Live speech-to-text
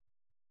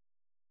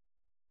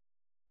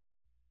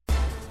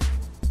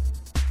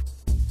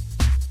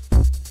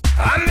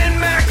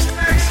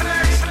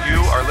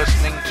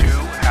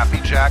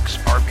Jack's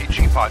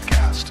RPG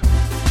Podcast.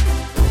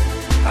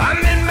 I'm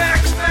in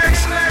Max.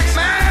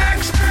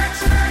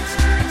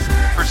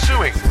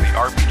 Pursuing the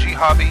RPG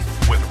hobby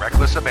with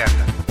reckless abandon.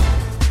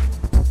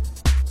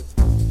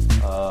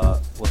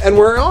 And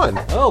we're on.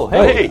 Oh,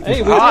 hey,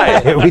 we Hi.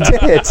 did it. We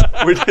did it.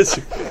 We just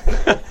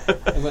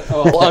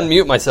I'll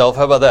unmute myself.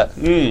 How about that?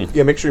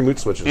 Yeah, make sure your mood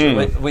switches.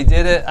 We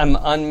did it. I'm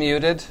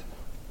unmuted.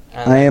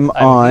 And I am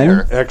I'm on.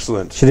 here.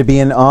 Excellent. Should it be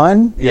an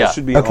on? Yeah. It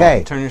should be Okay.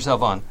 on. Turn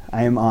yourself on.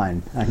 I am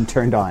on. I'm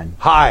turned on.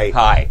 Hi.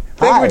 Thank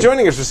you Hi. for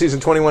joining us for season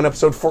 21,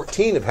 episode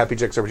 14 of Happy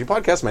Jack's RPG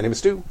Podcast. My name is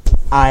Stu.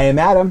 I am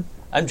Adam.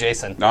 I'm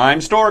Jason.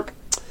 I'm Stork.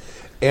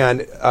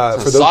 And It's for a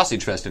those,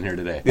 sausage fest in here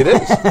today. it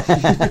is.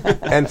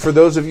 And for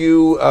those of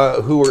you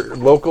who are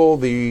local,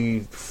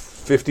 the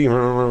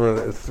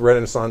 50th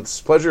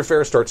Renaissance Pleasure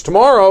Fair starts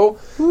tomorrow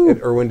at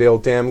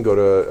Irwindale Dam. Go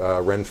to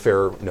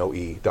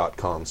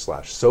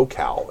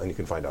renfairnoe.com/SoCal, and you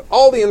can find out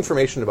all the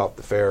information about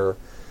the fair.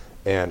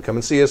 And come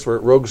and see us. We're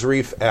at Rogues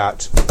Reef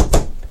at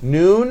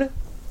noon,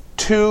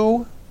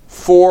 2,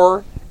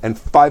 4, and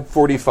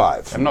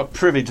 5:45. I'm not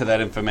privy to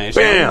that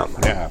information. Bam!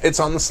 Yeah.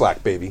 It's on the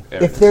Slack, baby.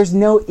 There If it is. there's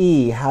no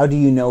E, how do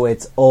you know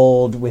it's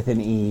old with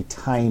an E,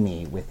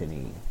 tiny with an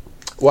E?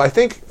 Well, I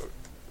think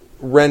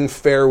Ren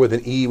Fair with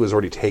an E was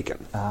already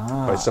taken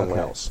by someone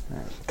okay. else.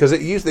 Because they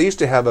used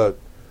to have a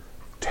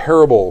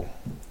terrible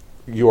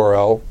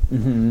URL,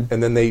 and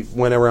then they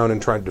went around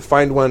and tried to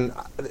find one.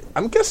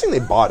 I'm guessing they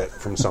bought it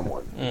from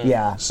someone.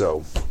 Yeah.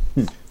 So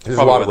there's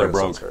a Probably lot of why they're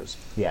Renaissance broke. fairs.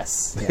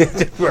 Yes.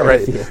 Yeah.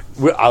 Right.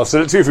 Well, I'll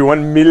send it to you for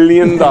 $1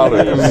 million.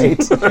 Right.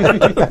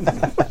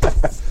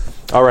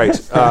 All right.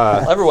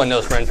 Everyone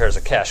knows Ren Fair's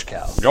a cash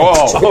cow.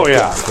 Oh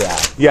yeah. Yeah.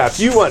 Yeah. If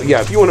you want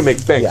to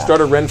make bank, Yeah. start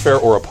a Ren Fair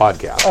or a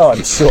podcast. Oh,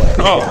 I'm sure.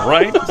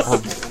 Right?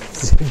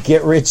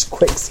 Get rich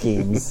quick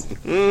schemes.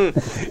 In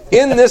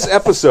this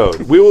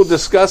episode, we will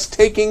discuss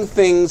taking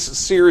things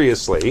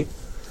seriously.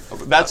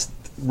 That's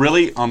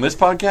really on this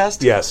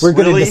podcast? Yes. We're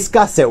going to Really?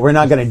 discuss it. We're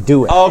not going to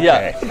do it.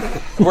 Okay.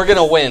 Yeah. We're going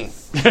to win.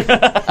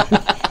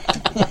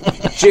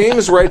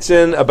 James writes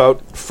in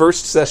about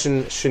first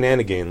session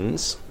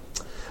shenanigans.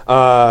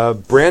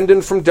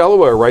 Brandon from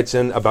Delaware writes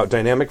in about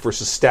dynamic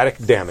versus static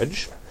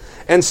damage.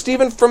 And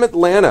Stephen from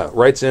Atlanta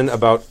writes in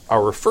about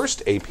our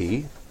first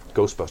AP,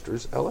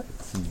 Ghostbusters LA.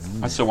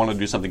 I still want to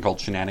do something called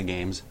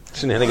Shenanigans.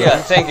 Shenanigans.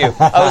 Yeah, thank you.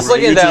 I was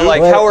looking at that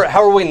like, What?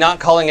 how are we not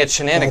calling it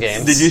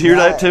shenanigans? Did you hear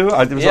that too?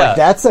 I was Yeah. like,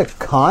 That's a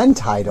con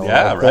title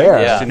yeah, right right?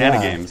 there. Yeah.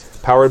 Shenanigans.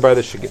 Powered by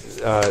the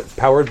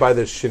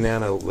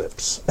Shenana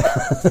Lips.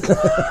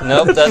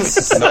 Nope,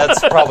 that's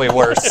probably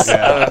worse.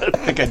 Yeah. I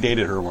think I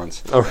dated her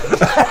once.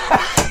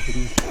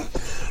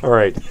 All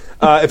right.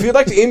 If you'd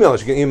like to email us,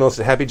 you can email us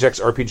at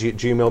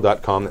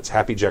happyjacksrpg@gmail.com. That's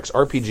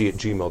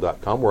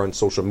happyjacksrpg@gmail.com. We're on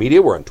social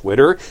media. We're on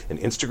Twitter and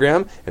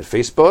Instagram and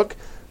Facebook.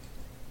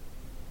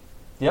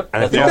 Yep.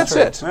 And I think that's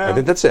it. I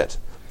think that's it.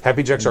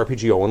 Happy Jacks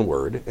RPG, all in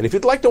word. And if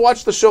you'd like to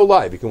watch the show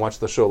live, you can watch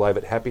the show live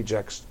at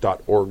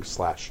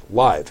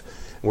happyjacks.org/live.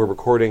 And we're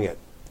recording at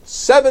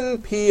 7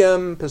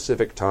 p.m.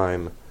 Pacific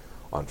time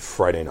on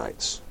Friday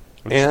nights.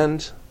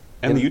 And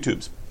And the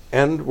YouTubes.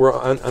 and we're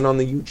on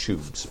the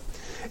YouTubes.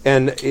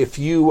 And if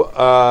you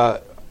we're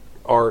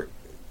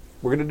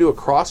going to do a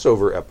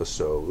crossover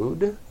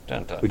episode.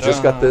 Dun, dun, We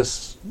just got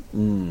this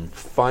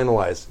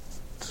finalized,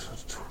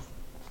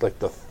 like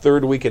the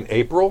third week in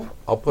April.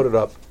 I'll put it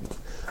up.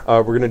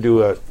 We're going to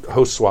do a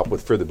host swap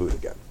with For the Boot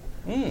again.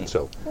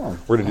 So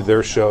we're going to do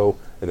their show,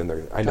 and then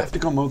they're. I have to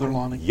go mow their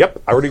lawn again. Yep,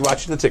 I already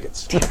watched the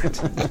tickets.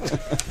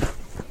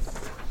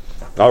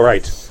 All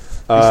right.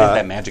 They have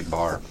that magic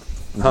bar.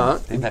 Huh?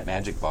 They have that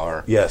magic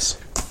bar. Yes.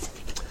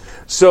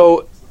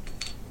 So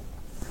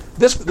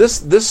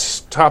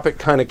this topic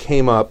kind of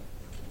came up.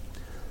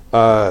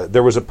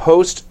 There was a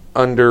post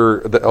under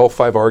the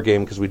L5R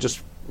game because we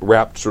just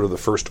wrapped sort of the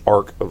first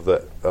arc of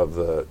the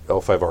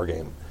L5R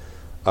game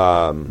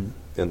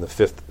in the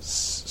fifth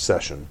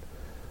session,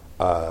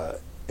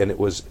 and it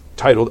was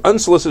titled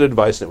 "Unsolicited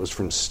Advice," and it was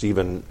from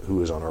Stephen,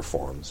 who is on our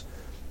forums,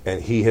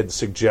 and he had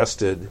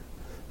suggested.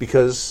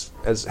 Because,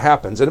 as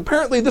happens, and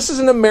apparently this is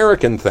an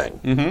American thing.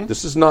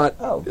 This is not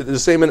the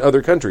same in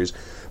other countries.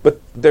 But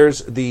there's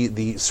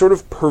the sort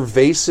of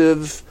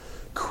pervasive,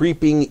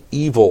 creeping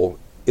evil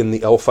in the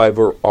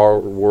L5R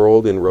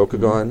world in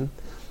Rokugan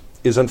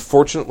is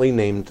unfortunately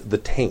named the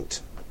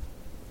Taint.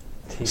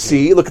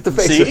 See? Look at the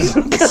faces.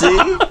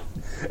 See?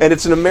 And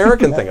it's an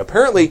American thing.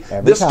 Apparently,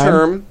 Every this time.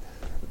 term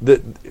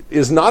that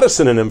is not a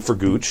synonym for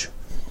gooch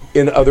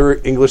in other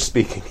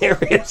English-speaking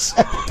areas.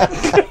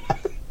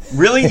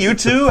 Really? You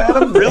two,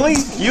 Adam? Really?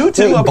 You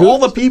two, of all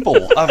the people.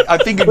 I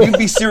figured you'd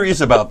be serious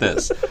about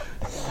this.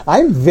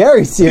 I'm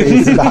very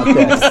serious about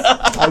this.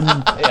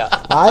 Yeah.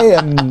 I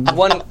am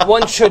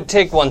One should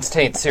take one's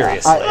taint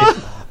seriously.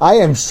 I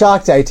am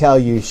shocked, I tell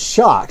you,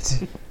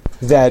 shocked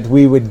that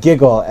we would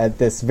giggle at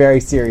this very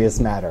serious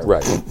matter.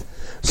 Right.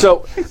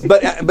 So,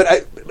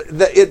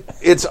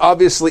 it's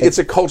obviously it's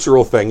a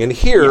cultural thing, and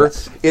here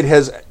it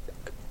has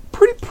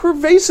pretty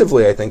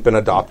pervasively, I think, been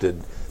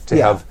adopted to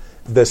Yeah. have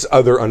this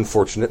other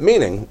unfortunate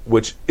meaning,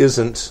 which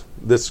isn't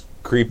this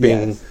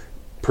creeping,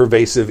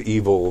 pervasive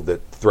evil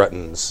that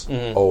threatens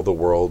all the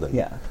world. And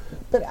Yeah.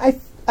 But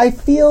I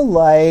feel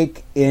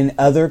like in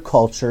other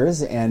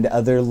cultures and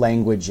other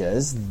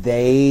languages,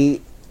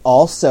 they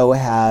also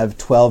have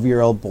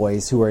 12-year-old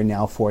boys who are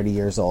now 40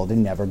 years old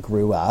and never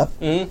grew up,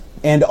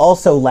 and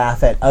also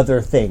laugh at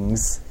other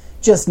things,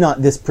 just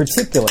not this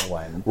particular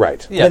one.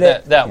 Right. Yeah,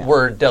 But that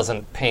word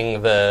doesn't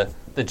ping the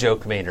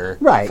joke meter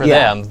Right, for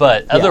yeah. them,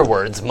 but Yeah. other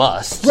words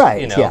must.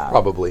 Right, You know? yeah.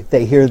 Probably.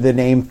 They hear the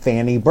name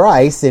Fanny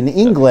Bryce in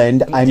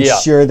England, I'm Yeah.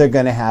 sure they're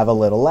going to have a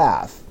little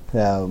laugh.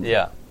 So,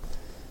 Yeah.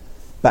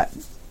 But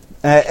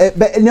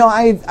no,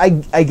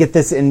 I get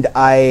this, and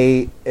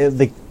I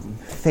like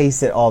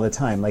face it all the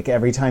time. Like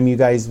every time you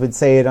guys would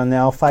say it on the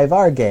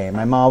L5R game,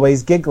 I'm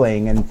always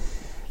giggling.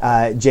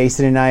 And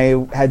Jason and I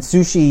had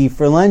sushi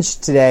for lunch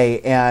today,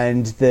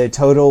 and the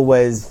total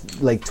was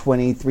like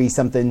 23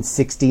 something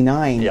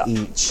 69 Yeah.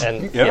 each.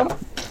 And Yeah.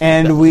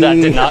 And we that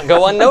did not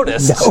go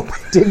unnoticed. no,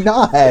 it did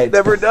not.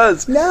 Never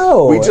does.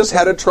 No. We just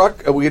had a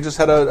truck. We just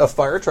had a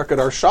fire truck at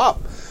our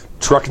shop.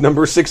 Truck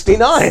number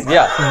 69.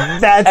 Yeah.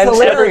 That's And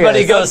hilarious.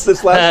 everybody goes,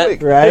 This last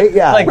week. Right?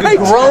 Yeah. like Right.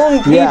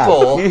 grown Yeah.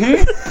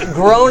 people,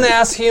 grown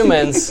ass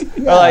humans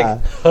are like,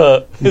 Yeah,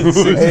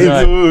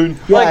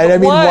 Like, and I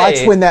mean, why?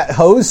 watch when that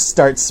hose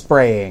starts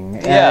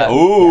spraying. yeah,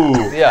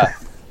 Ooh. yeah.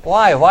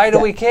 Why do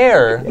we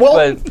care?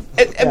 Well,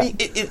 but I mean,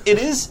 it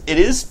is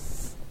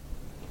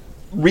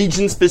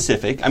region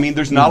specific. I mean,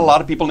 there's not a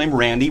lot of people named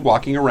Randy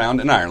walking around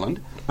in Ireland.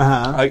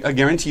 Uh-huh. I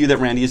guarantee you that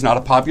Randy is not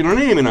a popular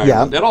name in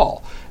Ireland Yeah. at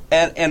all.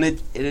 And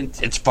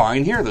it's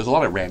fine here. There's a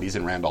lot of Randys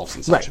and Randolphs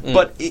and such. Right.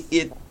 But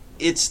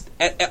it's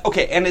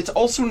okay, and it's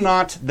also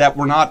not that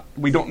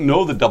we don't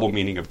know the double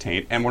meaning of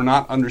taint, and we're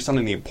not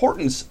understanding the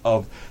importance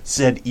of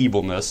said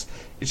evilness.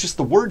 It's just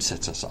the word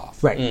sets us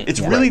off. Right. It's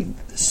Yeah. really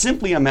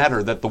simply a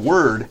matter that the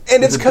word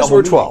And is it's a 'cause double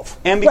we're meaning. 12.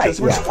 And because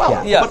Right, we're yeah,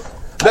 12. yeah.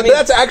 But-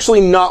 That's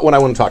actually not what I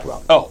want to talk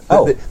about.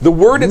 oh. The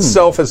word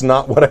itself is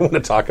not what I want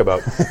to talk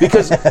about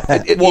because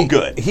Well,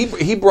 good.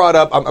 He brought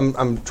up.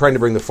 I'm trying to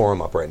bring the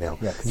forum up right now.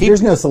 Yeah, 'cause He-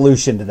 there's no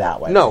solution to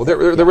that one. no, there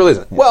really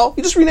isn't. Well,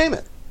 you just rename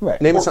it. Right.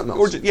 Name it Or, something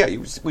or else. ju- yeah,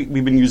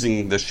 we've been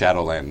using the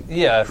Shadowland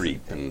Yeah.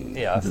 creep. And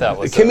yeah, if that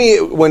was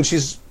Kimmy, when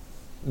she's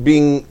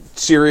being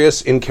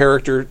serious in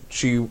character,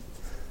 she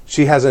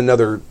has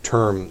another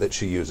term that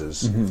she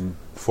uses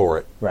for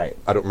it. Right.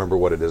 I don't remember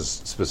what it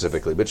is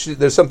specifically, but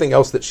there's something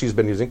else that she's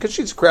been using because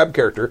she's a crab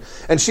character,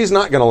 and she's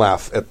not going to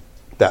laugh at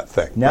that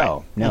thing.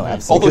 No,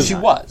 absolutely. although she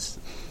not. was.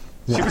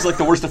 She was like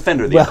the worst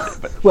offender of the Well, other.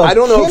 But well, I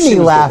don't know if she Kimmy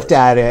was laughed the worst.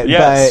 at it,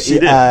 Yes, but she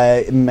did.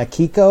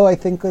 Makiko, I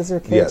think was her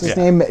character's Yes.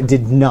 name,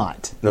 did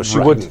not. No, she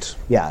wouldn't.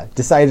 Yeah,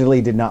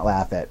 decidedly did not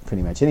laugh at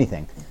pretty much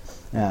anything.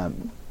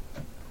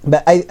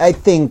 But I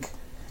think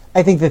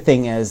the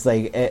thing is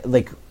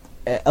like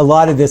a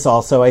lot of this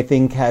also I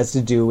think has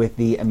to do with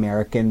the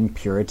American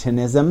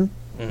Puritanism.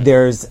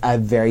 There's a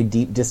very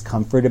deep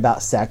discomfort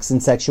about sex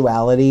and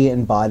sexuality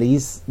and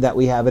bodies that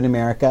we have in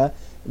America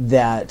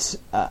that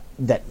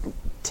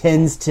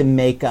tends to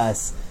make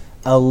us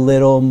a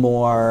little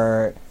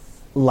more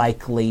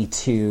likely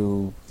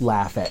to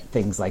laugh at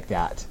things like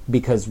that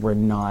because we're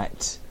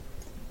not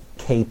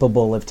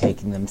capable of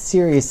taking them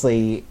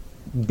seriously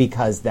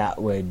because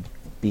that would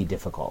be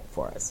difficult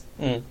for us.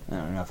 I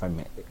don't know if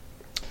I'm...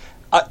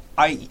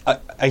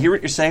 I hear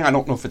what you're saying. I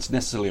don't know if it's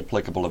necessarily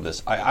applicable to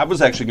this. I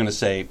was actually going to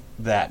say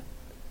that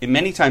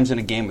many times in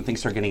a game when things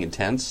start getting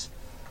intense,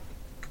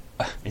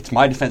 it's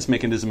my defense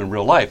mechanism in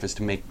real life is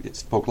to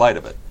poke light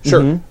of it.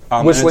 Sure. and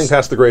Whistling it's-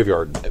 past the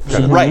graveyard.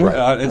 kind of Right.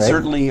 thing. And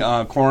certainly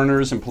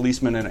coroners and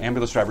policemen and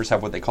ambulance drivers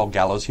have what they call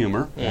gallows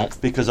humor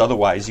because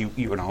otherwise you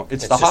know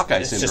it's the just- Hawkeye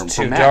it's syndrome just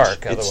for too MASH.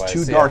 dark It's otherwise, too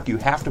yeah. dark. You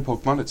have to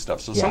poke fun at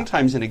stuff. So Yeah.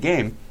 sometimes in a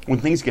game when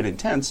things get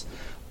intense,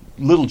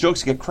 little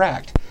jokes get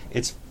cracked.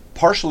 It's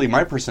partially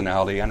my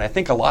personality, and I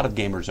think a lot of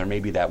gamers are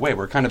maybe that way.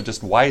 We're kind of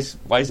just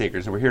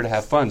wiseacres, and we're here to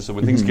have fun. So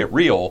when things get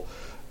real,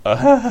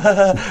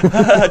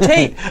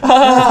 Tate.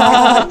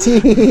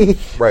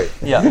 Right.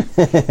 Yeah,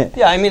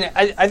 yeah. I mean,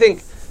 I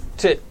think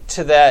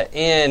to that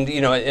end,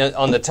 you know,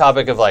 on the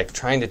topic of like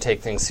trying to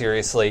take things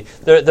seriously,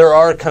 there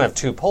are kind of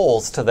two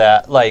poles to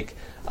that. Like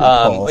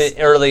poles.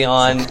 early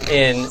on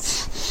in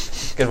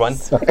good one.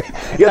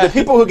 Yeah, the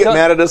people who get Don't-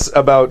 mad at us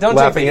about don't take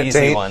laughing the at easy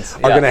Taint ones.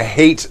 are Yeah. going to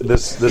hate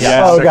this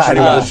Yeah. Oh, section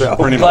God, of the show.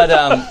 Pretty much.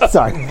 But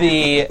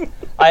Sorry.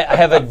 I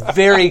have a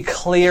very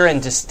clear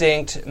and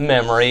distinct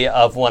memory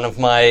of one of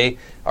my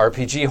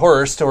RPG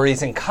horror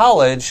stories in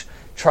college,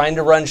 trying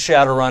to run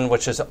Shadowrun,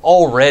 which is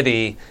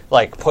already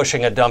like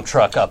pushing a dump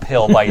truck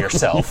uphill by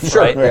yourself,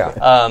 right?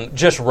 yeah.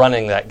 Just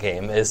running that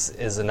game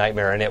is a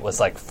nightmare, and it was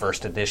like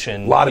first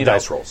edition. Lot of you know,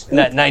 dice rolls.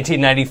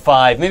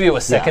 1995, maybe it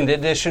was second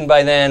edition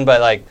by then,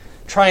 but like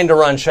trying to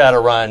run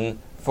Shadowrun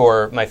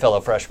for my fellow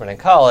freshmen in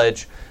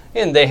college,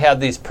 and they had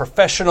these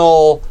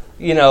professional,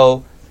 you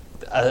know,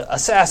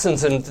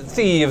 assassins and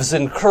thieves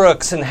and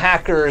crooks and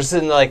hackers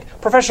and like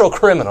professional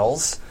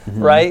criminals,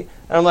 right?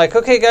 And I'm like,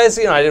 okay, guys,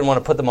 you know, I didn't want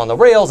to put them on the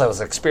rails. I was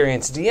an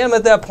experienced DM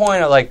at that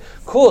point. I'm like,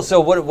 cool. So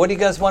what do you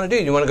guys want to do?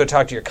 Do you want to go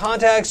talk to your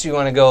contacts? Do you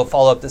want to go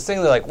follow up this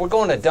thing? They're like, we're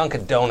going to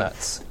Dunkin'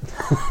 Donuts.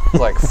 I was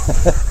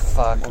like,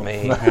 fuck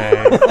me.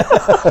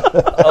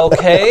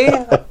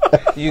 Okay,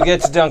 you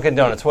get to Dunkin'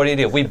 Donuts. What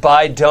do? We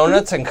buy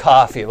donuts and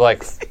coffee.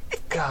 Like,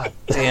 God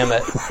damn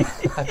it.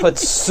 I put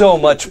so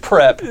much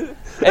prep.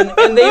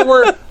 And they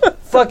were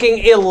fucking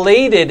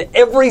elated.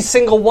 Every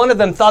single one of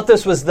them thought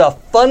this was the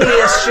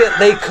funniest shit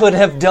they could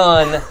have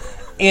done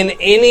in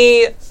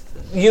any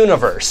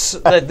universe.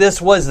 That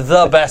this was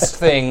the best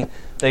thing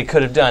they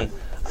could have done.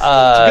 It's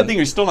a good thing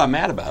you're still not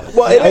mad about it.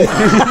 Well,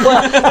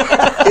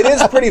 it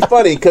is pretty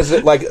funny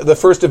because, like, the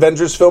first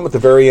Avengers film at the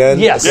very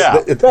end, Yes.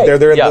 Yeah.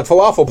 they're in Yeah. the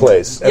falafel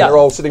place, and Yeah. they're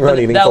all sitting around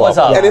eating That falafel. was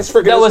a, and it's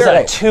freaking that was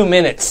a hysterical.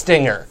 2-minute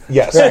stinger.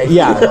 Yes. Right,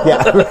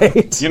 yeah,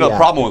 right. You know, yeah. the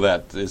problem with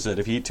that is that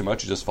if you eat too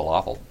much, it's just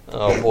falafel.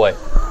 Oh boy.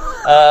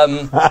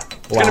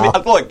 It's gonna be,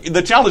 look,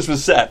 the challenge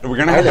was set. We're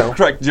going to have know. to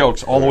crack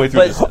jokes all the way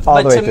through this. But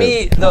All the way to through.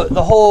 me,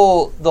 the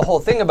whole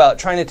thing about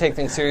trying to take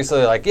things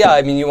seriously, like, yeah,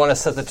 I mean, you want to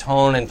set the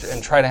tone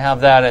and try to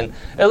have that, and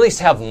at least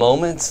have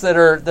moments that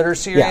are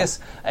serious.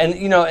 And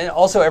and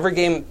also every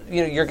game,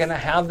 you're going to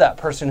have that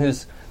person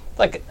who's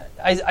like,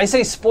 I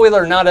say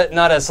spoiler not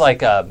as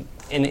like an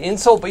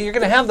insult, but you're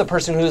going to have the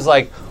person who's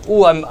like,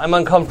 ooh, I'm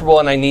uncomfortable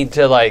and I need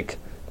to like.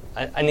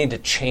 I need to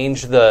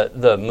change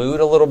the mood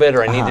a little bit,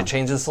 or I need to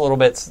change this a little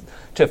bit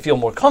to feel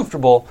more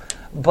comfortable.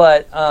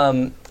 But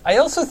I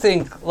also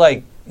think,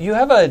 like, you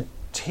have a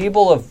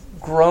table of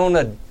grown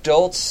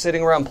adults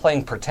sitting around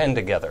playing pretend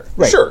together.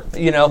 Right. Sure.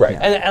 Right.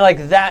 And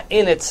like that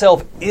in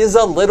itself is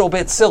a little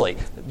bit silly.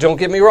 Don't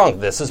get me wrong.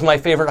 This is my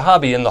favorite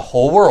hobby in the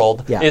whole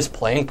world, is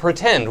playing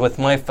pretend with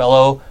my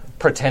fellow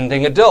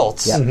pretending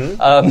adults.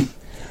 Yeah.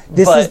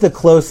 This is the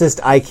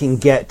closest I can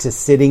get to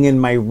sitting in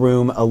my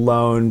room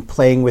alone,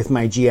 playing with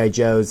my G.I.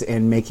 Joes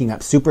and making up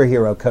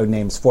superhero code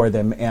names for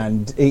them,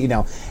 and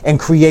and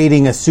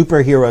creating a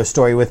superhero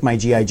story with my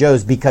G.I.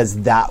 Joes,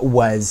 because that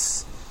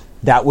was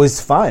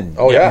fun.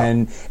 Oh, yeah.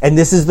 And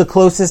this is the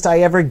closest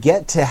I ever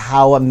get to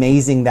how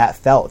amazing that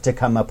felt to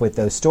come up with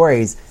those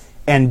stories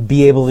and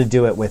be able to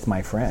do it with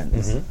my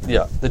friends.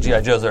 Yeah, the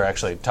G.I. Joes are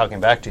actually talking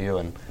back to you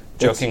and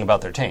joking about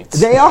their taints.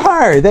 They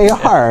are,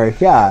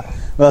 yeah.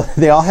 Well,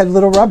 they all had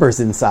little rubbers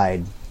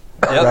inside.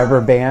 Yep.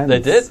 Rubber bands. They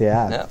did?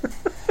 Yeah.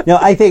 No,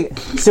 I think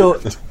so.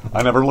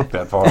 I never looked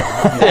that far.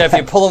 Yeah, if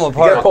you pull them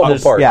apart. You gotta pull them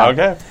there's- apart. Yeah.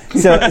 Okay.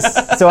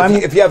 So I'm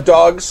If you have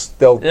dogs,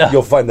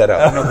 you'll find that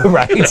out.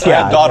 right. I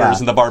Yeah, had daughters yeah.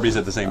 and the Barbies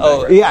at the same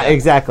Oh, time. Yeah,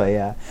 exactly.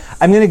 Yeah,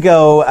 I'm gonna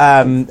go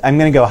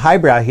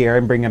highbrow here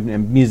and bring up a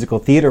musical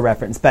theater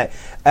reference, but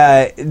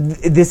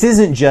this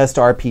isn't just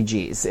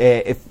RPGs.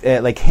 If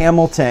like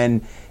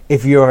Hamilton,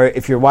 if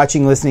you're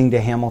watching, listening to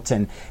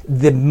Hamilton,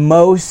 the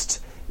most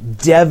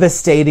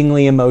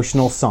devastatingly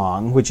emotional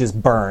song, which is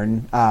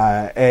 "Burn,"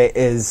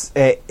 is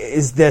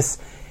this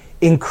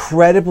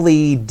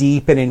incredibly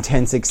deep and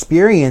intense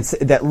experience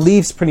that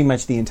leaves pretty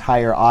much the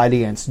entire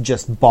audience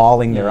just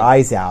bawling their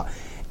eyes out,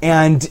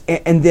 and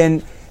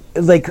then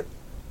like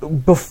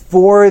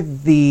before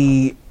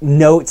the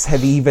notes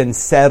have even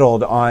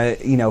settled on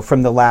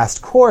from the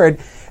last chord,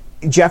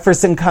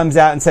 Jefferson comes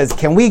out and says,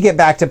 "Can we get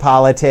back to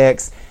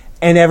politics?"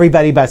 And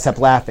everybody busts up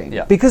laughing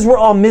because we're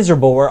all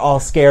miserable, we're all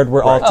scared,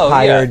 we're all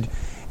tired,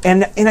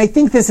 and I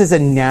think this is a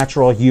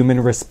natural human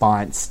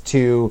response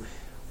to.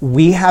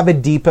 We have a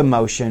deep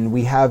emotion.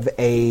 We have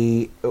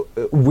and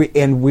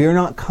we're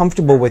not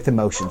comfortable with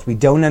emotions. We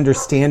don't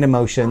understand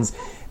emotions.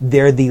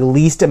 They're the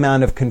least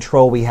amount of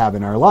control we have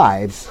in our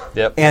lives.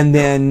 Yep. And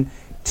then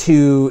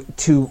to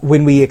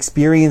when we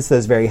experience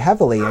those very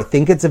heavily, I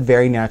think it's a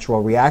very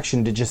natural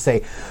reaction to just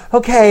say,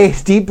 "Okay,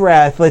 deep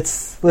breath.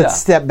 Let's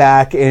step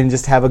back and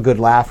just have a good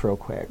laugh real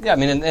quick." Yeah, I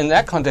mean, in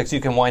that context, you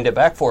can wind it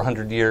back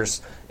 400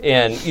 years,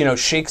 and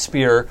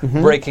Shakespeare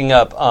breaking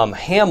up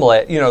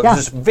Hamlet.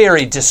 Just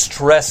very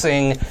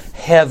distressing,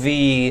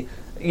 heavy,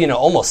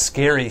 almost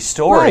scary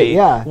story. Right,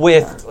 yeah.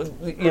 With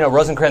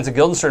Rosencrantz and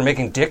Guildenstern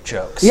making dick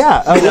jokes.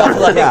 Yeah,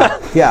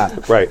 yeah,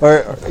 Right.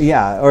 Or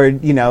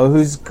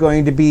who's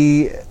going to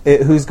be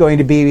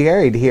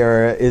married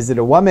here? Is it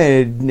a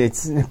woman?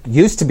 It's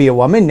used to be a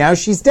woman. Now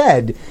she's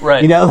dead.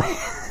 Right. In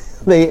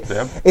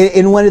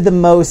one of the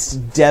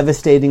most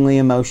devastatingly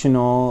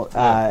emotional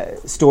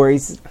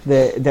stories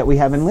that we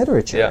have in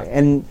literature, Yeah.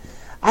 and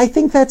I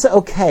think that's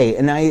okay.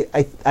 And I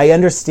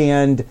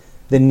understand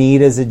the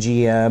need as a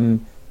GM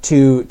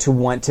to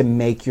want to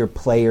make your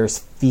players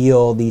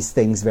feel these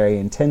things very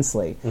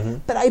intensely.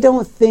 But I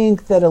don't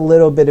think that a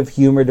little bit of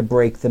humor to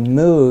break the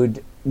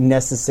mood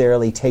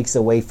necessarily takes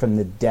away from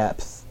the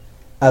depth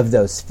of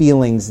those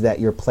feelings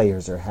that your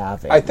players are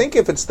having. I think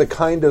if it's the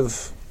kind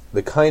of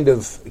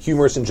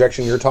humorous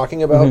injection you're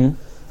talking about,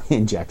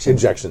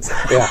 injections.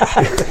 Yeah.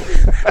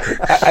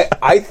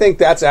 I think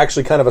that's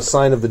actually kind of a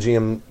sign of the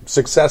GM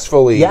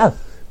successfully Yeah.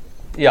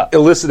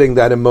 eliciting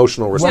that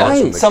emotional response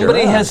from the Somebody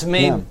character. has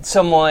made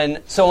someone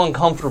so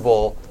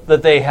uncomfortable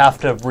that they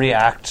have to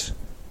react.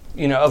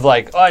 Of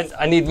like, oh,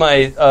 I need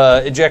my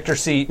ejector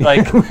seat.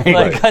 Like,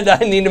 I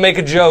need to make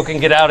a joke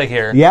and get out of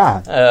here.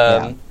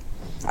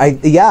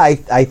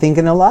 I think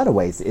in a lot of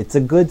ways it's a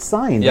good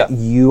sign that Yeah.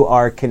 you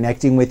are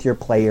connecting with your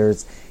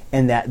players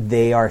and that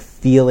they are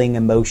feeling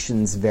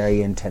emotions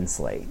very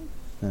intensely.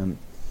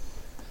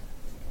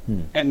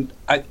 And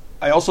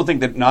I also think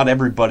that not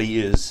everybody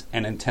is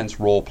an intense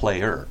role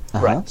player.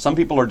 Right. Some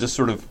people are just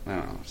sort of, I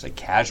don't know, say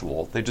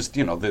casual. They just,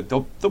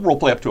 they'll role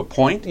play up to a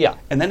point. Yeah.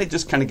 And then it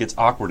just kind of gets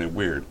awkward and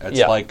weird. It's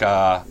Yeah. like,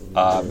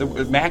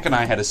 Mac and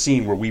I had a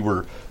scene where we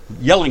were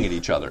yelling at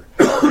each other.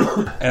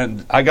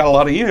 And I got a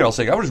lot of emails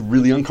saying I was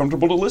really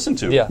uncomfortable to listen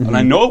to. Yeah. And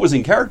I know it was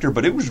in character,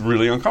 but it was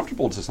really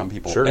uncomfortable to some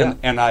people. Sure.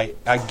 And I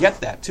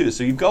get that too.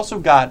 So you've also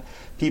got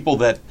people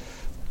that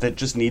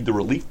just need the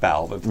relief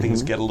valve if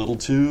things get a little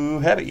too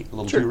heavy, a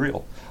little too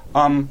real.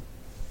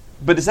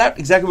 But is that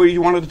exactly what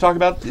you wanted to talk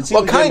about? It seems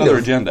like you had another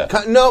agenda.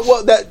 No,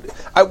 well, that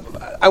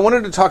I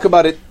wanted to talk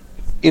about it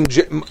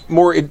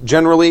more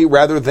generally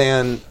rather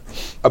than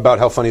about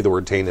how funny the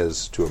word taint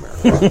is to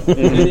America. It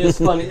is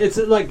funny. It's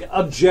like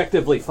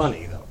objectively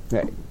funny though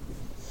Right.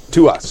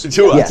 To us.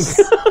 To us.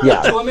 Yes.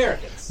 Yeah. to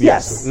Americans.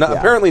 Yes. Not, Yeah.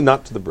 Apparently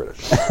not to the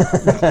British.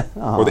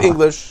 Or the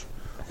English.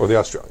 Or the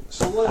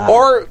Australians.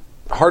 Or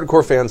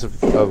hardcore fans of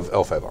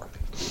L5R.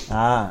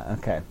 Ah,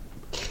 okay.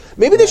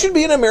 Maybe there should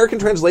be an American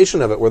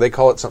translation of it where they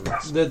call it something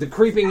else. The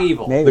creeping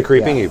evil. Maybe. The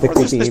creeping evil. The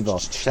Or just creeping this evil.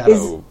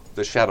 shadow,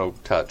 the shadow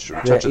touch, or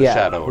touch of the yeah.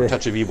 shadow, or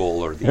touch of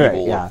evil, or the Right,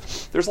 evil. yeah.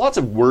 The's lots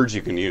of words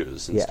you can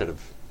use instead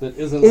of. That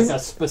isn't Is- like a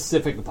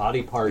specific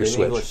body part in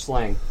switch. English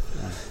slang.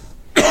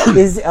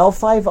 Is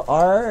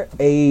L5R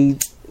a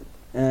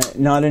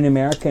not an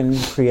American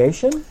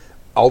creation?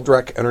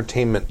 Aldrich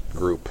Entertainment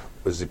Group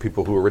was the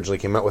people who originally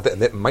came out with it,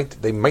 and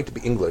they might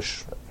be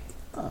English.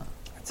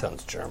 That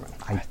sounds German.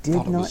 I did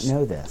thought it not was-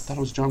 know I this. thought it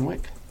was John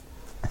Wick.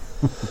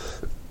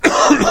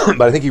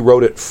 But I think he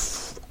wrote it.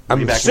 I'm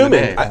Way back in the assuming.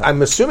 day.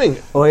 I'm assuming.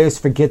 Oh, I always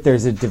forget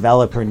there's a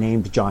developer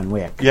named John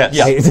Wick. Yes.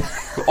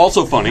 Right?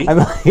 Also funny.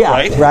 Yeah,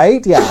 Right?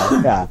 right?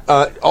 Yeah, yeah.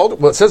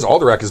 Well, it says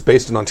Alderac is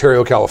based in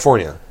Ontario,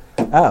 California.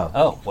 Oh.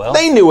 Oh well.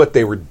 They knew what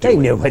they were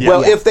doing. knew what-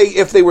 Well, yeah.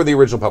 if they were the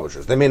original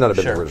publishers, they may not have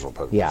been Sure. the original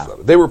publishers. Yeah. of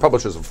it. They were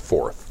publishers of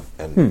Fourth,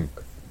 and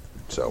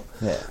so.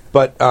 Yeah.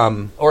 But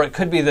Or it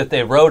could be that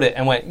they wrote it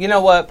and went, you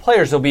know what?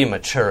 Players will be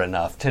mature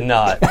enough to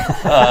not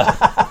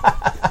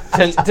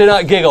to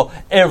not giggle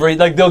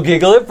they'll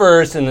giggle at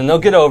first and then they'll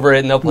get over it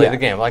and they'll play Yeah. the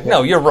game. Like,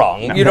 no, you're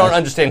wrong. You don't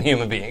understand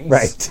human beings.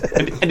 Right.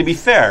 And to be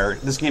fair,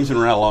 this game's been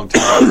around a long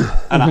time,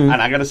 and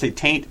I got to say,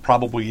 Taint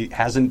probably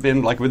hasn't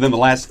been like within the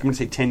last, I'm going to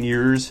say, 10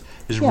 years,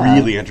 has Yeah.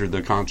 really entered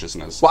the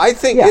consciousness. well, I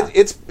think Yeah.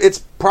 it's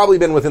probably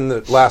been within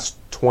the last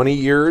 20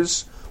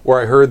 years where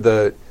I heard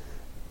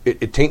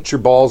it taints your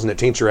balls and it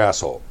taints your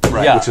asshole.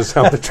 Right. Yeah. Which is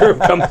how the term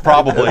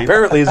Probably.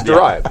 apparently is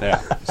derived. Yeah.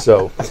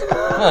 So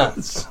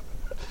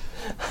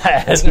I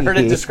hadn't heard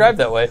it described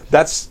that way.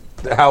 that's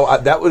how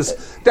that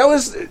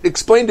was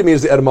explained to me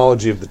as the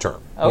etymology of the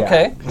term.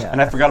 Okay. Yeah.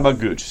 And I forgot about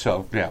Gooch,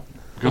 so yeah.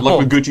 Good luck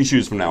with Gucci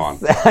shoes from now on.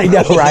 I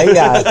know, right?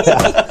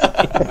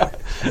 Yeah.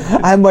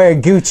 I'm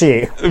wearing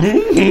Gucci.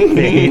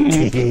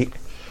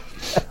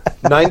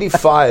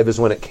 95 is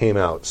when it came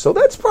out, so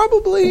that's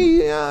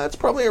probably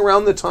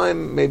around the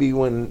time maybe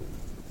when.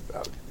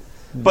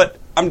 But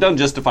I'm done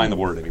justifying the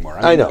word anymore.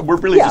 I know. We're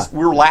really Yeah.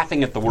 we're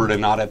laughing at the word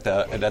and not at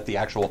the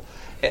actual.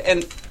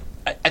 And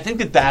I think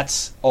that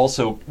that's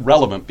also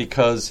relevant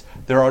because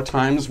there are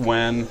times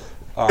when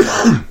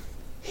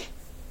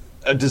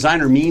a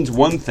designer means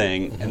one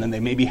thing and then they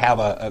maybe have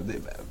a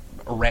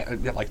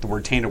like the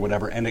word taint or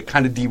whatever, and it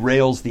kind of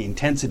derails the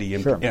intensity.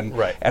 And, Sure. and,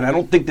 Right. and I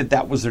don't think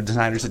that was their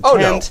designer's intent. Oh,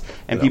 no.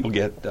 And No. people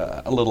get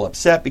a little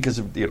upset because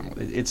of,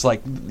 it's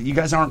like you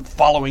guys aren't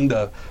following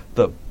the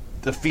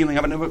feeling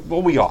of it.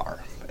 Well, we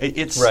are.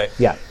 It's Right.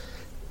 Yeah.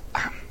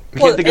 I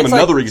Well, can't think of it's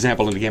another like-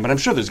 example in the game, but I'm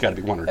sure there's got to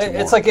be one or two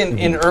more. It's like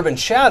in Urban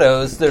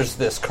Shadows, there's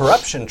this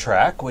corruption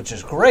track, which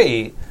is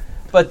great,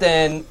 but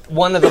then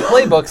one of the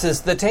playbooks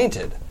is the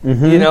tainted.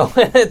 You know,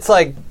 it's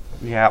like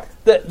yeah.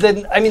 the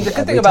good Every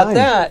thing about time.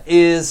 that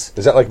is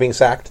Is that like being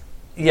sacked?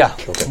 yeah,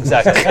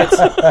 exactly.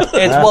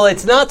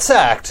 It's not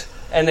sacked,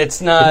 and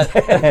it's not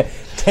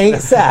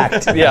Taint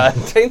sacked. yeah,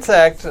 taint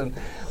sacked. And,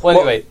 well,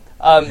 anyway,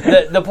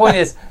 the point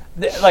is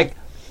like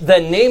the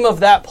name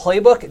of that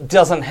playbook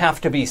doesn't have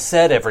to be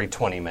said every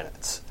 20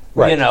 minutes.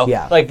 Right. You know,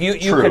 Yeah. like you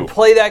True. could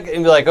play that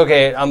and be like,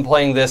 okay, I'm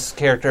playing this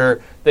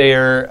character.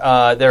 They're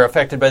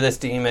affected by this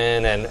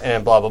demon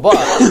and blah blah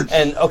blah.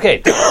 And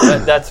okay,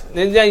 that's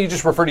now you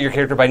just refer to your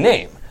character by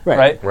name, Right.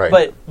 right?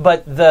 Right.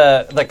 But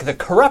the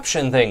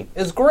corruption thing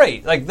is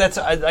great. Like that's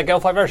like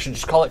L5R should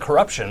just call it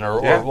corruption or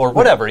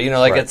whatever. You know,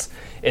 like Right.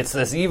 it's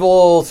this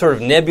evil sort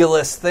of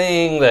nebulous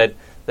thing that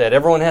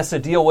everyone has to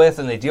deal with,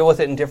 and they deal with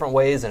it in different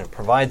ways, and it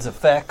provides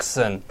effects,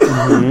 and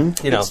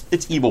you know,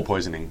 It's evil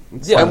poisoning.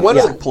 It's Yeah. like, And one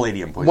it's of like the-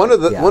 palladium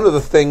poisoning. One of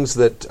the things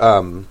that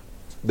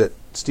that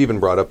Stephen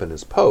brought up in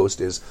his post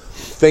is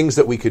things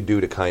that we could do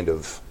to kind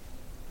of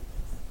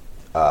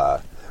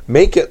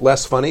make it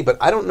less funny. But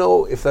I don't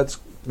know if that's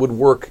would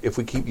work if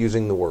we keep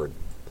using the word.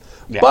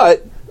 Yeah.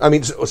 But I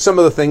mean, some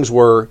of the things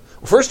were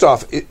first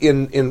off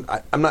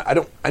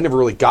I never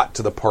really got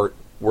to the part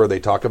where they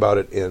talk about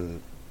it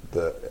in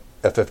the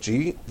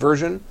FFG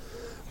version,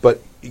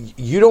 but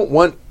you don't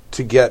want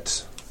to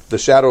get the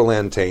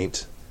Shadowland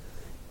taint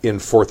in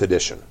 4th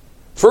edition.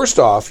 First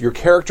off, your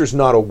character's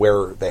not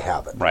aware they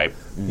have it. Right.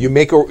 You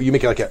make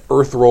like an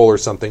earth roll or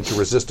something to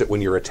resist it when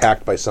you're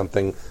attacked by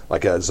something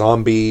like a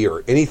zombie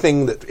or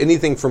anything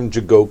from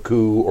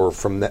Jigoku or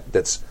from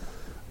that's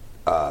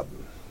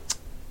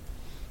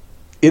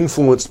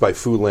influenced by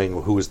Fu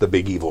Ling, who is the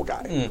big evil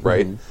guy,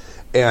 right?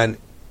 And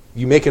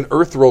you make an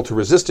earth roll to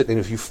resist it, and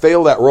if you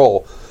fail that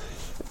roll,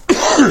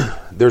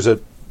 there's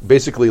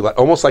basically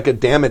almost like a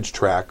damage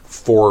track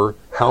for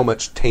how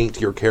much taint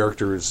your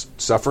character is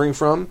suffering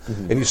from,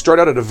 and you start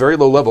out at a very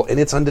low level, and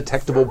it's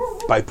undetectable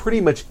by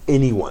pretty much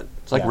anyone.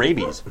 It's like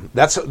rabies.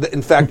 That's,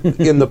 in fact,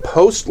 in the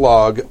post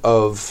log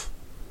of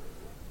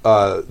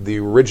the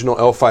original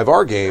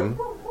L5R game,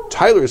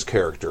 Tyler's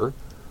character,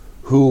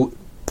 who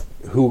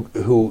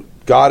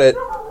got it.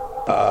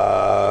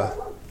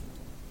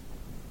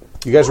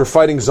 You guys were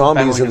fighting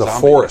zombies Battling in the a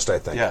zombie. forest, I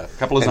think. Yeah, a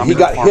couple of and zombies he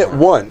got on a hit farm.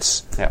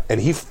 once, Yeah. and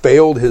he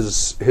failed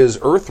his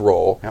earth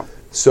roll. Yep.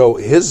 So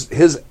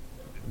his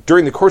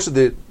during the course of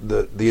the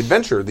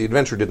adventure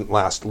didn't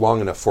last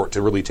long enough for it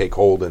to really take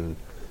hold and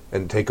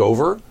take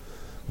over.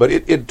 But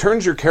it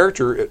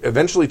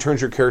eventually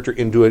turns your character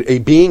into a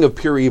being of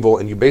pure evil,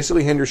 and you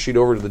basically hand your sheet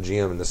over to the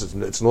GM, and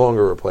it's no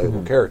longer a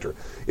playable character.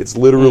 It's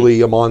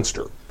literally a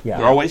monster. Yeah.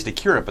 There are ways to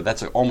cure it, but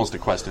that's almost a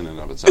quest in and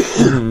of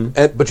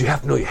itself. But you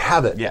have to know you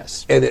have it.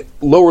 Yes. And at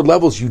lower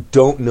levels, you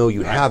don't know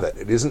you have it.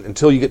 It isn't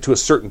until you get to a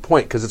certain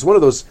point, because it's one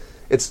of those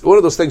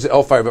things that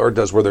L5R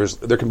does where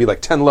there can be like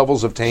 10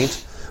 levels of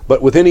taint,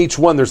 but within each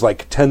one there's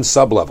like 10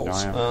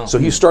 sub-levels. Oh, yeah. Oh. So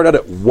you start out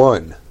at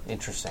 1.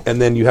 Interesting. And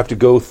then you have to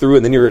go through,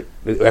 and then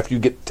after you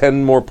get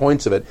 10 more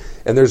points of it,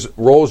 and there's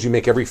rolls you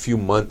make every few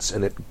months,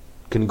 and it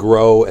can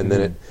grow, and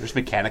then There's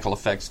mechanical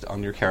effects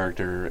on your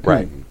character.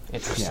 Right.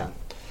 Interesting. Yeah.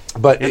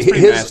 But It's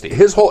pretty nasty.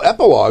 his whole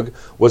epilogue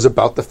was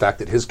about the fact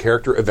that his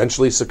character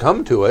eventually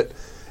succumbed to it,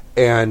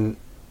 and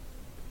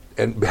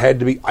had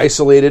to be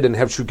isolated and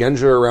have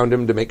Shugenja around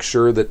him to make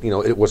sure that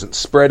it wasn't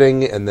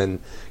spreading. And then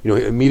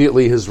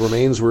immediately his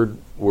remains were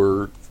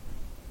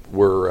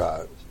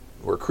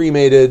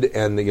cremated,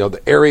 and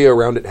the area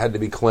around it had to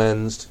be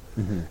cleansed,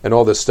 and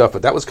all this stuff.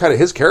 But that was kind of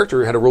his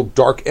character had a real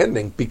dark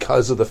ending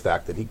because of the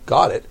fact that he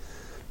got it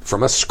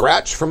from a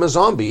scratch from a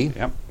zombie.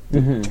 Yep.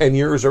 10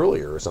 years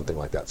earlier or something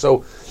like that.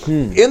 So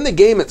in the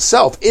game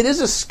itself, it is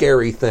a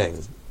scary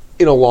thing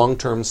in a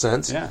long-term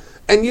sense. Yeah.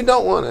 And you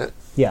don't want it.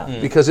 Yeah.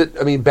 Because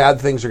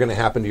bad things are going to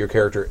happen to your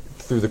character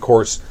through the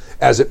course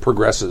as it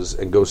progresses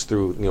and goes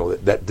through,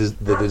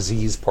 the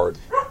disease part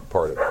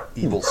of it.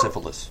 Evil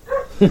syphilis.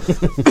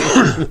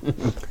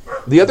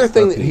 The other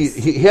thing that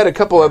he had a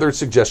couple other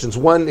suggestions.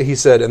 One, he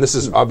said, and this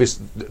is obvious,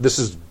 this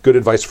is good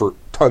advice for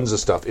tons of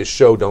stuff, is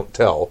show, don't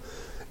tell.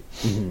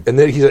 And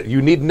then he said, you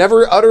need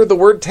never utter the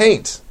word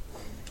taint.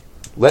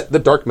 Let the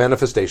dark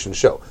manifestation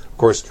show. Of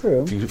course,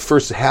 True. if you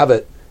first have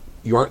it,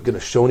 you aren't going to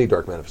show any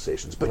dark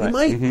manifestations. But you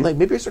might,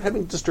 maybe you start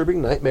having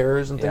disturbing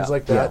nightmares and things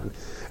like that. Yeah.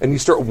 And you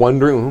start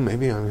wondering,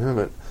 maybe I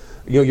haven't.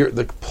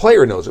 The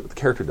player knows it, but the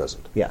character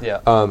doesn't. Yeah.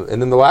 Yeah.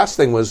 And then the last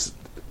thing was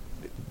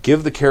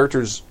give the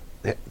characters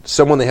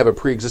someone they have a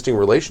pre-existing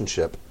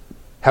relationship,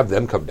 have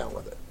them come down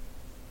with it.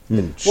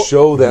 And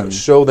show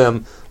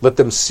them, let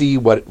them see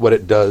what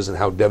it does and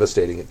how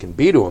devastating it can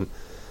be to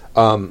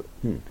them.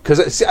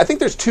 Because I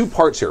think there's two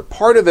parts here.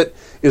 Part of it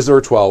is there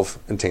are 12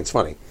 and Taint's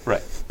funny.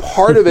 Right.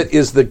 Part of it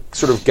is the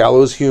sort of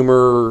gallows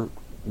humor,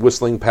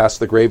 whistling past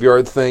the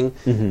graveyard thing,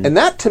 and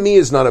that to me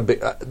is not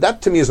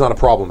a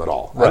problem at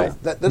all. Right.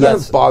 That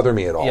doesn't bother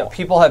me at all. Yeah,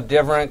 people have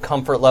different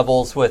comfort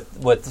levels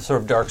with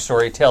sort of dark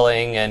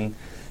storytelling, and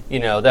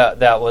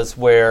that was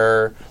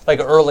where, like,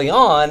 early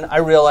on, I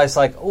realized,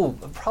 like, oh,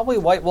 probably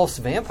White Wolf's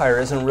Vampire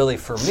isn't really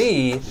for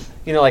me.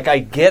 Like, I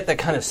get the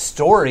kind of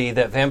story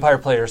that vampire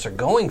players are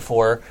going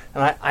for,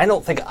 and I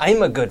don't think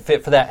I'm a good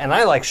fit for that. And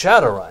I like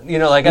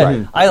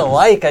Shadowrun. I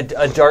like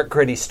a dark,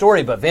 gritty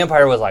story, but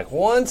Vampire was, like,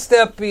 one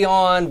step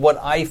beyond what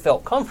I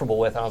felt comfortable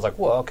with. And I was like,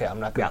 well, okay,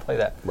 I'm not going to play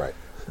that. Right.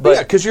 But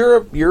yeah, because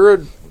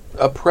you're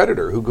a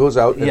predator who goes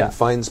out and Yeah.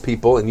 finds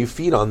people, and you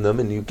feed on them,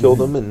 and you kill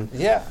them, and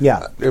Yeah.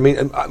 Yeah. I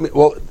mean,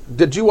 well,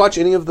 did you watch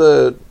any of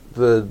the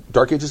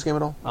Dark Ages game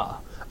at all?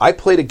 I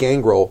played a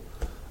gangrel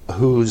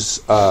whose,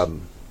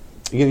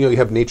 you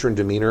have nature and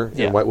demeanor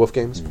Yeah. in White Wolf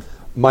games.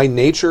 My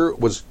nature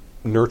was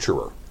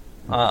nurturer,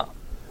 and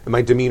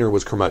my demeanor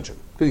was curmudgeon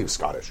because he was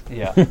Scottish.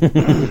 Yeah.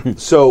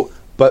 So,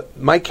 but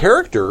my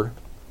character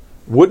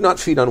would not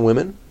feed on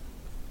women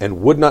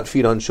and would not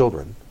feed on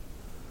children.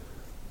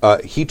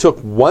 He took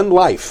one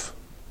life,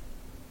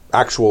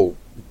 actual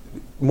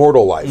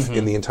mortal life,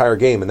 in the entire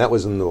game, and that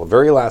was in the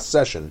very last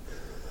session.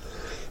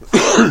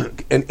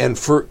 and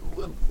for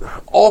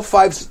all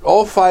five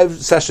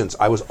sessions,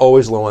 I was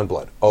always low on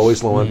blood,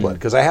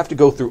 because I have to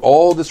go through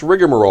all this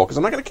rigmarole, because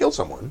I'm not going to kill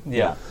someone.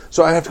 Yeah.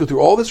 So I have to go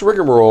through all this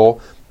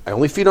rigmarole. I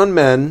only feed on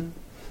men.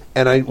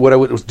 And what I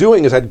was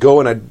doing is I'd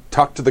go and I'd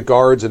talk to the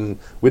guards, and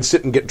we'd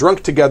sit and get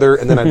drunk together,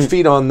 and then I'd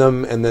feed on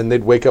them, and then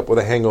they'd wake up with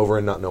a hangover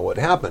and not know what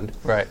happened.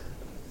 Right.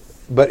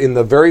 But in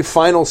the very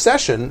final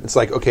session, it's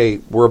like, okay,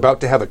 we're about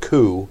to have a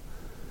coup.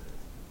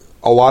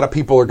 A lot of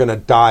people are going to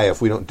die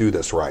if we don't do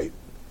this right.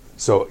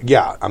 So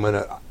yeah,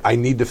 I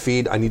need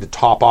to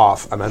top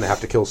off. I'm gonna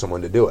have to kill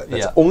someone to do it.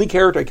 That's Yeah. the only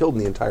character I killed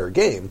in the entire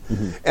game,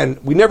 and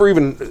we never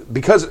even,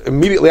 because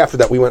immediately after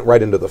that we went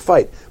right into the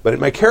fight. But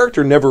my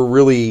character never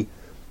really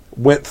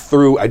went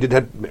through. I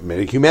made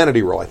a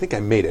humanity roll. I think I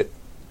made it,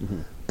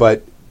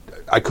 but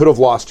I could have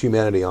lost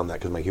humanity on that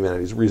because my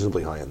humanity is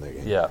reasonably high in the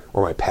game. Yeah.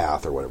 Or my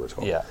path or whatever it's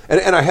called. Yeah.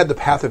 And I had the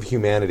path of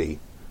humanity.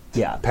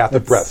 Yeah. Path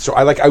of breath. So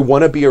I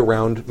want to be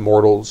around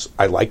mortals.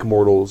 I like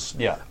mortals.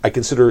 Yeah. I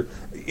consider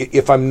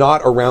if I'm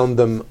not around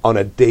them on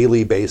a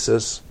daily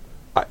basis,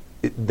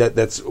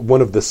 that's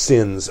one of the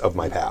sins of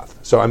my path.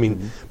 So I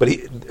mean,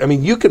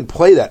 you can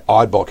play that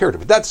oddball character,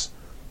 but that's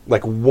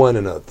like 1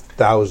 in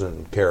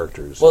 1,000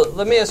 characters. Well,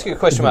 let me ask you a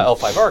question about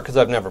L5R because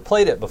I've never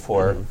played it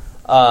before.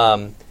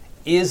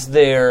 Is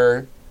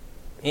there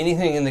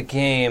anything in the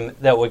game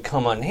that would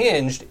come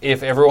unhinged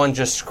if everyone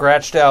just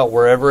scratched out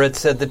wherever it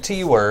said the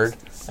T word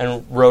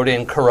and wrote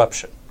in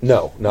corruption?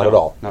 No, not at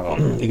all. Not at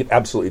all. You can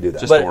absolutely do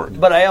that. Just the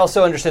word. But I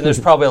also understand there's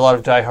probably a lot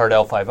of diehard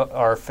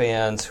L5R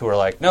fans who are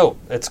like, no,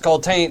 it's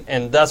called Taint,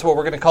 and that's what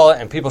we're going to call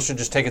it, and people should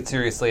just take it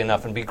seriously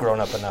enough and be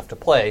grown up enough to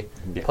play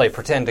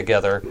pretend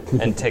together,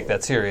 and take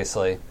that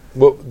seriously.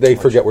 Well, they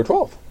forget we're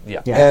 12.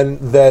 Yeah. And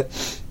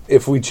that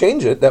if we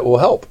change it, that will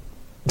help.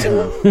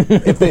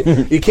 If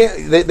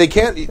they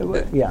can't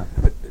Yeah.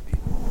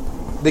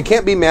 they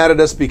can't be mad at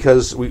us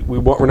because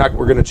we're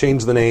going to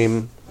change the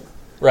name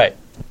Right.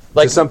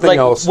 to something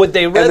else. Would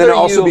they rather and then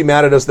also you, be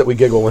mad at us that we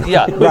giggle when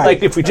Yeah,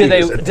 Right. if we do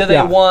use it. they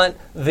Yeah. want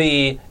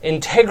the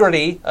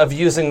integrity of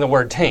using the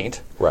word taint,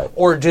 Right.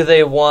 or do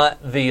they want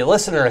the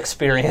listener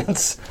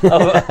experience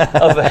of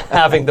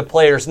having the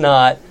players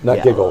not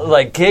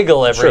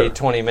giggle every Sure.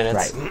 20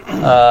 minutes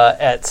Right.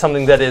 at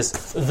something that is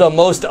the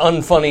most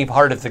unfunny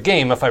part of the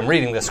game, if I'm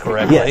reading this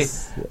correctly?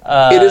 Yes.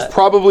 It is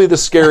probably the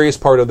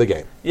scariest part of the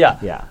game. Yeah.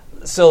 Yeah.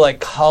 So, like,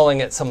 calling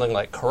it something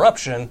like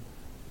corruption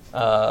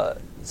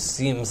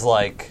seems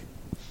like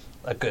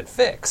a good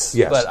fix.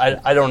 Yes. But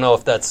I don't know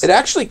if that's... It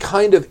actually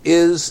kind of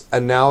is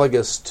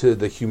analogous to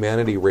the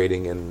humanity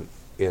rating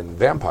in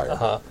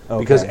Vampire.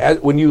 Because Okay.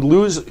 when you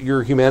lose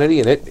your humanity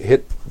and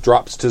it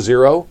drops to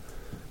 0,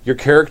 your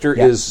character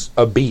Yeah. is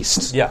a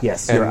beast. Yeah.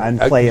 Yes, And, you're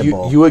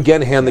unplayable. you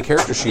again hand the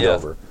character sheet Yeah.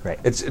 over. Right.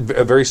 It's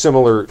a very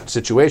similar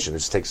situation.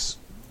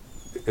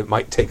 It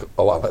might take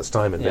a lot less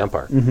time in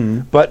Vampire.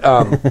 But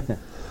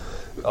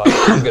Oh,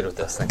 I'm good with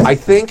this thing. I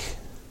think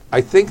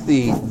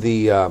the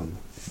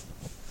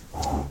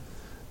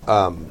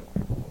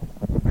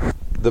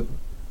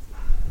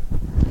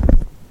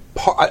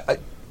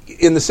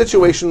in the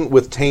situation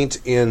with Taint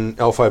in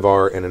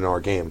L5R and in our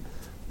game,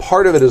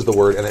 part of it is the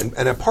word,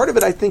 and a part of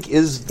it I think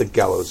is the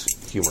gallows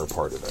humor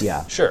part of it.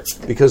 Yeah. Sure.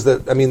 Because the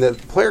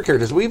player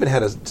characters. We even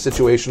had a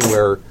situation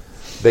where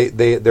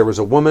there was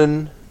a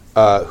woman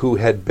who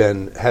had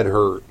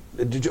her.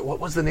 What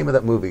was the name of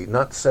that movie?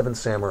 Not Seven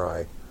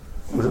Samurai.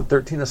 Was it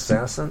 13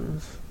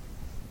 Assassins?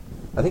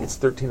 I think it's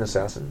 13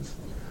 Assassins.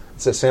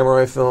 It's a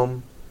samurai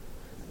film,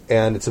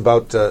 and it's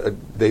about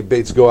they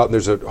go out and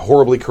there's a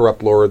horribly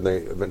corrupt lord, and they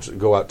eventually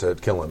go out to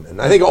kill him. And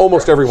I think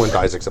almost everyone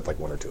dies except like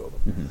 1 or 2 of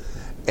them.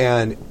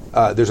 And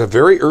there's a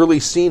very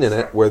early scene in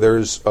it where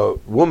there's a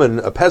woman,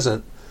 a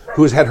peasant,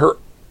 who has had her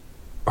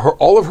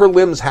all of her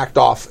limbs hacked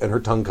off and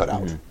her tongue cut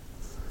out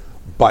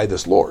by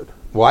this lord.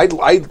 Well,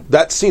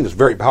 that scene is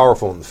very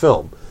powerful in the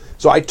film.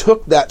 So I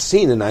took that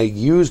scene and I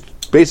used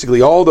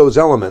basically all those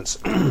elements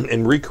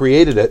and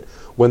recreated it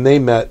when they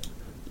met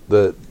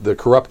the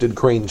corrupted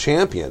Crane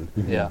champion.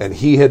 Yeah. And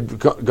he had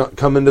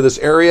come into this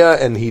area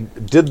and he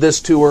did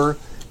this to her,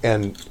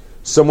 and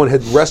someone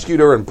had rescued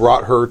her and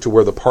brought her to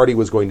where the party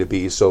was going to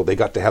be, so they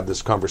got to have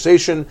this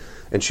conversation,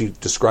 and she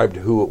described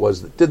who it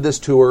was that did this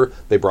to her.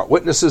 They brought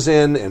witnesses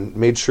in and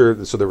made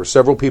sure, so there were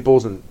several people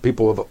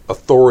of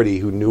authority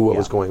who knew what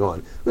was going on.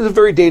 It was a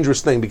very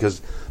dangerous thing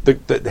because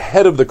the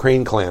head of the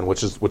Crane clan,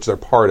 which they're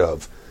part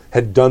of,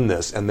 had done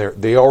this, and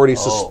they already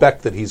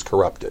suspect that he's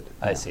corrupted.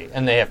 I see.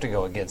 And they have to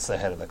go against the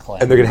head of the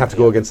clan. And they're going to have to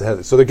go against the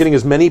head. So they're getting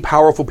as many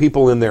powerful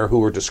people in there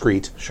who are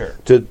discreet Sure.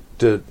 to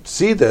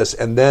see this,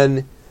 and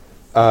then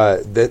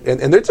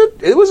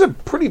it was a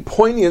pretty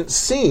poignant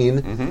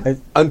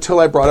scene until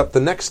I brought up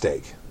the neck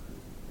stake,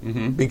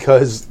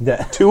 because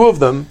two of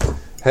them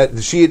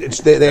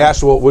they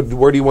asked, well,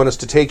 where do you want us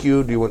to take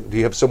you? Do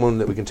you have someone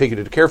that we can take you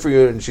to care for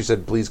you? And she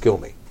said, please kill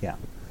me. Yeah.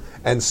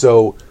 And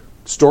so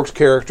Stork's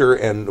character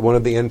and one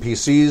of the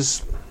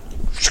NPCs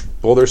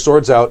pull their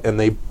swords out, and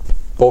they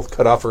both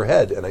cut off her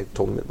head. And I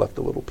told them it left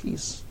a little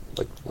piece,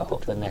 like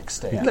the next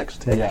day. Yeah.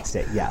 Next The next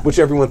day. Yeah. which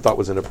everyone thought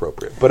was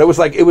inappropriate. But it was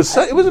like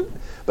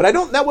but I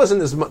don't. That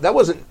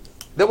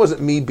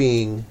wasn't me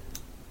being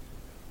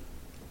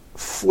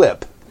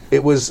flip.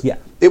 It was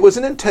It was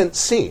an intense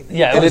scene.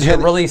 Yeah, and it was had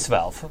a release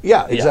valve.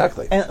 Yeah,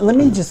 exactly. And let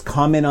me just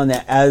comment on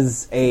that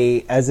as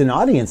an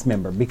audience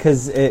member,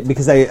 because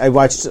I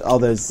watched all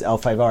those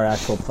L5R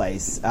actual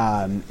plays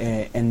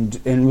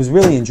and was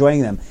really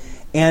enjoying them.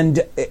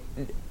 And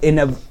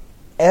in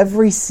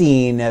every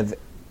scene of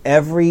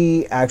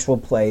every actual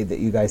play that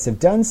you guys have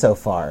done so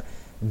far,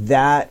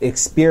 that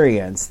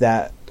experience,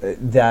 that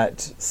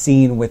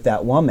scene with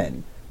that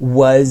woman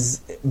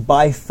was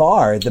by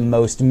far the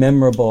most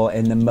memorable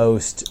and the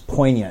most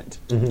poignant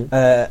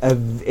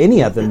of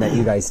any of them that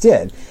you guys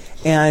did.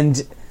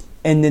 And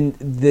then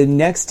the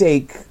next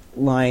take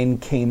line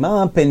came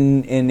up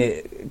and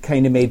it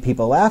kind of made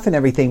people laugh and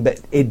everything, but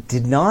it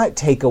did not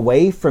take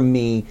away from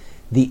me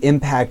the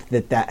impact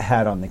that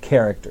had on the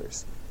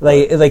characters.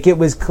 Like it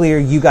was clear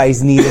you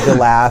guys needed to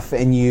laugh,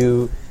 and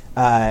you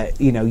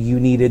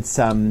needed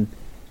some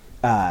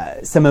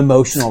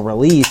emotional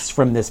release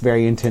from this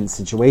very intense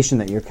situation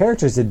that your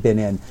characters had been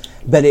in.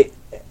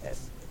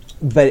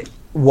 But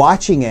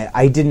watching it,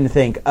 I didn't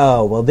think,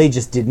 oh, well, they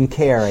just didn't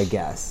care, I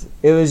guess.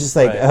 It was just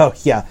like, oh,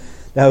 yeah,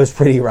 that was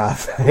pretty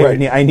rough.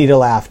 Right. I need a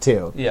laugh,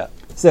 too. Yeah.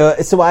 So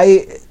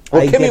I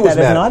Kimmy get was that as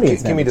mad. an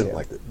audience Kimmy member, didn't too.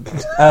 like it.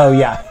 Oh,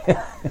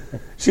 yeah.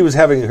 She was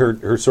having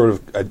her sort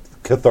of a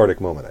cathartic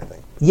moment, I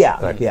think. Yeah,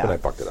 And I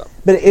fucked it up.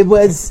 But it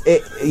was,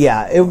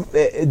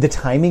 the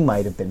timing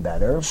might have been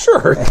better.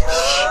 Sure.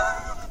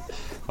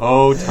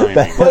 Oh,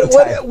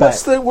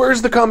 timing.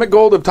 Where's the comic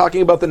gold of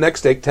talking about the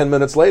next take 10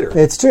 minutes later?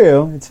 It's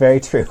true. It's very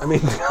true. I mean,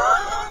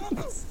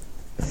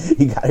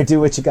 You got to do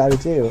what you got to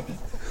do.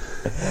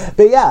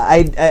 But yeah,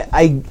 I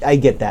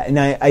get that, and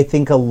I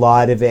think a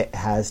lot of it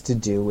has to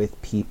do with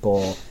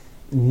people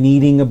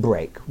needing a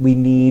break. We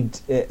need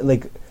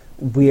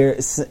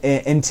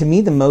and to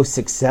me, the most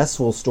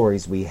successful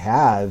stories we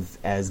have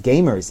as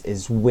gamers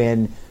is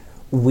when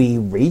we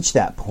reach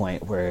that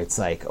point where it's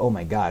like, oh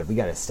my God, we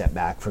got to step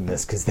back from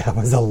this because that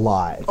was a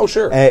lot. Oh,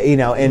 sure.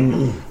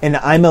 And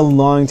I'm a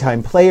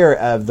longtime player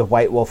of the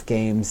White Wolf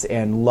games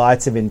and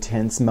lots of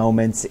intense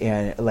moments.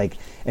 And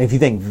if you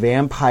think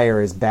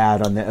Vampire is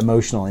bad on the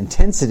emotional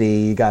intensity,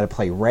 you got to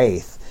play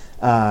Wraith,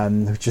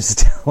 which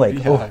is like,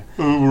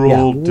 We're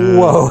all dead.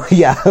 whoa,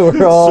 yeah,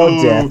 we're all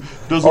dead.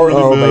 Doesn't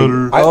really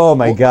matter. Oh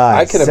my God,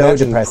 I can so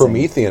imagine depressing.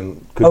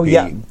 Promethean could be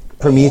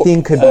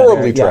Promethean could be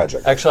horribly very, yeah.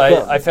 tragic. Actually,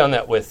 I found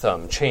that with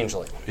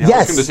Changeling. Yeah, Yes, I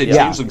was going to say yeah.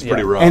 Changeling's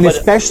pretty rough. And But-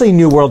 especially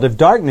New World of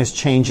Darkness,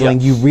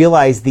 Changeling, Yeah. you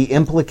realize the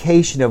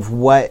implication of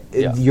what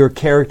Yeah. your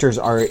characters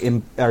are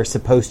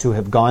supposed to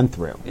have gone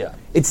through. Yeah.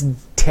 It's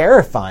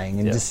terrifying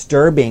and Yeah.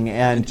 disturbing,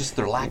 and just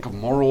their lack of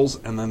morals,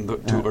 and then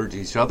towards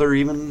each other,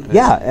 even.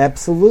 yeah,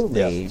 absolutely.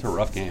 Yeah, It's a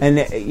rough game. And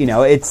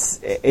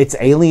it's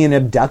alien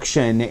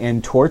abduction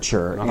and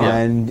torture,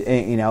 and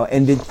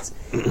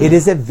it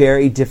is a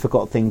very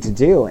difficult thing to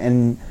do,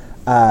 and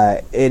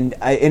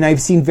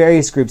I've seen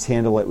various groups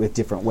handle it with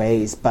different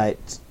ways, but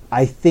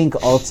I think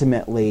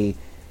ultimately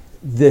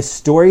the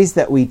stories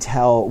that we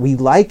tell, we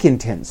like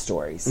intense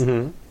stories.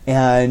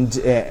 And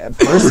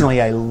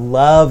personally, I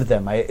love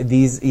them.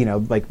 These,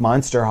 like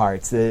Monster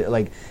Hearts.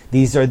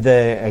 These are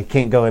I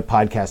can't go a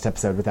podcast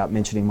episode without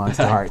mentioning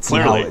Monster Hearts.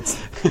 Clearly. No, it's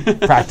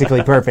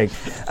practically perfect.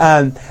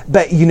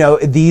 But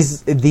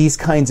these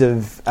kinds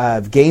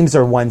of games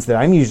are ones that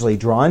I'm usually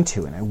drawn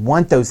to, and I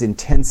want those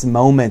intense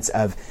moments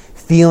of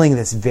feeling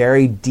this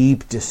very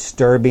deep,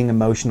 disturbing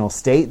emotional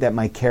state that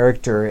my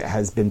character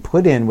has been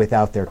put in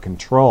without their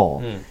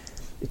control.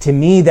 To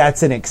me,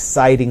 that's an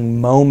exciting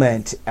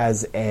moment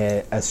as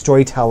a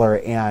storyteller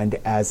and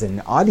as an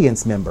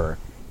audience member,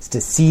 is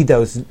to see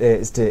those,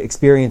 is to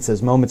experience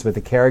those moments with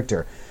the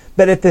character.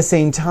 But at the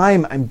same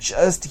time, I'm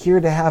just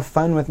here to have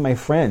fun with my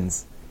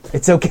friends.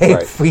 It's okay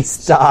Right. if we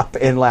stop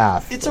and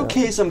laugh. It's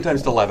okay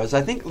sometimes to laugh.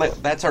 I think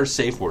that's our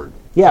safe word.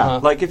 Yeah.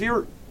 Like if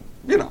you're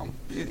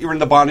in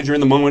the bondage, you're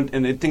in the moment,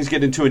 and things get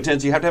too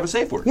intense, you have to have a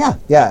safe word. Yeah,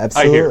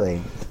 absolutely.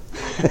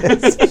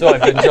 So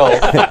I've been told.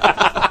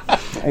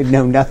 I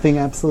know nothing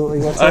absolutely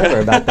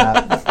whatsoever about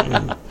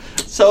that.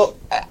 So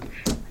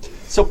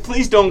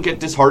please don't get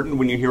disheartened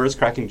when you hear us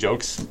cracking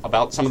jokes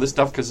about some of this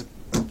stuff, because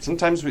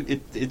sometimes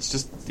it's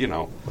just,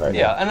 Right.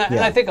 Yeah, and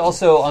I think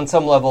also on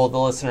some level the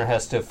listener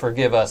has to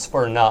forgive us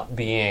for not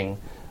being,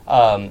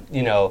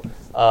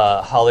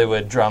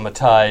 Hollywood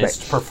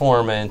dramatized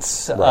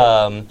performance.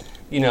 Right.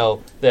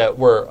 That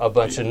we're a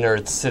bunch of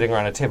nerds sitting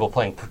around a table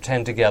playing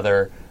pretend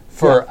together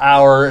for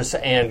hours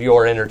and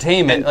your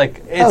entertainment.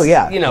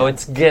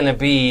 It's gonna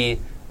be.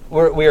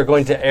 We are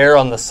going to err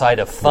on the side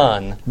of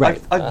fun. Right.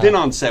 I've been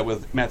on set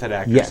with method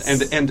actors,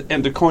 Yes.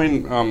 and to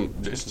coin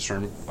Jason's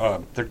term,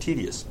 they're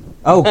tedious.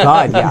 Oh,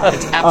 God, yeah.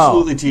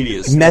 Absolutely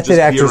tedious. Method just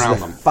be actors around are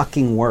the them.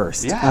 fucking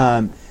worst.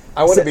 Yeah.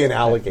 I want to be an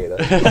alligator.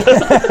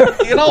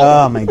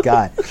 Oh, my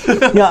God.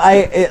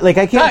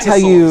 I can't tell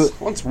you... Dinosaurs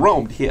once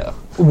roamed here.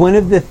 One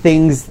of the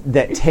things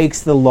that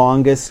takes the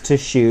longest to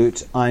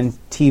shoot on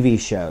TV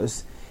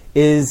shows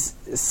is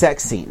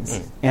sex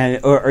scenes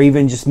or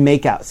even just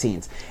make-out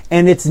scenes.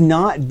 And it's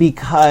not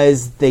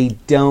because they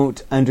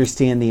don't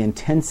understand the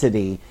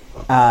intensity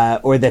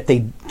or that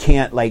they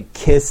can't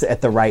kiss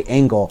at the right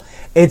angle.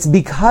 It's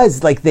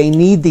because they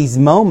need these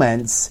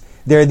moments.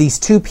 There are these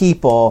two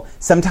people.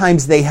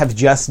 Sometimes they have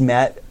just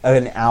met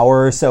an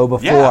hour or so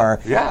before,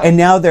 yeah. and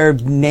now they're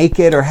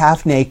naked or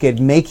half naked,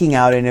 making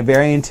out in a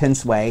very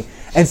intense way.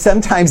 And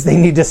sometimes they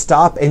need to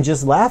stop and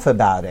just laugh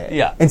about it.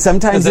 Yeah. And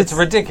sometimes 'Cause it's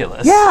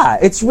ridiculous. Yeah,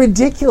 it's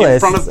ridiculous.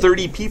 In front of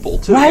 30 people,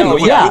 too. Right,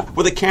 with, yeah.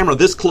 with a camera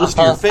this close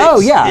to your face. Oh,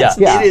 yeah, Yeah.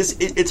 yeah.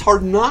 It's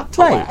hard not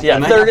to Right. laugh. Yeah,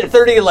 And I 30, have to-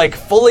 30 like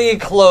fully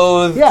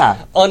clothed, Yeah.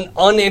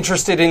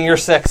 uninterested in your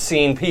sex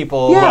scene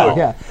people. Yeah, Well,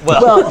 yeah.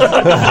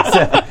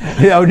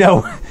 Well,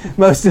 No,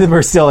 most of them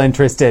are still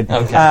interested.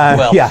 Okay,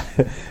 well. Yeah.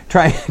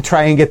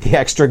 Try and get the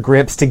extra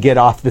grips to get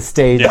off the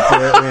stage.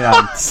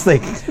 It's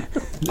like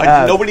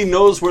nobody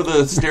knows where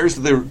the stairs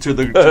to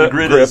the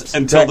grid is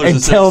until there's a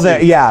sex scene.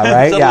 right? Suddenly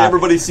Yeah.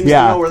 everybody seems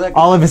yeah. to know where that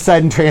All of a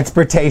sudden,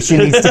 transportation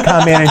needs to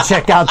come in and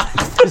check out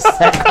the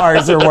set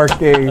cars are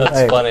working.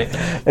 that's funny.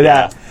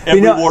 Yeah.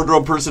 Every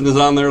wardrobe person is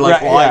on there like,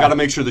 Right, well, I yeah. got to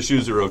make sure the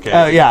shoes are okay.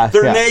 Oh, yeah.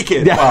 They're yeah.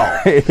 naked. Yeah.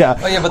 Wow. yeah.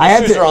 Oh, yeah, but I the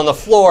have shoes to- are on the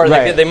floor.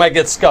 Right. They might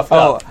get scuffed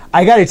Oh, up.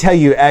 I got to tell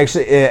you,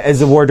 actually,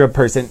 as a wardrobe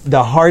person,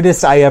 the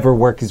hardest I ever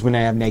work is when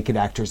I have naked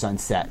actors on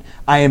set.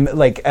 I'm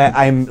like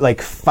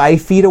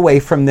 5 feet away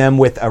from them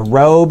with a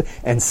robe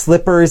and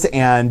slippers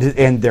and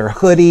their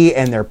hoodie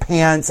and their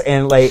pants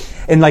and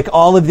like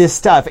all of this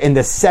stuff. And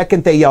the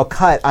second they yell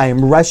cut, I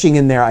am rushing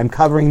in there. I'm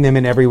covering them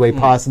in every way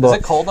possible. Is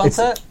it cold on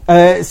set?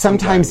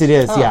 Sometimes it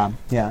is. Yeah.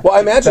 Well, I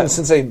imagine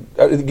since you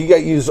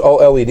got use all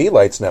LED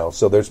lights now,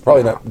 so there's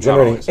probably not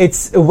generating.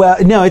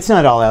 No, it's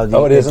not all LED.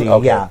 Oh, it isn't.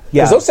 Okay. Yeah.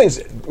 Because those things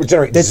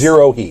generate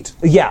zero heat.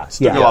 Yeah.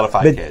 There'll be a lot of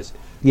 5Ks.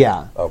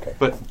 Yeah. Okay.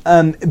 But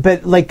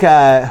But like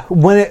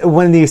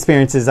one of the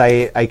experiences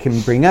I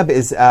can bring up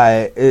is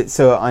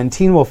so on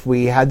Teen Wolf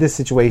we had this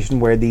situation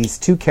where these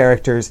two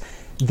characters,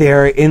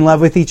 they're in love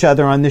with each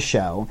other on the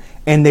show,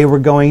 and they were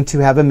going to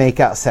have a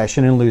makeout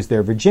session and lose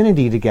their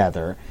virginity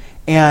together,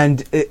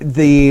 and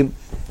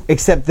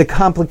except the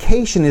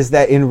complication is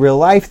that in real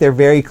life they're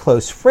very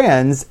close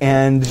friends,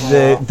 and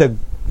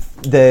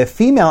the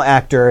female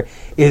actor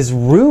is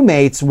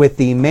roommates with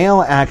the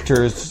male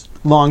actor's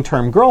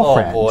long-term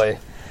girlfriend. Oh, boy.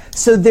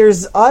 So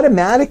there's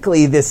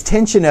automatically this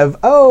tension of,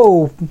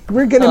 oh,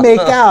 we're going to make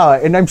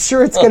out, and I'm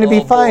sure it's going to be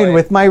Oh, fine boy.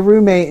 with my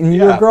roommate and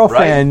your Yeah,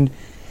 girlfriend.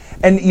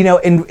 And,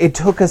 and it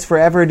took us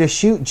forever to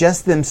shoot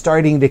just them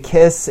starting to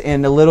kiss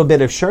and a little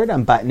bit of shirt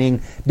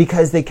unbuttoning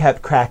because they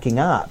kept cracking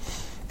up.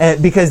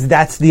 Because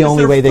that's the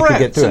only they're way they could friends,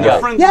 get through and it. they're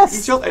friends Yes.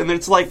 with each other, and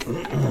it's like,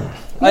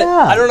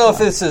 I don't know if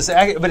this is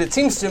accurate, but it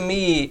seems to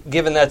me,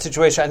 given that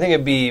situation, I think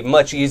it'd be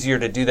much easier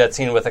to do that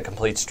scene with a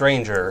complete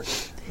stranger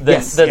than,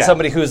 Yes. than Yeah.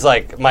 somebody who's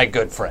like my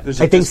good friend. there's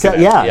a I think so.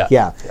 disconnect.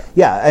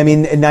 Yeah. I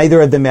mean,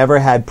 neither of them ever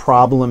had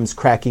problems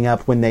cracking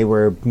up when they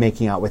were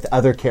making out with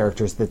other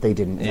characters that they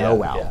didn't know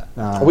well.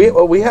 yeah.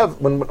 We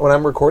have when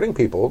I'm recording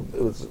people,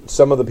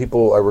 some of the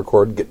people I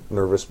record get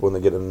nervous when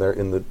they get in there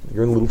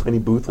you're in a little tiny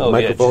booth with a Oh, yeah,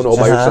 microphone just- all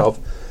by Uh-huh. yourself,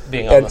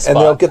 Being on the and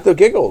they'll spot. get the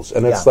giggles,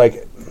 and it's Yeah.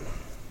 like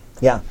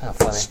Yeah. How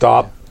funny.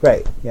 stop.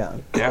 Right. Yeah.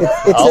 Yeah.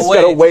 It's I'll just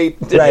Gotta wait.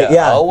 Right,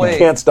 yeah. I'll You wait.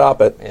 can't stop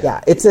it.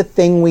 Yeah, it's a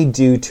thing we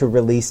do to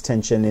release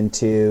tension and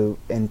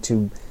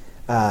to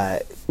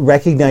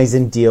recognize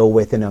and deal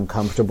with an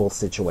uncomfortable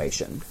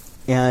situation.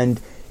 And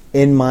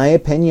in my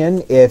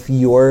opinion, if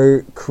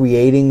you're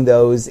creating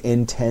those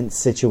intense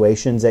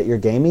situations at your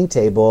gaming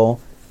table,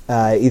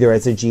 either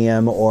as a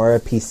GM or a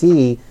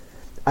PC,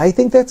 I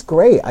think that's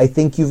great. I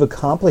think you've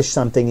accomplished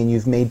something and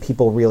you've made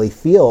people really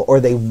feel, or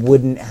they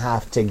wouldn't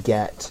have to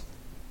get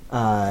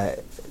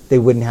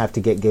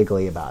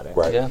giggly about it.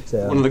 Right. Yeah.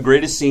 So, One of the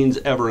greatest scenes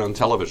ever on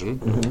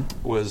television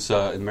was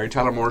in the Mary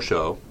Tyler Moore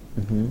show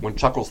when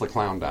Chuckles the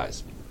Clown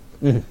dies.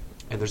 And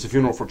there's a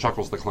funeral for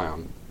Chuckles the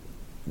Clown.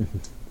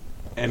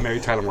 And Mary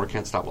Tyler Moore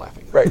can't stop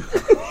laughing. Right.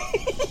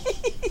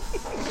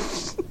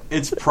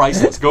 It's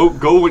priceless. Go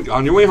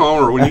on your way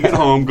home, or when you get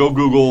home, go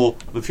Google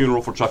the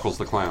funeral for Chuckles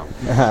the Clown,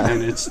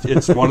 and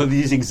it's one of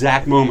these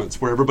exact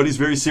moments where everybody's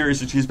very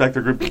serious and she's back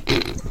there going,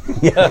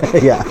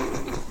 yeah.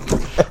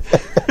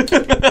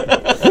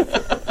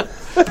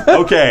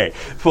 okay,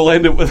 we'll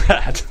end it with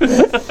that.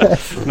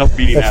 Enough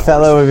beating A that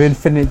fellow of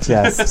infinite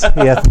jest,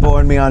 he hath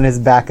borne me on his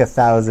back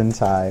 1,000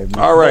 times.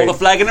 All horse. right. All the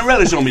flag and a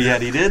relish on me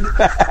yet, he did.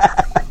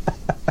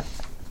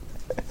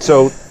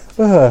 So,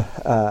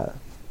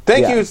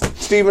 thank Yeah. you,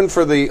 Stephen,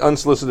 for the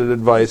unsolicited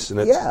advice,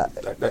 and Yeah.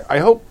 I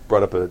hope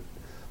brought up a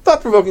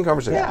thought-provoking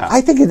conversation. Yeah.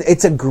 I think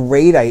it's a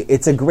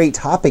great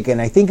topic,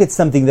 and I think it's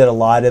something that a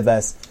lot of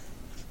us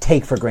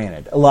take for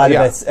granted. A lot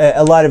Yeah.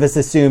 of us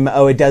assume,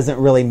 oh, it doesn't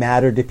really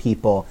matter to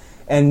people.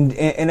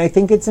 And I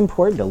think it's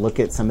important to look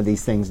at some of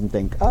these things and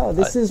think, oh,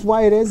 this is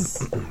why it is.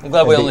 I'm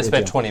glad we a only big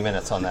spent deal. 20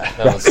 minutes on that.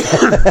 That was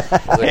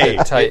a Hey,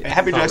 good tight.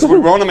 Happy Jacks, we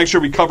want to make sure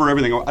we cover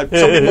everything. Some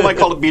people might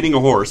call it beating a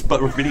horse,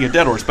 but we're beating a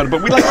dead horse. But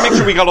we like to make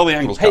sure we got all the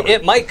angles Hey, covered.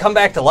 it might come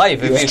back to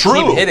life if you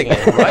true. keep hitting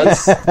it.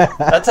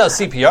 That's how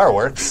CPR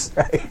works.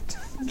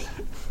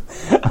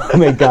 Oh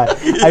my god!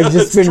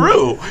 That's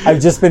true.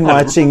 I've just been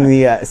watching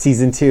the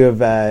season 2 of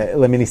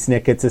Lemony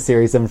Snicket's A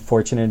Series of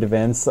Unfortunate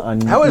Events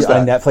on How is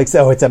on that? Netflix.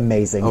 Oh, it's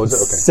amazing! Oh, is it?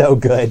 It's Okay. so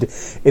good.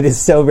 It is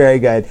so very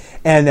good.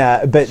 And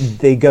but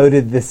they go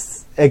to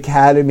this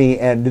academy,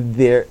 and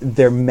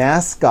their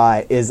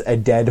mascot is a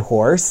dead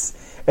horse.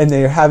 and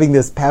they're having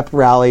this pep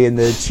rally, and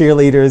the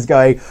cheerleaders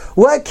going,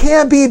 "What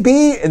can't be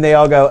beat?" And they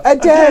all go, "A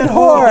dead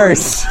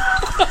horse."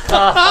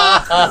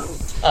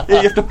 You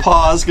have to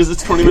pause because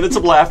it's 20 minutes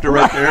of laughter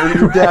right there.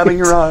 You're dabbing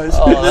your eyes.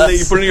 And then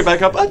you're putting it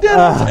back up. And you're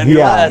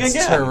yeah. laughing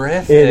That's again.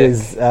 terrific. It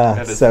is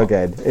is so fun.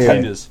 good.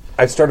 It is.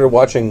 I started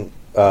watching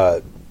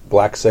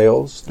Black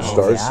Sails, the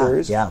Starz yeah,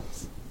 series. Yeah,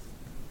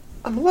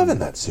 I'm loving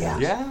that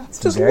series. Yeah. it's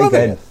Just very loving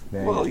good. it.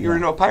 Very Well, good. you're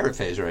in a pirate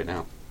phase right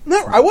now.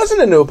 No, I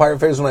wasn't into a pirate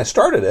phase when I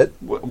started it.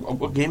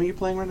 What game are you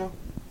playing right now?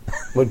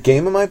 What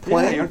game am I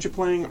playing? Yeah, aren't you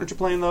playing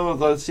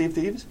the Sea of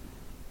Thieves?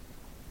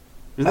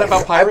 Isn't that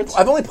about pirates?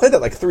 I've only played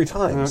that like 3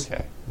 times.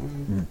 Okay.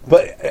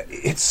 But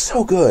it's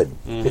so good.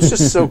 It's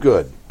just so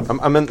good.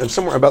 I'm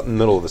somewhere about in the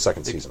middle of the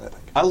second season, I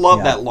think. I love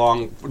Yeah. that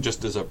long.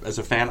 Just as a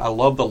fan, I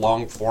love the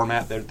long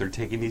format that they're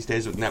taking these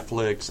days with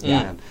Netflix.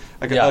 And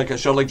like a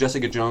show like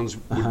Jessica Jones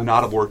would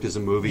not have worked as a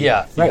movie.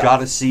 Yeah. you Right. got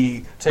to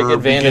see Take her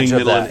advantage beginning, of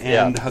middle, that, and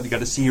end. yeah. How you got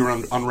to see her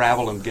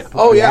unravel and get.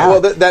 Oh yeah, Yeah.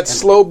 well that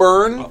slow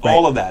burn.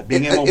 all of that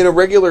being able In a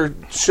regular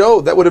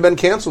show, that would have been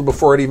canceled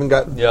before it even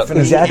got Yep.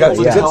 finished. Exactly, got to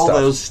the yeah. good tell stuff.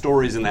 those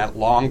stories in that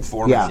long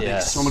format Yeah.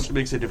 makes so much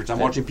makes a difference. I'm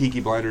watching Peaky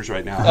Blinders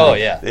right now. Oh,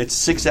 yeah. It's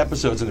 6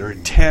 episodes and they're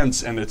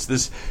intense, and it's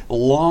this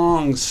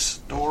long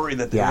story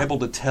that they're Yeah. able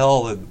to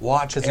tell and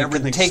watch Because you can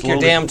everything. take your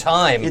slowly. damn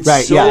time. It's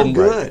Right, so yeah.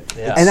 good.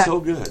 Yeah. It's And so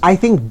good. I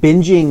think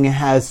binging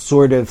has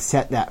sort of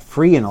set that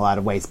free in a lot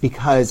of ways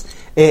because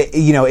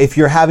if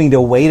you're having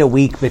to wait a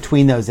week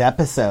between those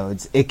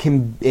episodes, it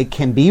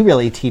can be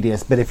really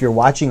tedious. But if you're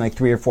watching like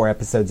 3 or 4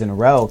 episodes in a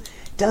row,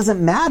 it doesn't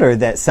matter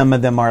that some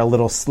of them are a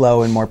little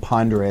slow and more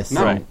ponderous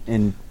No. Right.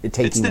 and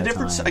taking It's the their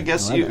difference, time. I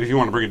guess, love it. if you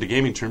want to bring it to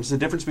gaming terms, the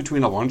difference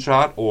between a one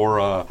shot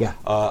or Yeah.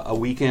 a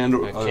weekend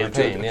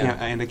campaign,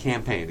 and a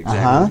campaign. Exactly.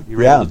 Uh-huh,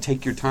 You're yeah. able to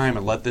take your time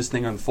and let this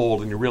thing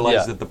unfold, and you realize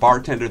Yeah. that the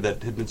bartender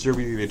that had been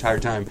serving you the entire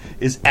time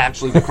is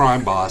actually the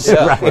crime boss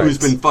Yeah. Right. who's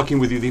been fucking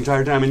with you the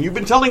entire time, and you've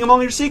been telling him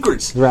all your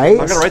secrets. Right. I'm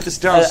going to write this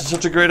down. This is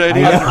such a great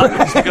idea. I've never put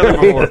this together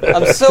before.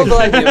 I'm so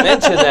glad you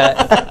mentioned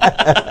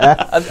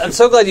that. I'm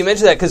so glad you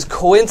mentioned that because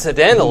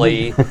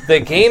coincidentally, the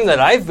game that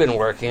I've been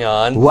working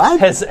on What?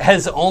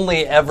 has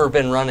only ever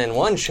been run in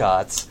one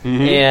shots,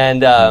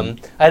 and I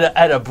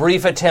had a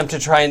brief attempt to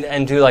try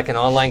and do like an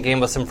online game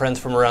with some friends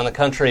from around the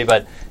country,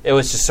 but it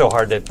was just so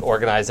hard to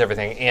organize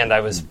everything, and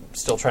I was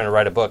still trying to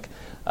write a book.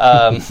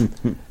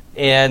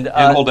 And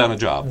And hold down a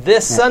job.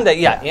 this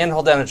Sunday, and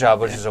hold down a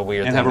job, which is a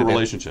weird And thing have a to do.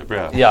 relationship,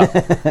 yeah.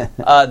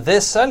 Yeah.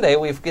 This Sunday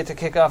we get to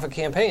kick off a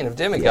campaign of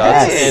Demigods,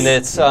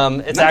 Yes.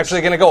 and it's actually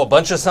going to go a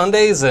bunch of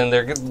Sundays, and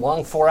they're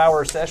long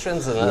 4-hour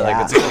sessions, and like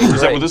it's going to be Is that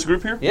great. with this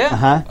group here? Yeah.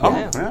 Uh-huh. Oh,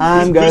 Yeah. yeah.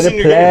 I'm Who's going to in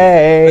your game?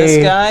 play.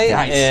 This guy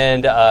Nice.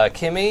 and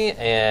Kimmy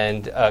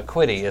and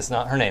Quiddy is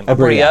not her name.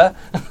 Abria.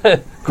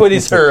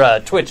 Quiddy's her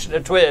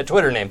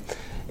Twitter name,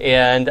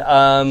 and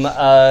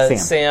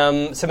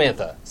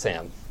Samantha.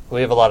 We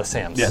have a lot of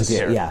Sams Yes.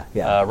 here.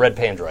 Yeah. Red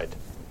Pandroid.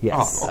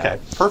 Yes. Oh, okay.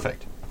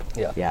 Perfect.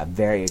 Yeah. Yeah,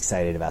 very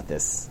excited about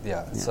this.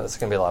 Yeah. So it's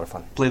going to be a lot of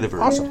fun. Play the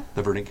Verdant. Awesome.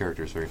 The Verdant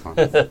character is very fun.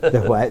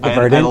 The what? The I had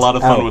Verdant? a lot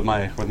of fun Oh. with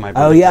my Verdant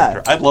Oh, yeah.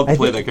 character. I'd love to I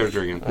play think- that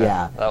character again.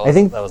 Yeah. That was, I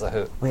think that was a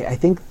hoot. Wait, I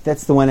think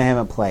that's the one I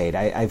haven't played.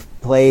 I've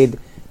played.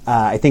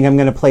 I think I'm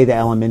going to play the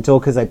Elemental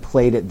because I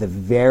played it the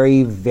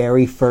very,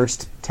 very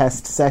first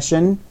test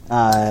session,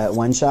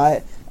 one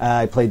shot.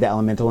 I played the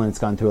Elemental and it's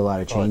gone through a lot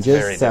of changes.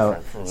 very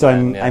different from so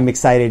then, yeah. I'm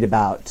excited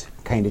about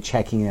kind of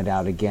checking it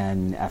out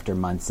again after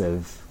months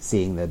of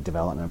seeing the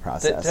development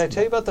process. Did I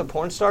tell you about the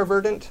porn star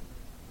Verdant?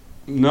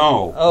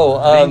 No.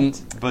 Oh,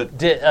 but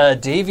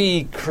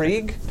Davy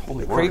Krieg.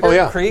 Holy word. Krieger? Oh,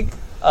 yeah. Krieg.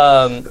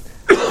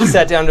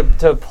 Sat down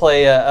to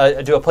play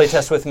do a play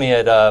test with me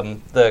at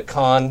the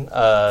con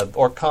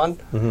OrcCon,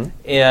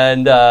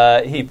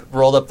 and he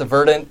rolled up the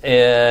Verdant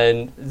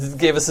and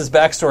gave us his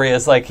backstory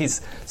as like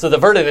so the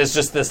Verdant is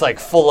just this like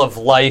full of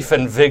life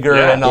and vigor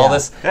Yeah. and all Yeah.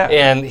 this, Yeah.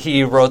 and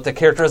he wrote the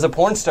character as a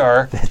porn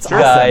star That's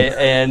guy, awesome.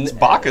 and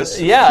Bacchus.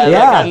 yeah, Yeah.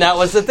 like, and that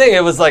was the thing.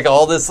 It was like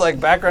all this like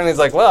background. He's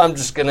like, well, I'm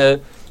just gonna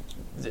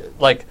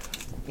like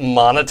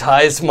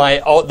monetize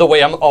the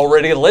way I'm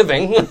already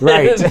living.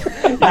 Right.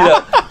 You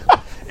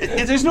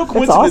know, There's no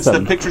coincidence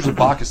awesome. that pictures of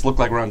Bacchus look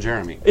like Ron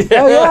Jeremy. Oh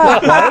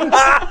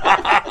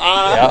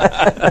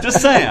yeah,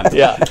 Just saying.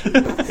 yeah,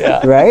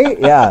 right?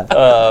 Yeah.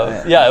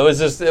 yeah. It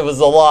was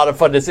a lot of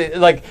fun to see.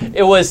 Like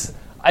it was.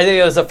 I think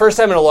it was the first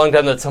time in a long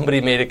time that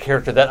somebody made a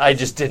character that I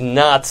just did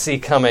not see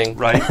coming.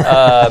 Right.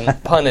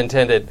 Pun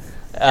intended.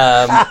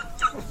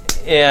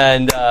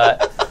 And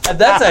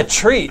that's a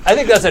treat. I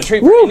think that's a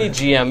treat for any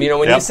GM. You know,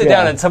 when you Yep. sit Yeah.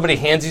 down and somebody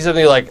hands you something,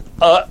 you're like,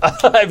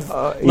 I've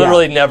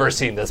literally never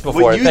seen this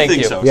before. Well, you Thank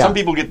think you. so. Yeah. Some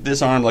people get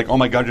disarmed, like, oh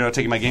my god, you're not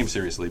taking my game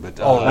seriously. But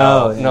Oh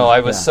no, Oh, no! I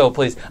was yeah. so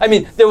pleased. I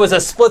mean, there was a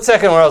split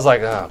second where I was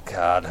like, "Oh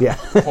God, Yeah.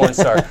 porn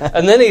star,"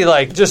 and then he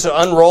like just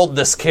unrolled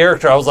this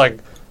character. I was like,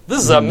 "This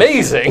is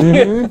amazing!"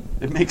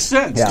 it makes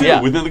sense, Yeah. too.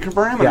 Yeah. Within the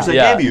parameters they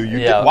Yeah, gave you. yeah.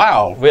 Get,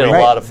 wow. We had a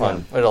Right. lot of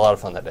fun. We had a lot of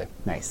fun that day.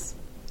 Nice.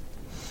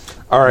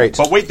 All right.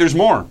 But wait, there's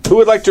more. Who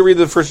would like to read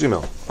the first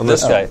email on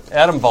This guy,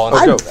 Adam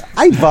volunteered. Go.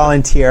 I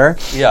volunteer.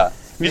 Yeah,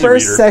 He's a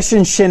First reader.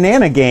 session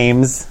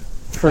shenanigans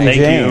from Thank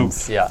you.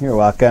 James. Yeah. You're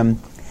welcome.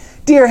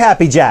 Dear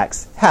Happy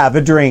Jacks, have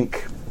a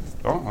drink.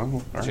 Oh,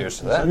 all right. Cheers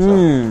to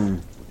that.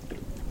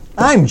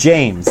 I'm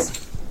James.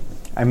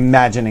 I'm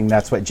imagining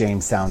that's what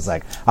James sounds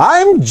like.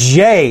 I'm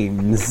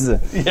James.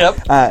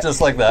 Yep,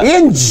 just like that.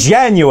 In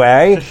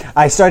January,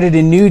 I started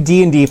a new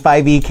D&D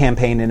 5e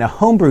campaign in a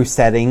homebrew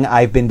setting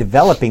I've been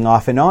developing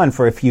off and on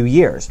for a few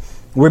years.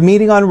 We're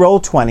meeting on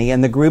Roll20,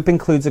 and the group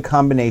includes a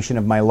combination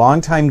of my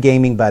longtime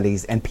gaming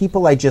buddies and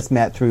people I just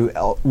met through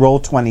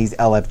Roll20's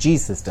LFG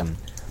system.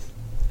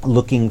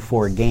 Looking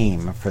for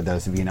game, for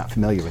those of you not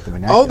familiar with the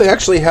vernacular. Oh, they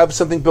actually have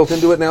something built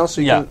into it now,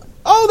 so you Yeah. can...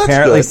 Oh, that's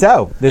Apparently good.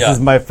 so. This Yeah.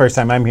 is my first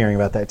time I'm hearing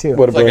about that, too.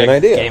 What a It's like brilliant a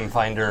idea. game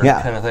finder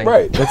Yeah. kind of thing.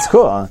 Right. That's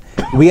cool.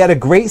 We had a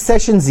great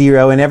session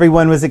 0, and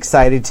everyone was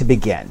excited to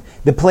begin.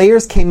 The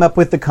players came up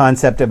with the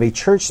concept of a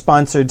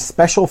church-sponsored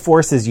Special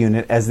Forces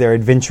unit as their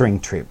adventuring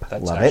troop.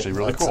 That's Love actually it.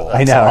 really cool. I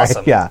That's know, awesome.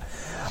 right? Yeah.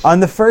 On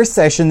the first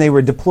session, they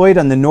were deployed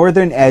on the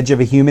northern edge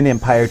of a human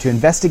empire to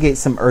investigate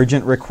some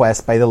urgent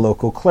requests by the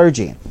local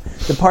clergy.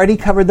 The party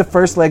covered the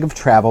first leg of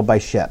travel by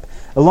ship.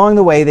 Along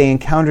the way, they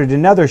encountered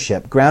another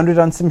ship, grounded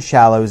on some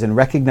shallows and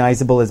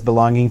recognizable as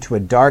belonging to a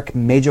dark,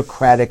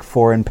 magocratic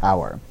foreign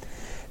power.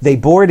 They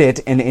board it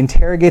and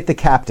interrogate the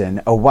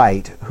captain, a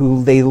white,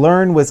 who they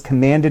learn was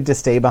commanded to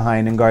stay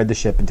behind and guard the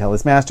ship until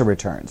his master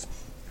returns.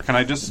 Can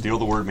I just steal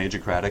the word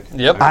magicratic?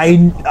 Yep. I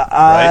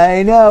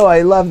know.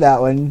 I love that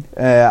one.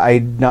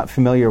 I'm not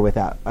familiar with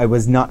that. I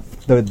was not.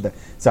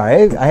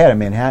 Sorry, I had a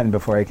Manhattan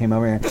before I came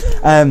over here.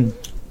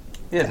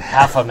 You had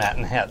half a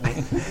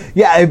Manhattan.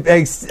 Yeah,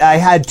 I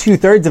had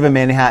 2/3 of a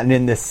Manhattan.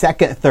 In the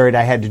second third,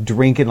 I had to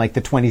drink in like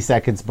the 20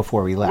 seconds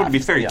before we Well, to left. be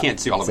fair, you Yeah. can't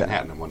see all of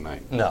Manhattan in one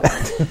night. No,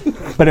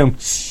 But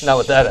not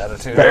with that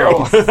attitude.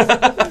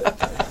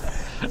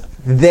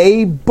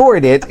 they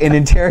board it and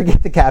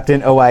interrogate the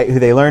captain, a white, who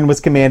they learn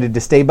was commanded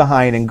to stay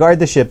behind and guard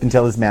the ship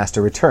until his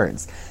master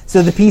returns.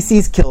 So the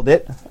PCs killed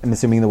it, I'm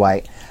assuming the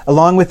white,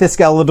 along with the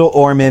skeletal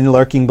oarmen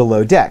lurking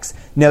below decks.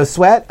 No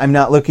sweat, I'm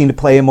not looking to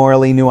play a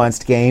morally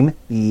nuanced game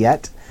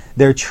yet.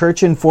 They're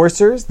church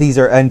enforcers. These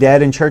are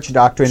undead, and church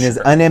doctrine is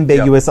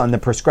unambiguous on the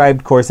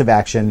prescribed course of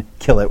action: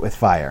 kill it with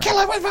fire. Kill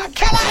it with fire!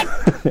 Kill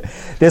it!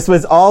 This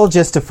was all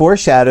just to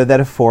foreshadow that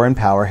a foreign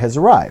power has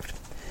arrived.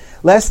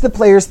 Lest the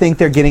players think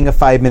they're getting a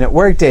 5-minute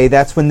workday,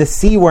 that's when the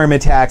sea worm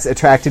attacks,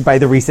 attracted by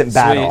the recent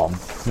battle.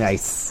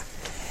 Nice.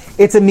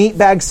 It's a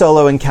meatbag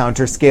solo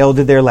encounter scaled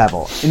to their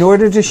level. In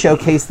order to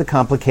showcase the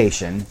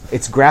complication,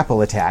 its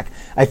grapple attack,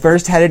 I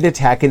first had it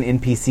attack an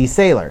NPC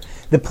sailor.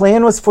 The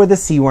plan was for the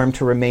sea worm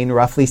to remain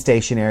roughly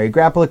stationary,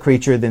 grapple a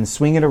creature, then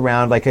swing it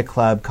around like a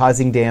club,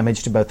 causing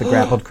damage to both the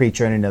grappled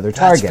creature and another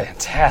That's target.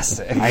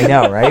 fantastic. I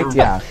know, right?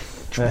 Yeah.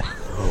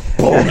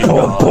 I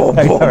know,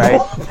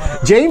 right?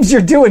 James,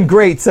 you're doing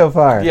great so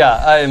far.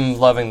 Yeah, I'm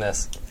loving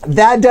this.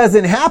 That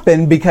doesn't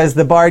happen because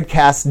the bard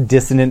casts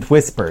Dissonant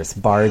Whispers.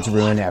 Bards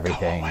ruin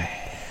everything.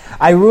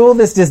 I rule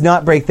this does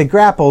not break the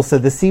grapple, so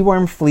the sea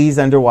worm flees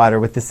underwater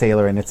with the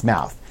sailor in its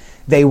mouth.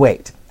 They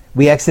wait.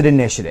 We exit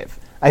initiative.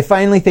 I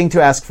finally think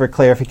to ask for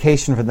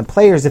clarification from the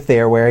players if they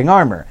are wearing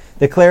armor.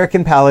 The cleric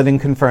and paladin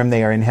confirm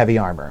they are in heavy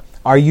armor.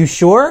 Are you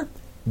sure?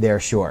 They're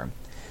sure.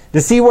 The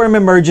sea worm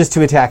emerges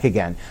to attack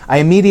again. I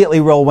immediately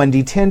roll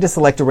 1d10 to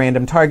select a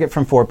random target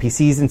from 4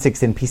 PCs and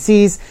 6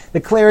 NPCs. The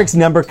cleric's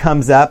number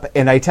comes up,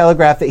 and I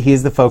telegraph that he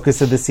is the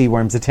focus of the sea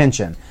worm's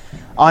attention.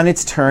 On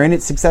its turn,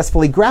 it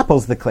successfully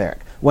grapples the cleric.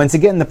 Once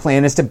again, the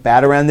plan is to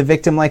bat around the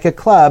victim like a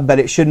club, but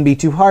it shouldn't be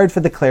too hard for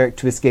the cleric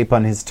to escape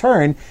on his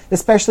turn,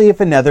 especially if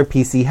another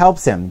PC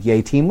helps him.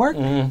 Yay, teamwork?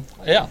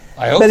 Yeah,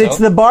 I hope But so. it's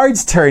the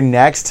bard's turn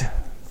next.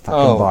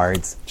 Fucking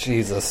bards.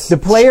 Jesus. The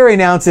player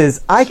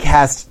announces, I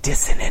cast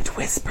Dissonant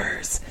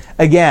Whispers.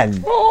 Again.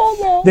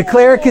 The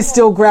cleric is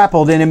still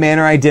grappled in a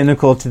manner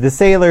identical to the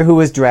sailor who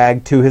was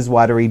dragged to his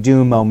watery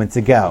doom moments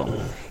ago.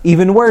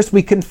 Even worse,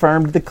 we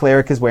confirmed the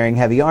cleric is wearing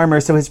heavy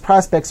armor, so his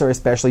prospects are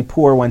especially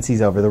poor once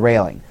he's over the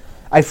railing.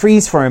 I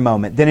freeze for a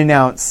moment, then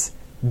announce,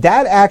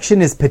 that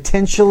action is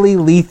potentially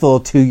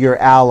lethal to your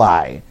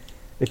ally.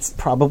 It's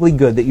probably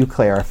good that you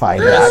clarify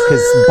that,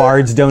 because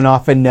bards don't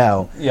often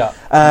know. Yeah.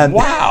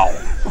 Wow!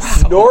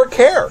 Nor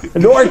care.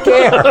 Nor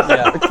care.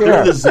 You're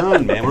in the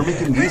zone, man. We're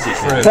making music.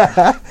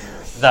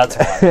 That's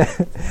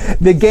why.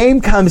 The game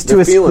comes to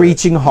They're a feeling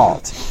screeching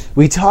halt.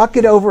 We talk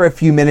it over a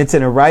few minutes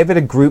and arrive at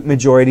a group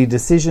majority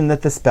decision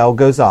that the spell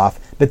goes off,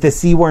 but the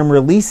sea worm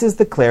releases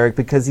the cleric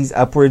because he's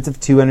upwards of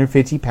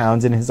 250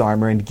 pounds in his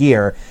armor and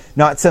gear,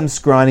 not some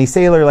scrawny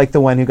sailor like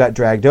the one who got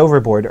dragged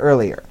overboard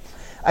earlier.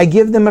 I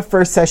give them a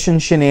first session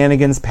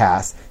shenanigans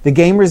pass. The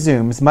game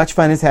resumes. Much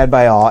fun is had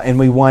by all, and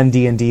we won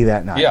D&D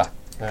that night. Yeah.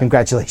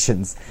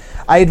 Congratulations.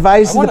 I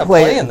advise I wanna the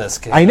player. play in this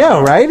game. I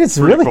know, right? It's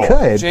really cool.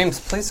 good. James,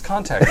 please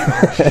contact me.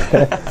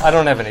 I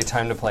don't have any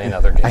time to play in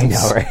other games. I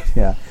know, right?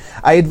 Yeah.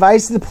 I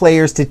advise the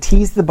players to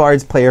tease the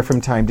bard's player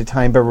from time to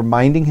time by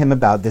reminding him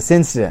about this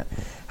incident.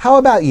 How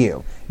about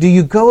you? Do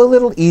you go a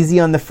little easy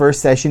on the first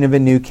session of a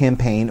new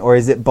campaign, or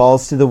is it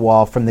balls to the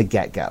wall from the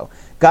get-go?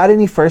 Got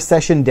any first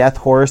session death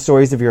horror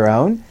stories of your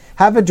own?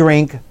 Have a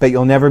drink, but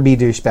you'll never be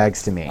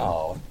douchebags to me.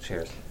 Oh,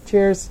 cheers.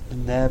 Cheers.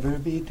 Never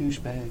be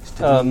douchebags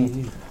to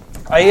me.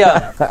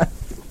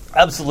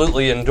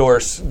 absolutely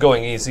endorse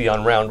going easy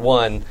on round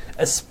one,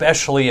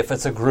 especially if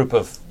it's a group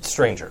of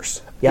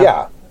strangers.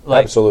 Yeah.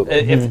 Like, Absolutely.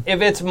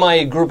 If it's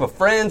my group of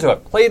friends who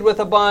I've played with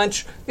a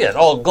bunch, yeah,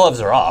 all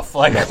gloves are off.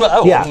 Like, I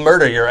will Yeah.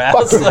 murder your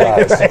ass.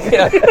 Like,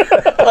 yeah.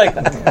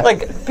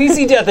 like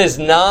PC death is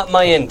not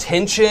my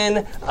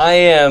intention. I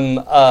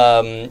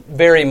am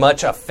very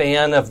much a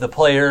fan of the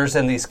players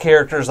and these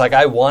characters. Like,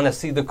 I want to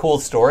see the cool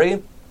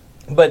story.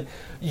 But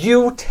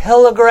you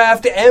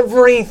telegraphed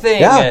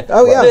everything. Yeah.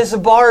 Oh, yeah. This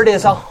bard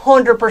is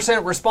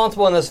 100%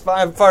 responsible, and as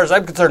far as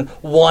I'm concerned,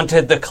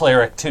 wanted the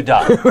cleric to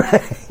die.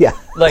 Yeah.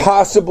 Like,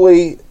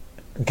 Possibly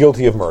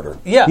guilty of murder.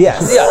 yeah,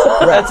 Yes.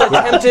 yeah, that's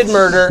attempted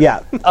murder.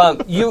 Yeah.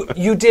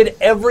 You did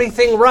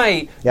everything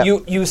right.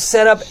 Yep. You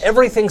set up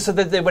everything so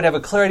that they would have a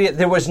clarity.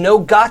 There was no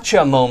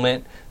gotcha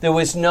moment. There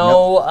was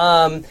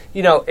no,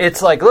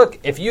 it's like, look,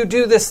 if you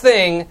do this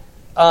thing,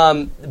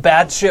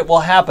 bad shit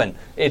will happen.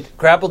 It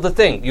grappled the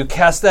thing. You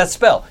cast that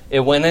spell. It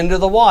went into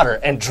the water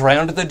and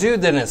drowned the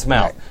dude in its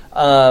mouth.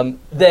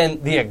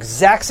 Then the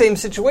exact same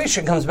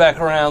situation comes back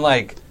around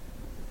like,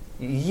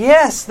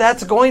 yes,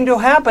 that's going to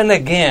happen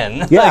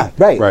again. Yeah.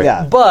 Like, Right.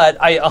 Yeah.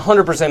 but I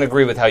 100%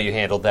 agree with how you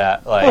handled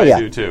that. Like, Oh, yeah. I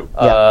do too.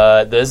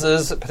 this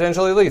is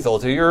potentially lethal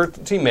to your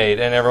teammate,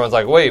 and everyone's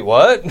like, wait,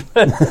 what?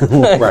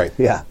 Right.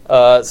 Yeah.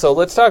 So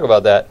let's talk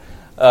about that.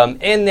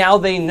 And now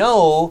they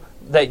know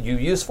that you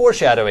use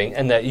foreshadowing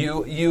and that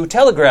you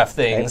telegraph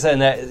things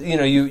and that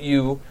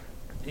you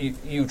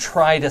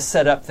try to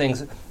set up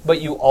things,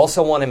 but you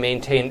also want to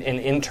maintain an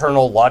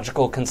internal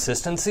logical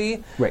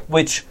consistency, Right.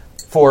 which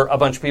for a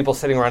bunch of people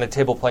sitting around a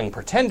table playing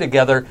pretend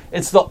together,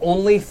 it's the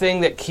only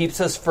thing that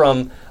keeps us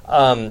from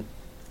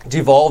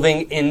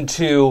devolving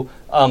into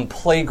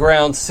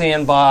playground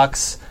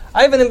sandbox.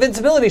 I have an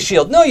invincibility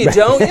shield. No, you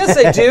don't. Yes,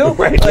 I do.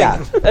 Right, Like,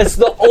 yeah. That's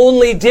the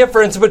only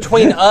difference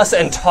between us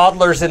and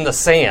toddlers in the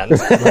sand.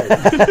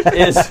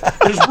 Is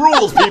There's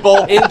rules, people.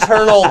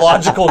 internal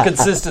logical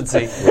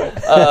consistency.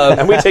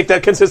 And we take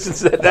that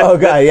consistency. Oh,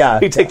 God, yeah.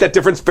 We take that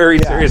difference very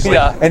seriously.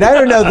 Yeah. And I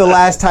don't know the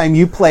last time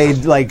you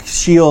played like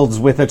Shields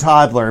with a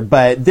toddler,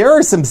 but there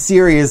are some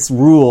serious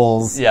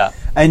rules. Yeah.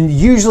 And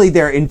usually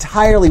they're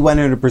entirely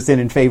 100%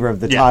 in favor of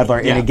the Yeah, toddler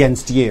yeah. and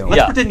against you. Let's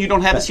Yeah. pretend you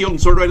don't have a shield and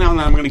sword right now,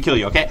 and I'm going to kill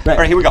you, okay? All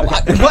right, here we go.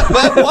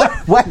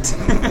 What? What?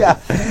 Yeah.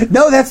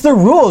 No, that's the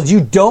rules. You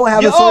don't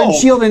have a sword and Oh.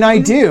 shield, and I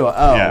do.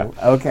 Oh, Yeah.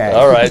 okay.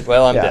 All right.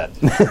 Well, I'm Yeah.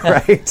 dead.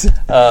 Right.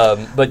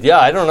 But yeah,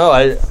 I don't know.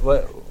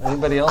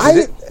 Anybody else?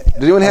 Did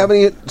anyone have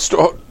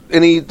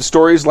any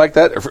stories like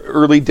that?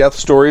 Early death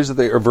stories that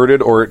they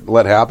averted or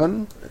let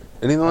happen?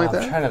 Anything like I'm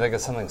that? trying to think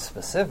of something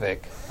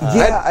specific.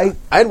 Yeah,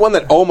 I had one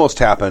that almost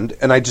happened,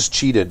 and I just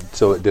cheated,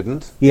 so it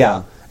didn't.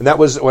 Yeah. And that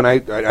was when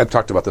I've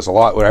talked about this a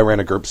lot, when I ran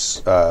a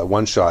GURPS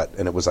one-shot,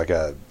 and it was like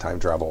a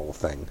time travel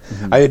thing.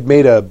 I had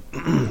made a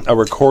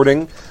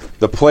recording.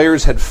 The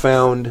players had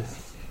found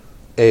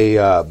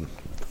a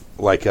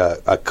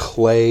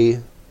clay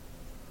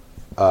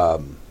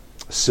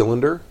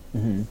cylinder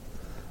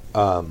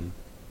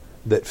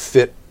that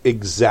fit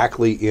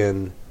exactly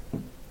in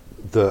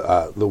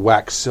the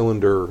wax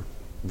cylinder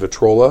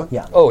Vitrola.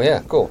 Yeah. Oh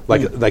yeah, cool.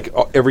 Like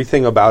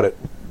everything about it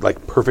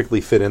like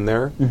perfectly fit in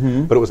there,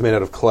 but it was made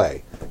out of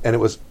clay, and it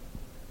was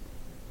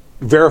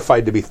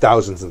verified to be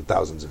thousands and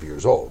thousands of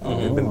years old. It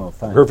had been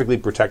fun. perfectly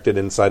protected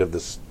inside of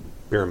this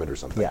pyramid or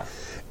something. Yeah.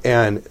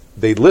 And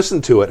they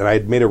listened to it, and I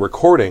had made a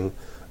recording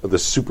of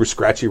this super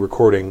scratchy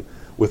recording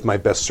with my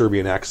best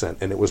Serbian accent,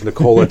 and it was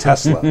Nikola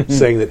Tesla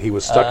saying that he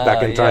was stuck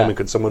back in time yeah. and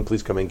could someone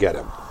please come and get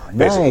him.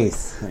 Basically.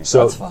 Nice.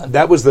 So That's fun.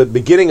 that was the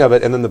beginning of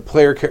it, and then the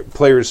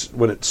players,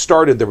 when it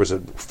started, there was a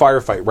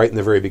firefight right in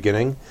the very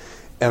beginning,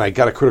 and I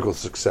got a critical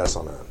success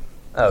on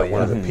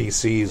one of the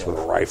PCs with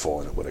a rifle,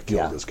 and it would have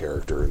killed Yeah. his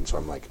character, and so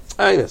I'm like,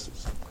 I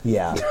misses.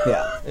 Yeah.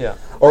 Yeah. Yeah.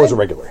 Or it was a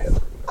regular hit.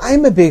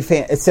 I'm a big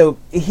fan. So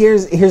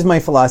here's my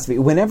philosophy.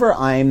 Whenever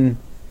I'm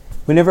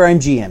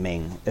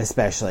GMing,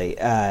 especially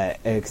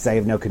because I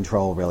have no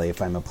control really if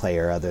I'm a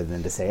player, other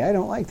than to say I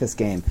don't like this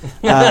game,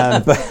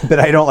 but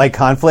I don't like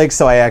conflict,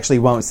 so I actually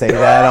won't say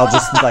that.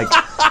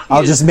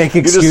 I'll just make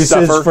just excuses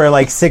suffer. for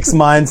like 6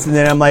 months, and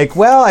then I'm like,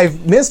 well,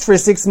 I've missed for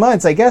 6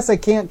 months. I guess I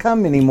can't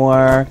come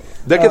anymore.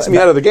 That gets me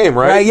out of the game,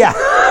 right? Yeah,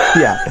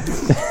 yeah.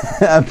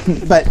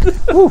 But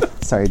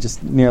sorry,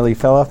 just nearly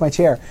fell off my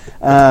chair.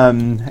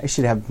 I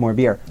should have more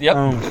beer. Yep.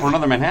 Or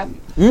another Manhattan.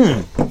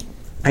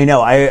 I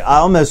know. I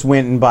almost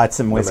went and bought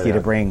some whiskey to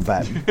bring,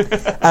 but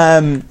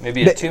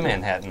Maybe a two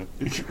Manhattan.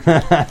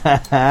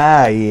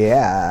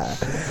 yeah.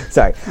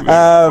 Sorry.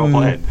 Well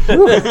played.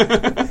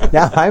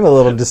 Now I'm a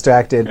little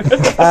distracted.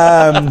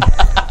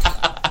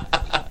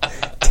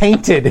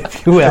 Tainted,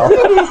 if you will.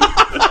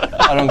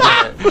 I don't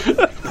get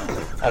it.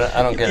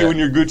 I don't get You it. and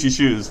your Gucci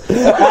shoes.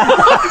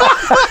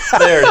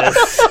 There it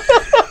is.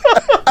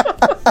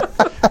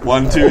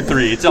 1, 2,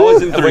 3. It's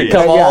always in 3. We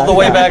come all the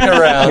way back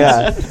around.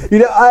 Yeah. You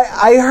know,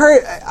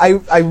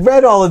 I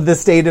read all of the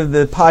state of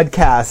the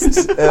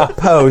podcast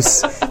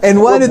posts,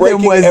 and one We're of them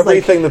breaking was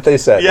everything that they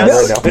said.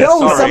 Yes. right now. No,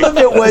 Sorry. some of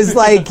it was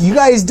like, you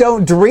guys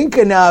don't drink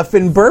enough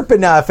and burp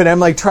enough, and I'm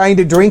like trying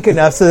to drink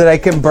enough so that I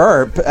can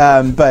burp.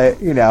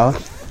 But, you know,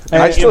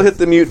 I still hit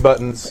the mute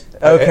buttons.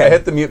 Okay. I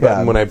hit the mute button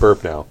Yeah. when I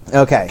burp now.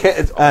 Okay.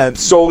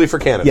 It's solely for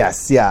Canada.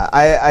 Yes, yeah.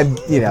 I'm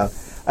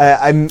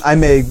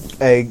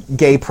a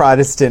gay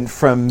Protestant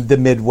from the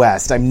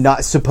Midwest. I'm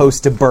not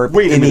supposed to burp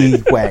Wait a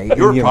minute. anyway.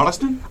 You're a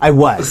Protestant? I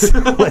was.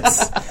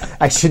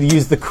 I should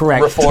use the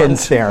correct Reformed.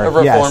 tense there. A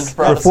Reformed yes,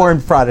 Protestant.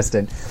 Reformed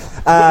Protestant.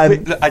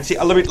 Wait, I see.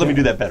 Let me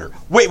do that better.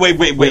 Wait.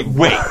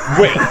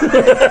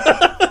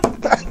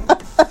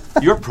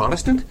 You're a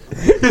Protestant?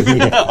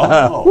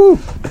 Oh.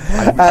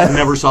 I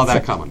never saw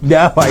that coming.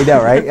 No, I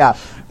know, right? Yeah.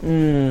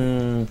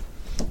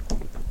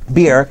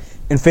 Beer,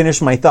 and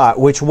finish my thought,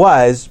 which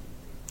was,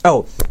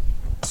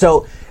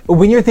 so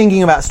when you're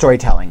thinking about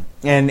storytelling,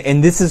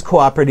 and this is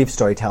cooperative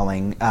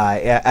storytelling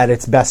at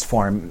its best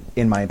form,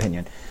 in my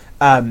opinion.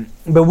 But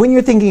when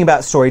you're thinking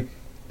about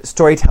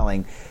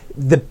storytelling,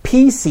 the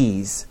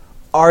PCs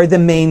are the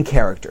main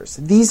characters.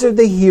 These are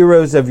the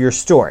heroes of your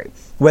story.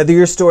 Whether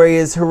your story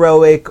is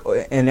heroic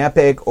and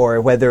epic,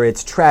 or whether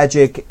it's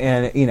tragic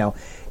and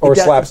Or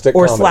slapstick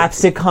comedy.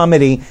 slapstick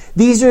comedy,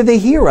 these are the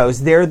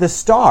heroes. They're the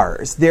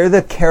stars. They're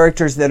the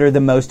characters that are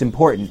the most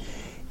important.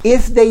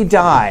 If they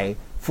die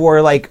for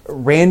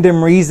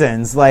random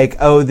reasons, like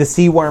the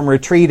sea worm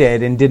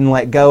retreated and didn't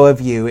let go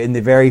of you in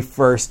the very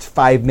first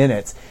 5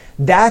 minutes,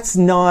 that's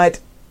not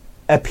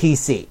a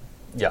PC.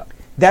 Yeah.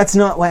 That's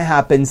not what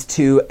happens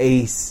to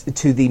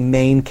the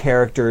main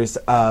characters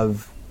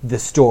of the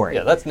story.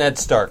 Yeah, that's Ned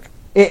Stark.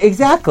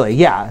 Exactly.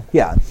 Yeah.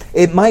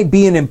 It might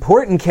be an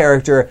important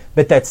character,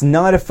 but that's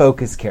not a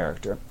focus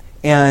character.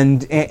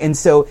 And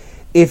so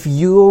if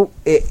you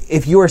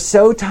are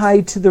so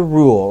tied to the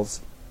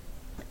rules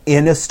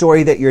in a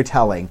story that you're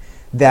telling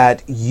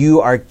that you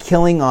are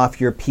killing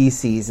off your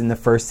PCs in the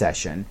first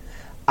session,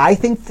 I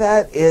think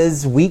that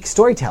is weak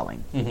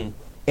storytelling. Mm-hmm.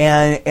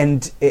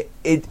 And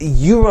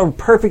you are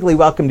perfectly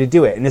welcome to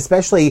do it, and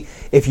especially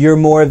if you're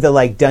more of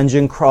the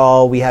dungeon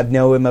crawl. We have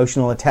no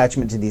emotional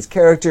attachment to these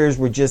characters.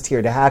 We're just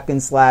here to hack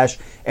and slash,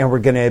 and we're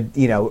gonna,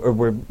 or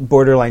we're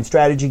borderline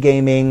strategy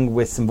gaming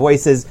with some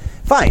voices.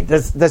 Fine,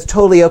 that's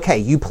totally okay.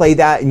 You play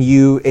that, and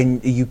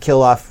you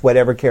kill off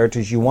whatever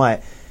characters you want.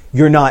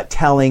 You're not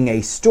telling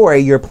a story.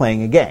 You're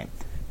playing a game.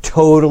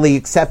 Totally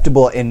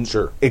acceptable and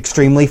Sure.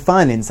 extremely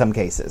fun in some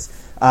cases.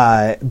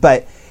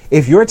 But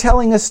if you're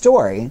telling a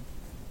story,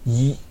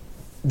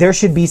 there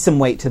should be some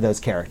weight to those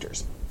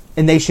characters,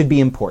 and they should be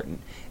important.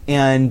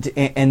 And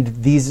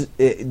these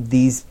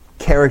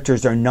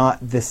characters are not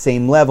the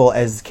same level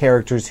as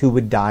characters who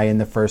would die in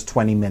the first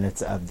 20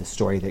 minutes of the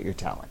story that you're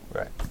telling.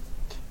 Right.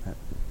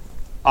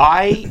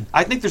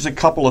 I think there's a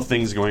couple of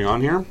things going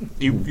on here.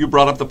 You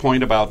brought up the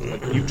point about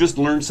you've just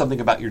learned something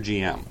about your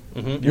GM.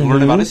 Mm-hmm. You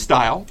learned about his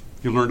style.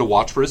 You learn to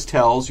watch for his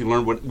tells. You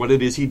learn what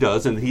it is he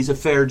does, and he's a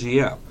fair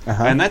GM,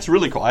 and that's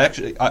really cool.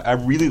 I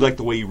really like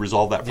the way you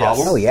resolve that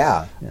problem. Oh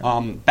yeah.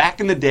 Back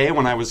in the day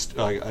when I was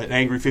an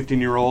angry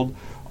 15-year-old,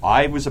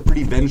 I was a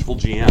pretty vengeful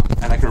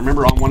GM, and I can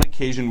remember on one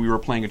occasion we were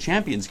playing a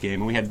Champions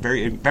game, and we had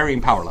varying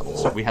power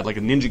levels. So we had a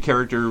ninja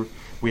character,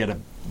 we had a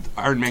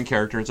Iron Man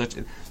character, and such.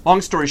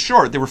 Long story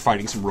short, they were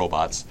fighting some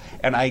robots,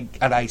 and I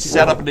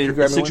set up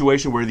a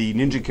situation where the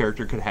ninja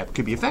character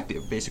could be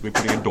effective, basically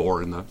putting a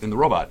door in the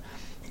robot.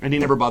 And he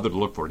never bothered to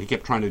look for it. He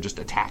kept trying to just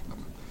attack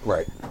them.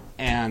 Right.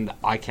 And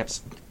I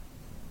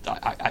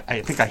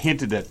think I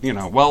hinted at,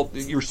 well,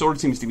 your sword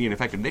seems to be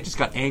ineffective. They just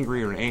got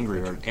angrier and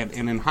angrier. And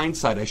in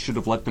hindsight, I should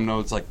have let them know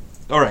it's like,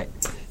 all right,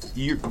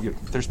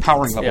 there's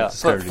powering level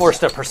disparities.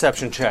 Forced a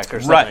perception check or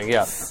something. Right.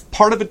 Yeah.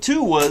 Part of it,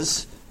 too,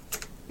 was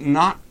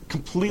not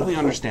completely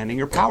understanding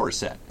your power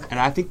set. And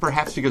I think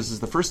perhaps because this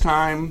is the first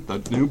time, the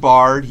new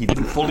bard, he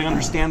didn't fully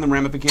understand the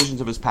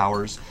ramifications of his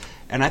powers.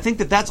 And I think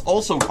that's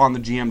also on the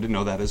GM to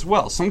know that as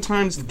well.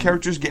 Sometimes the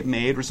characters get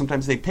made, or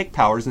sometimes they pick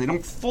powers, and they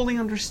don't fully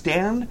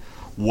understand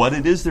what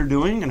it is they're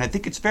doing. And I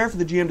think it's fair for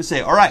the GM to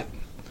say, all right,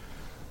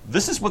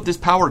 this is what this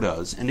power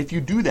does, and if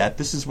you do that,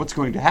 this is what's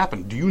going to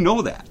happen. Do you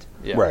know that?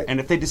 Yeah. Right. And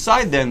if they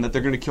decide then that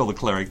they're going to kill the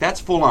cleric, that's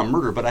full-on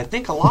murder. But I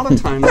think a lot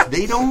of times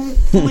they don't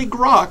fully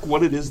grok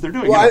what it is they're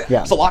doing. Well,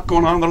 There's a lot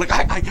going on. They're like,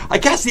 I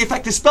cast the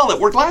effective spell that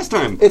worked last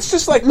time. It's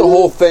just like the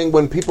whole thing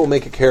when people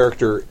make a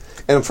character,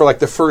 and for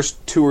the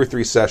first 2 or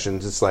 3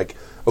 sessions, it's like,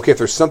 okay, if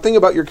there's something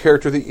about your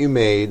character that you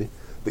made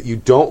that you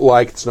don't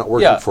like, it's not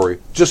working for you,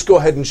 just go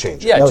ahead and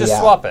change it. Yeah, just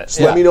swap it. Just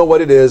let me know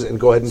what it is and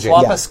go ahead and change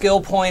Swap it. a skill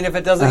point if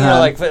it doesn't,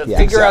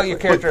 figure out your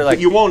character. But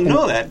you won't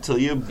know that until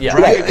you Yeah.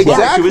 drag Right, a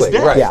cleric to his exactly.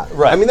 death. Right. Yeah.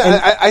 Right. I mean,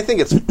 I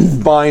think it's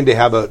fine to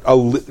have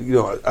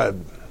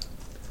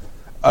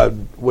a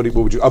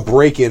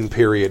break-in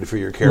period for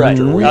your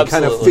character, Right. where you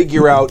kind of Absolutely.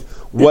 figure out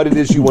what it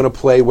is you want to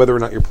play, whether or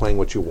not you're playing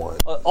what you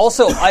want.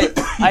 Also,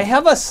 I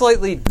have a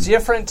slightly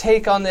different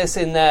take on this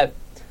in that,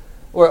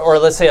 or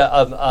let's say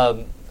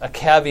a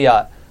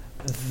caveat.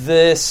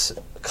 This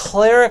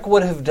cleric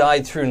would have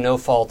died through no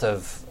fault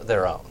of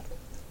their own,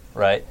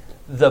 right?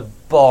 The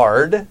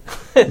bard,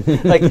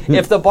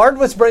 if the bard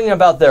was bringing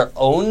about their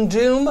own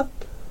doom,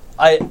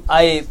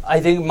 I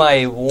think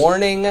my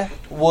warning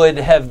would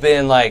have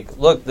been like,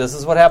 look, this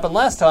is what happened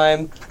last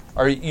time.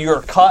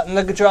 You're caught in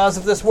the jaws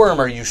of this worm.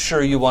 Are you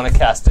sure you want to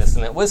cast this?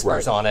 And it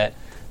whispers on it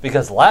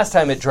because last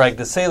time it dragged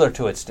the sailor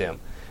to its doom.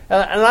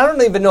 And I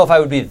don't even know if I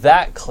would be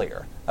that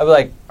clear. I'd be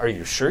like, are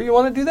you sure you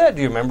want to do that?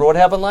 Do you remember what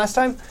happened last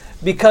time?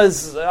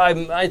 Because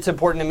it's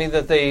important to me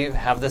that they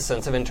have this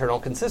sense of internal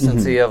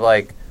consistency of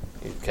like,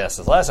 you cast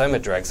this last time,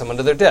 it dragged someone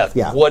to their death.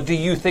 Yeah. What do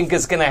you think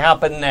is going to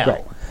happen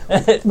now?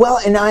 Right. Well,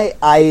 and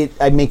I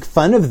make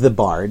fun of the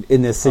bard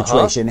in this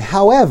situation.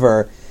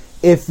 However,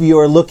 if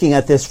you're looking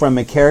at this from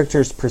a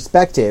character's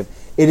perspective,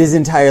 it is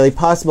entirely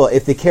possible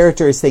if the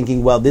character is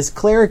thinking, well, this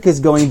cleric is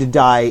going to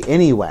die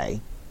anyway.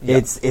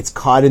 Yep. It's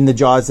caught in the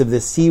jaws of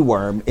this sea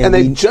worm. And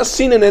they've just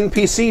seen an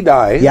NPC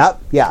die.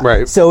 Yep, yeah.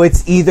 Right. So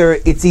it's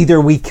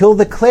either we kill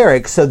the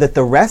cleric so that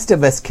the rest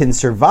of us can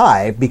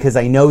survive because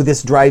I know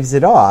this drives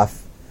it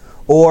off,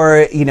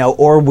 or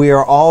we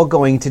are all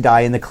going to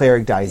die and the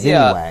cleric dies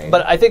anyway.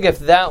 But I think if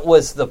that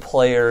was the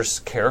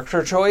player's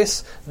character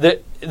choice,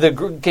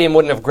 the game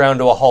wouldn't have ground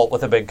to a halt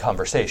with a big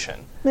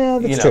conversation. Yeah,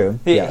 that's true.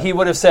 He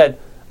would have said,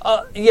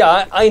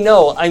 I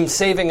know, I'm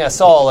saving us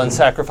all and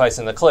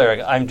sacrificing the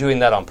cleric. I'm doing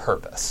that on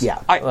purpose.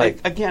 Yeah.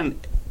 Again,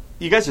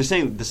 you guys are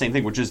saying the same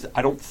thing, which is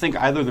I don't think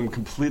either of them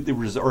completely,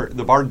 or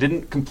the bard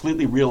didn't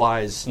completely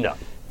realize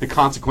the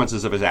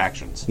consequences of his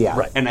actions. Yeah.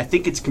 Right. And I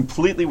think it's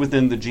completely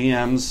within the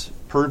GM's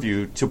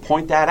purview to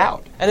point that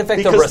out. And in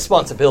fact, the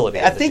responsibility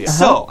of I the think GM.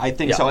 so. I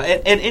think so.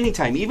 At any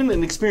time, even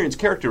an experienced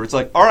character, it's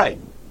like, all right,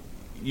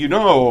 you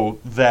know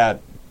that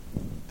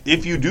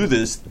if you do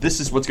this, this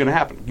is what's going to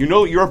happen. You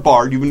know you're a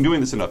bard. You've been doing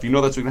this enough. You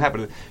know that's what's going to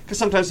happen. Because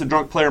sometimes the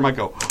drunk player might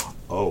go,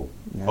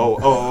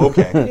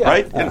 okay,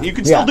 right? And you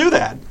can still do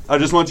that. I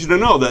just want you to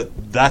know that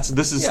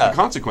this is the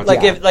consequence.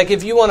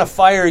 If you want to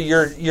fire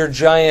your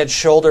giant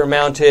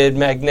shoulder-mounted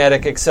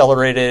magnetic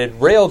accelerated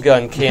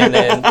railgun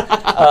cannon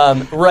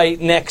right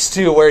next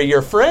to where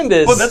your friend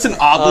is. Well, that's an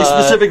oddly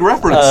specific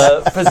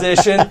reference.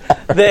 Position.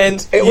 Then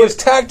it was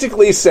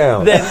tactically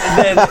sound.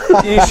 Then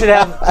you should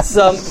have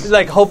some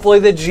hopefully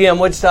the GM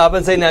would stop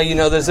and say, now you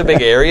know there's a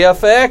big area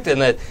effect,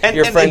 and that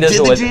your friend is.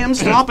 Did the GM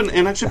stop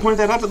and actually point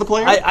that out to the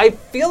player? I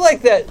feel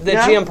like that the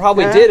GM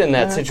probably did in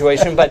that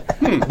situation, but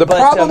the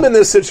problem in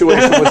this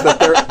situation was that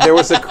there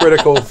was a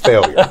critical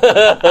failure.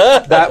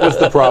 That was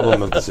the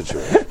problem of the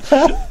situation.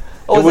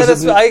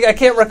 I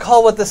can't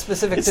recall what the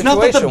specific situation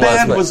was. It's not that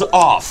the band was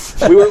off.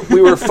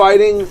 We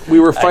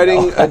were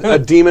fighting a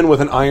demon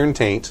with an iron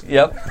taint.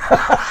 Yep.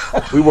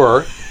 We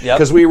were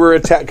because we were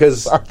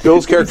because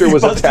Bill's character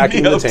was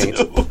attacking the taint.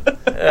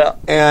 Yeah.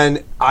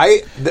 And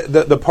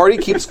the party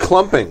keeps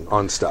clumping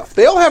on stuff.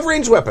 They all have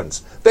ranged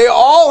weapons. They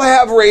all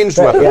have ranged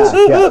weapons.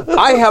 Yeah.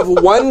 I have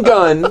one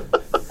gun.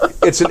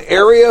 It's an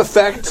area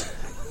effect.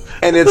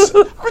 And it's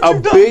a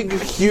big,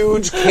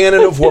 huge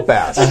cannon of whoop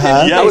ass.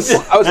 Yes,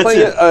 I was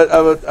playing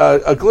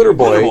a glitter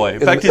boy. In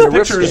fact, his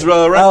picture is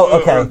right.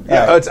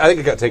 I think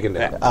it got taken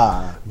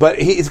down. But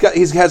he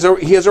has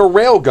a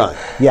rail gun.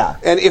 Yeah.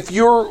 And if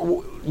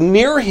you're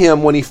near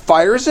him when he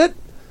fires it,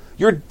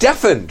 you're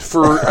deafened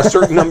for a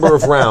certain number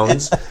of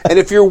rounds. And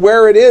if you're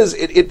where it is,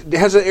 it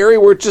has an area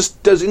where it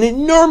just does an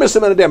enormous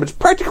amount of damage.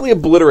 Practically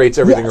obliterates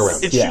everything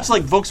around. It shoots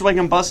like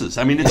Volkswagen buses.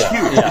 I mean, it's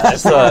huge.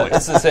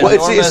 It's this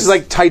enormous, it's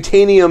like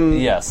titanium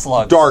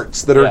slugs.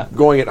 darts that are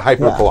going at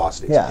hyper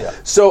velocities. Yeah.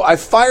 So I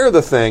fire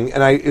the thing,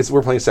 and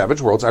we're playing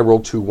Savage Worlds. I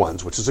rolled 2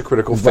 1s, which is a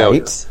critical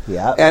failure.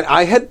 Yeah. And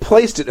I had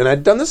placed it, and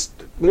I'd done this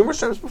numerous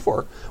times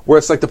before, where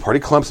it's like the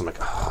party clumps. I'm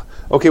like,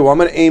 okay, well, I'm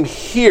going to aim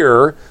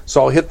here,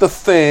 so I'll hit the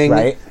thing.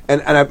 Right.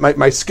 And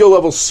my skill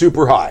level's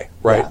super high,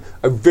 right? Yeah.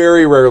 I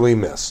very rarely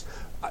miss.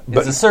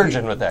 It's a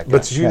surgeon with that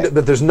guy.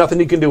 But there's nothing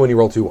you can do when you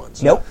roll 2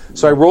 1s. Nope.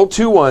 So I rolled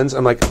 2 1s.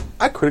 I'm like,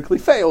 I critically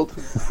failed.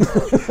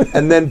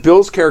 And then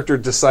Bill's character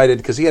decided,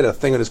 because he had a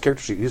thing on his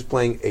character sheet, he was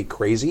playing a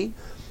crazy.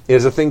 He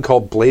has a thing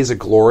called Blaze of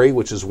Glory,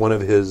 which is one of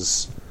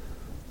his...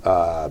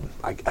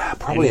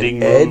 probably ending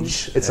an edge.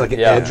 moves. It's like an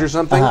edge or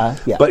something.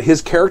 Yeah. But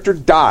his character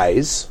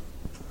dies,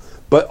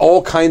 but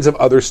all kinds of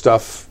other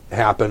stuff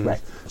happen. Right.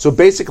 So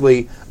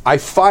basically, I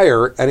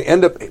fire and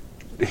end up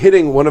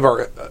hitting one of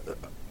our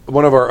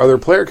other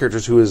player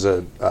characters, who is the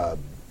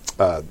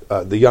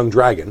young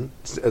dragon,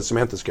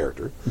 Samantha's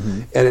character,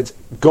 and it's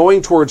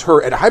going towards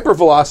her at hyper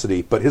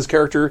velocity. But his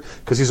character,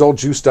 because he's all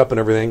juiced up and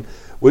everything,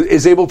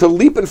 is able to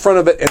leap in front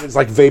of it, and it's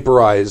like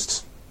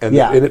vaporized. And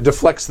it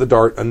deflects the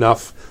dart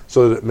enough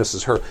so that it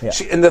misses her. Yeah.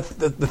 And the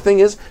thing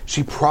is,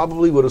 she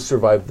probably would have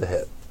survived the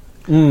hit.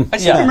 I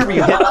still remember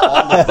you hit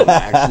all of them,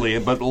 actually,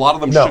 but a lot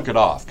of them shook it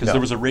off, because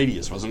there was a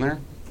radius, wasn't there?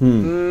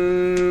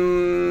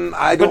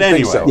 I don't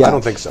think so. Yeah. I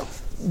don't think so.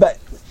 But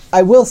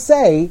I will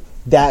say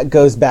that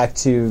goes back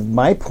to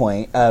my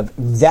point of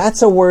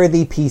that's a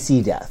worthy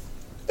PC death.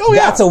 Oh,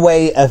 yeah. That's a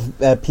way a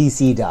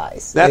PC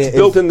dies. That's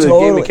built into the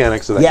game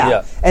mechanics of that.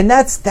 Yeah. And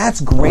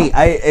that's great.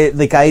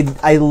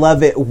 I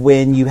love it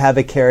when you have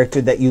a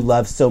character that you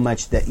love so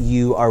much that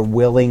you are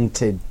willing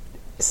to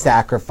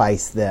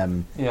sacrifice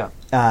them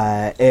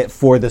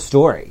for the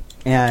story.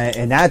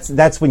 And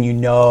that's when you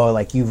know,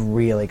 like, you've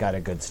really got a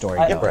good story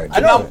going.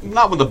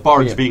 Not when the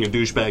bard's being a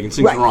douchebag and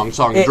sings the wrong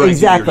song and drinks.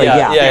 Exactly,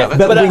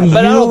 But I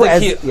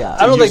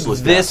don't think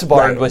this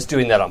bard was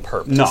doing that on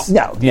purpose.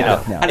 No.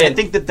 No. And I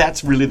think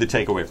that's really the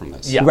takeaway from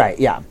this. Right,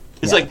 yeah.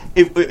 It's like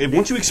if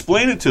once you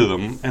explain it to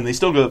them and they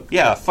still go,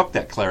 yeah, fuck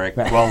that cleric.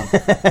 Well,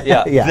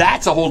 Yeah. Yeah.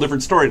 that's a whole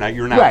different story. Now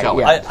you're not Right,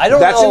 telling. yeah. I don't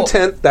That's know.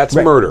 intent. That's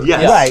murder.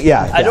 Yes. Right,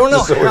 yeah. I don't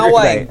know So how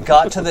I right.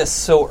 got to this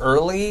so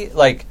early.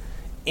 Like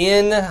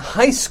in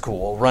high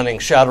school, running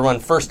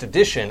Shadowrun First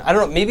Edition, I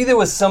don't know. Maybe there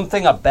was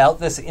something about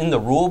this in the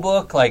rule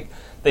book, like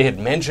they had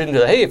mentioned,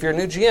 hey, if you're a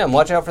new GM,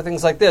 watch out for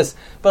things like this.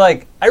 But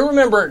like, I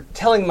remember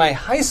telling my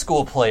high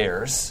school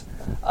players,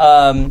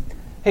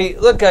 hey,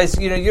 look, guys,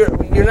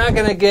 you're not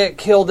going to get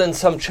killed in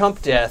some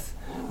chump death,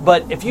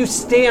 but if you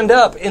stand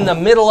up in the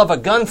middle of a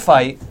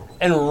gunfight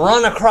and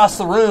run across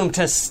the room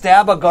to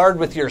stab a guard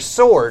with your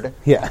sword,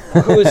 Yeah.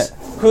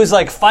 who's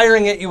like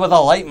firing at you with a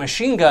light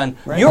machine gun,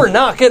 you're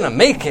not going to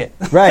make it.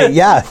 Right,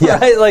 yeah, yeah.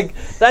 Right? Like,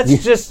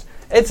 that's just,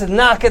 it's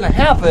not going to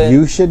happen.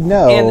 You should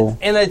know.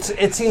 And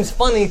it seems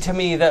funny to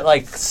me that,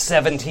 like,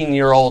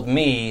 17-year-old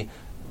me,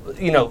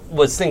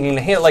 was thinking,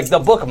 hey, like, the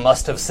book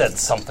must have said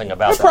something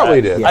about that.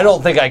 probably did. I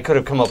don't think I could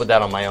have come up with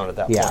that on my own at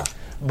that Yeah. point.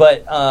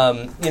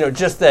 But,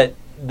 just that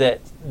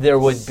there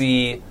would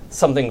be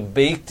something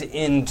baked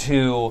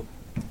into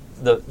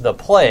the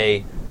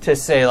play to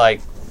say,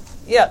 like,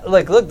 yeah,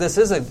 like, look, this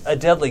is a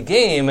deadly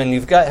game, and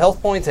you've got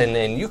health points,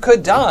 and you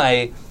could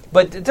die,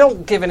 but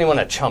don't give anyone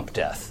a chump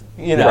death.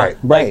 Right.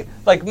 Right.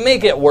 Like,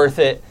 make it worth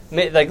it.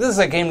 Like, this is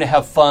a game to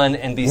have fun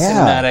and be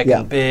cinematic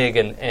and big,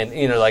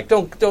 and like,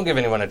 don't give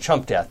anyone a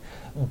chump death.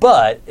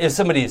 But if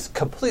somebody's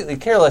completely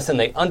careless and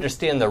they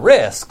understand the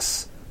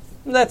risks,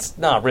 that's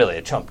not really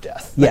a chump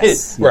death.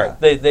 Yes. Right.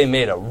 They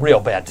made a real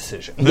bad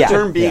decision. The Yeah,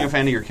 term "being yeah. a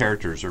fan of your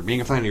characters" or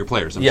 "being a fan of your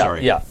players"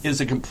 Yeah.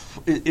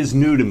 is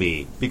new to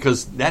me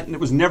because that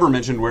was never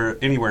mentioned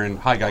anywhere in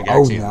High Guy Oh,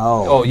 Galaxy.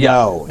 no. Oh yeah.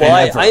 No,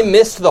 Well, never. I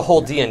missed the whole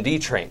D&D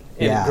train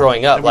Yeah.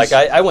 growing up. It was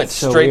Like I went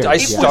so straight. weird. I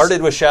It was-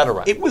 started with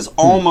Shadowrun. It was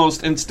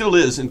almost, and still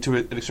is, into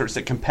a sort of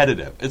say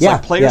competitive. It's Yeah,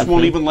 like players yeah.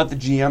 won't even let the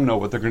GM know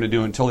what they're going to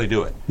do until they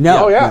do it.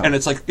 No. Oh, yeah. no. And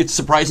it's like, it's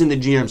surprising the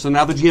GM. So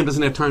now the GM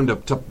doesn't have time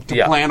to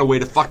Yeah. plan a way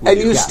to fuck with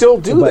And you. you still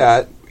do But-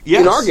 that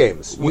Yes. in our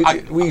games.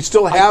 We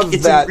still have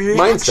it's that a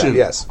reaction. mindset.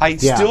 Yes. I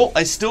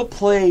Yeah. still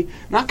play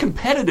not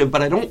competitive,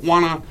 but I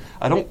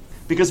don't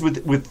because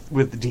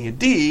with the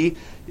D&D,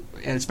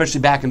 and especially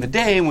back in the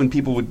day when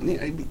people would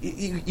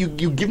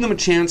you give them a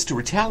chance to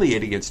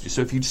retaliate against you.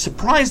 So if you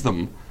surprise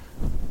them,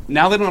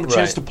 now they don't have a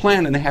chance Right. to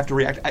plan and they have to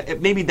react.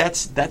 Maybe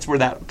that's where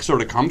that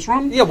sort of comes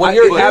from. Yeah, when It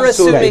you're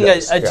absolutely assuming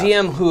a does,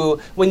 GM who,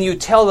 when you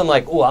tell them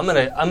like, "Oh, I'm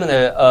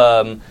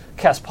gonna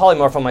cast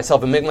polymorph on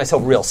myself and make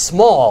myself real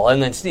small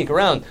and then sneak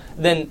around,"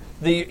 then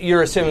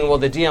you're assuming, well,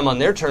 the GM on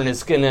their turn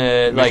is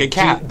gonna Make a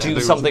cat.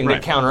 do something to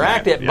Right.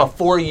 counteract Yeah, it yeah.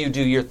 before you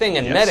do your thing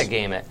and Yes.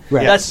 metagame it.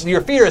 Right. That's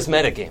your fear is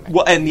metagaming.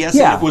 Well, and yes,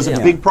 Yeah. it was a Yeah.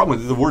 big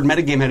problem. The word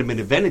metagame hadn't been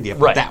invented yet,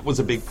 but Right. that was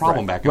a big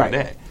problem back in Right. the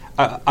day.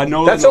 I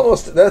know That's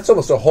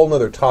almost a whole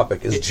other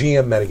topic. Is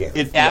GM metagame?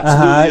 It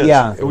absolutely is.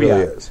 yeah. It really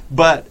Yeah. is.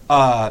 But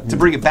to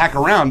bring it back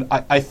around,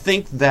 I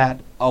think that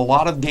a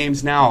lot of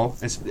games now,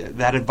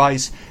 that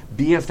advice,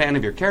 be a fan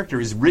of your character,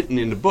 is written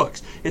into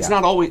books. It's Yeah.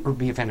 not always, or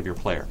be a fan of your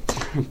player.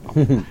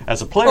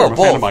 As a player, Oh, I'm a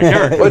fan of both. my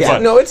character. But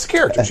but no, it's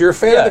characters. You're a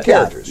fan of the Yeah.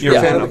 characters. You're Yeah.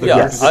 a fan of the Yeah.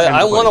 characters. Yes.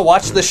 I want to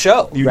watch the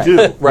show. You Right.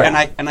 do.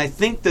 Right. And I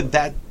think that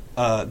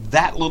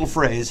that little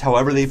phrase,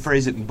 however they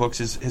phrase it in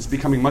books, is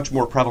becoming much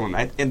more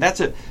prevalent. And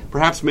that's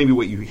perhaps maybe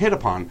what you hit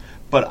upon,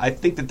 but I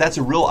think that that's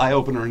a real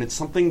eye-opener, and it's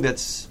something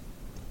that's,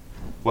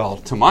 well,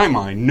 to my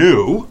mind,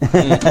 new.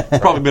 It's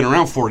probably been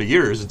around 40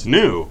 years. It's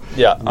new.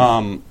 Yeah.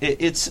 And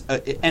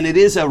it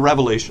is a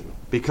revelation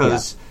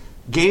because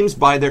games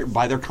by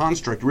their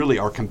construct really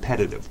are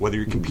competitive. Whether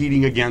you're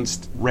competing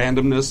against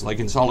randomness like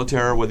in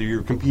Solitaire, whether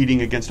you're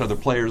competing against other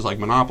players like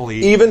Monopoly,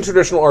 Even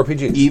traditional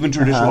RPGs. even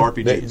traditional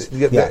RPGs.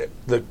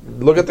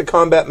 Look at the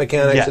combat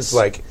mechanics. Yes. It's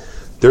like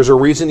there's a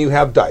reason you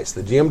have dice.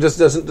 The GM just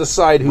doesn't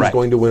decide who's Right.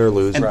 going to win or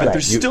lose. And, But Right.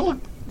 there's You-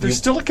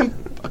 still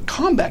a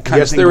combat kind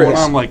Yes, of thing there going is.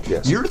 on. Like,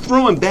 Yes. you're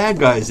throwing bad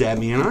guys at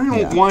me, and I don't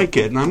Yeah. like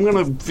it, and I'm going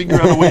to figure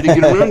out a way to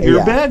get around your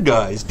Yeah. bad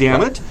guys,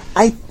 damn it.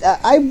 I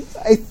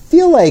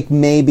feel like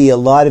maybe a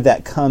lot of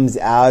that comes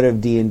out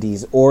of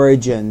D&D's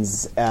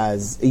origins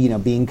as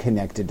being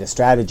connected to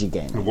strategy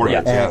games, War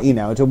games,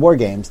 yeah. to war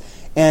games,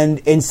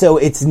 and so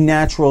it's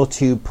natural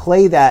to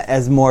play that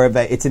as more of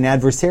it's an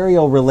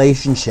adversarial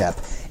relationship,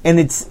 and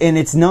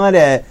it's not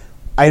a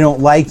I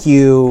don't like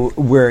you,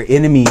 we're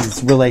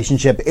enemies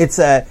relationship. It's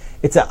a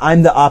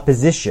I'm the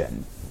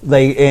opposition.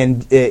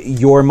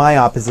 You're my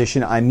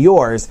opposition, I'm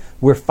yours.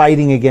 We're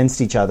fighting against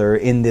each other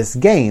in this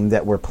game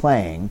that we're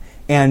playing,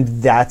 and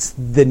that's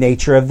the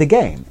nature of the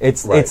game.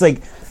 It's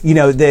like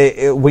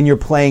when you're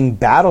playing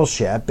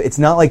Battleship, it's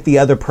not like the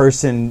other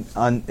person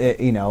on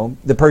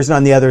the person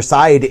on the other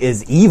side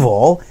is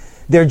evil.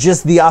 They're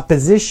just the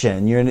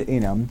opposition.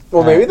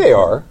 Well, maybe they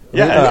are.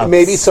 Yeah.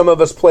 Maybe some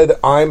of us play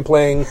I'm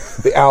playing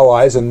the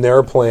Allies and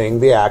they're playing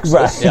the Axis.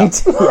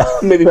 right.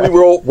 Maybe we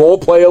role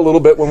play a little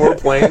bit when we're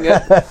playing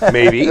it.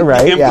 Maybe.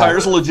 Right. The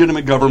Empire's a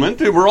legitimate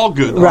government. We're all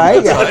good. Right,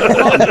 On that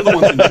side. They're the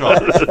ones in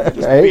charge.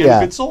 Just Right, being yeah.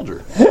 a good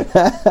soldier.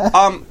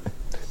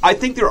 I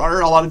think there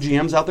are a lot of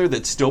GMs out there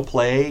that still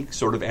play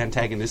sort of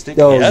antagonistic.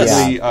 Oh,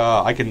 Actually,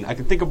 I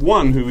can think of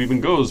one who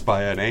even goes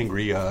by an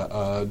angry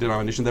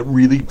denomination that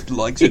really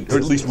likes it, or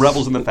at least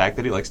revels in the fact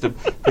that he likes to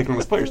pick on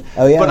his players.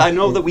 Oh, yeah. But I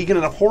know that we get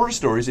enough horror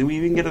stories, and we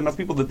even get enough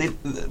people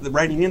that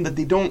writing in that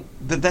they don't.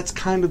 That's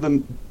kind of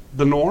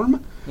the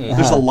norm.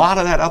 There's a lot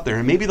of that out there,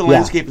 and maybe the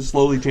landscape is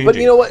slowly changing. But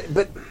you know what?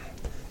 But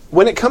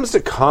when it comes to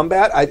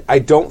combat, I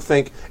don't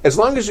think as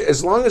long as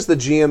the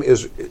GM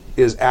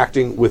is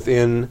acting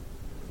within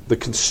the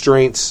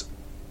constraints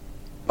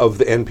of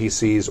the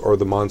NPCs or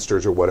the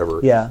monsters or whatever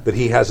that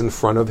he has in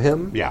front of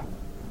him. Yeah.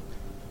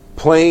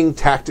 Playing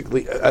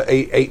tactically,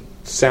 a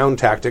sound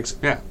tactics.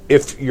 Yeah.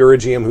 If you're a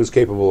GM who's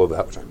capable of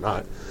that, which I'm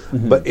not,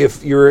 but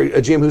if you're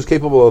a GM who's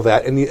capable of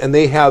that, and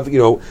they have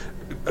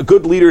a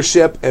good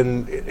leadership,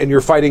 and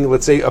you're fighting,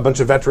 let's say, a bunch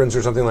of veterans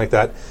or something like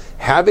that,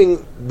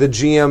 having the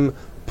GM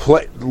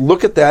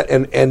look at that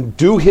and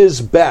do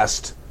his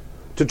best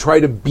to try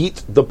to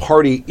beat the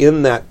party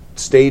in that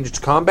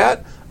staged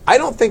combat. I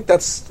don't think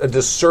that's a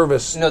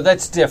disservice. No,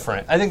 that's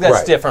different. I think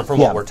that's different from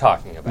what we're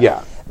talking about.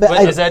 Yeah.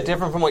 But is that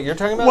different from what you're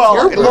talking about? Well,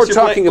 You're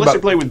talking unless about-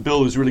 you play with Bill,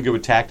 who's really good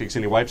with tactics,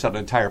 and he wipes out an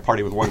entire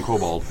party with one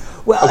kobold.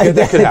 Well, Okay,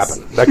 that could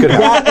happen. That could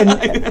happen.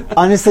 And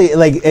honestly,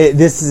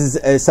 this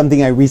is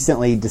something I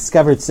recently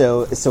discovered.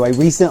 So I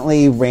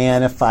recently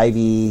ran a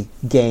 5e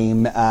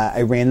game.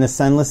 I ran the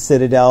Sunless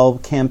Citadel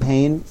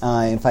campaign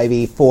in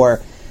 5e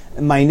for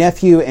my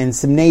nephew and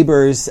some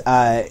neighbors,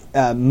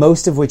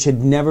 most of which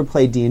had never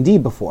played D&D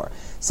before.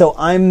 So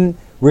I'm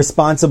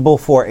responsible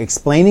for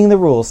explaining the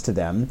rules to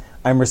them.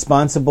 I'm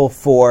responsible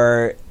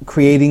for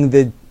creating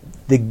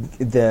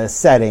the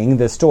setting,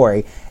 the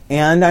story,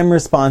 and I'm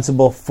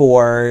responsible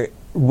for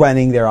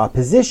running their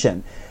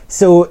opposition.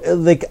 So,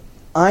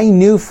 I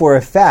knew for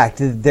a fact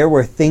that there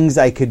were things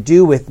I could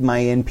do with my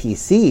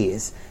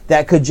NPCs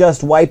that could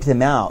just wipe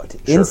them out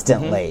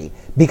instantly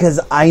because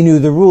I knew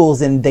the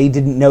rules and they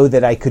didn't know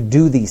that I could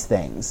do these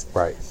things.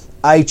 Right.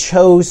 I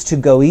chose to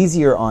go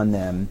easier on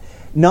them.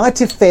 Not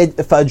to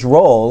fudge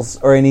rolls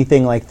or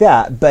anything like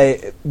that,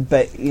 but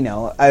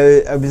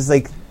I was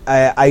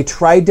I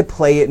tried to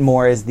play it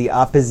more as the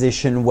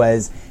opposition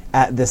was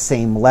at the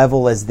same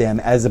level as them,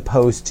 as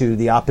opposed to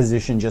the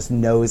opposition just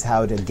knows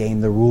how to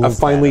game the rules. A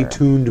finely better.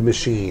 tuned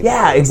machine.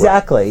 Yeah,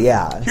 exactly.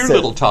 Yeah. Here,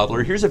 little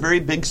toddler, here's a very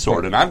big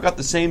sword, and I've got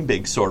the same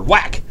big sword.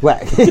 Whack!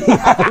 Right. We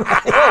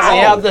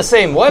have the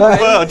same weapon.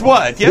 But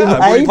what? Yeah,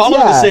 Right? we follow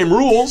the Yeah. same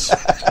rules.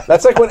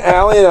 That's like when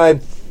Allie and I,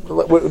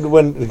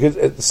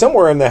 because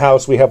somewhere in the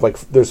house we have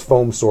there's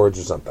foam swords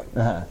or something,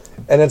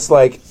 and it's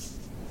like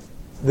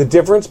the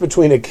difference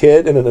between a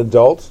kid and an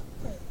adult.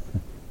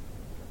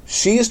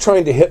 She's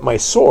trying to hit my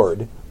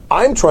sword.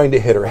 I'm trying to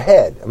hit her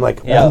head. I'm like,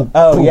 Yeah.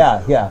 Oh, boom,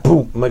 yeah.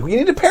 boom. I'm like, you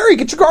need to parry.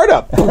 Get your guard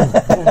up. Boom.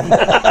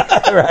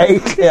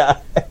 Right? Yeah.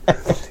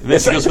 And then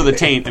she goes for the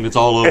taint, and it's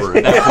all over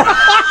at that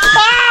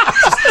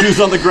point. Just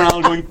Q's on the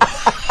ground going...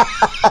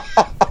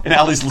 And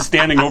Allie's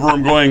standing over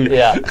him going...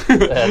 Yeah.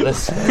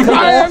 This,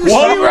 I am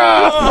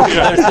She-Ra.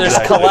 there's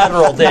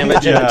collateral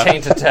damage in a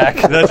taint attack.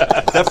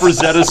 That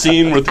Frazetta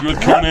scene with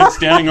Conan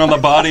standing on the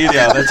body,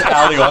 yeah, that's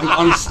Allie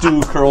on a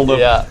stool curled up.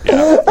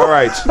 Yeah. All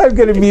right. I'm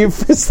going to mute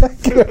for a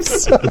second. I'm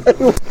sorry.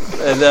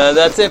 And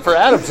that's it for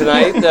Adam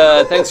tonight.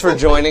 Thanks for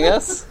joining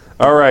us.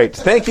 All right.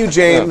 Thank you,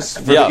 James,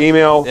 for the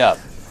email. Yeah.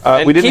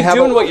 We didn't keep have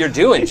doing what you're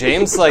doing,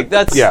 James.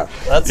 That's Yeah.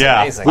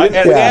 amazing.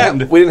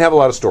 And We didn't have a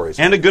lot of stories.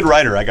 a good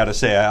writer, I got to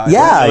say. I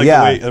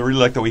really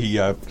like the way he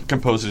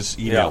composes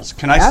emails. Yeah.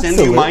 Can I send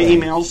you my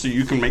Absolutely. emails so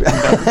you can make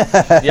them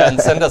better? Yeah,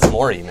 and send us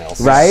more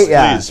emails. Right?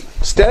 Yeah. Please.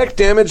 Static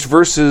damage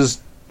versus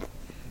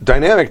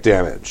dynamic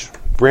damage.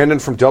 Brandon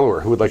from Delaware,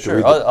 who would like to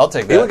read that? I'll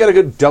take Anyone that. got a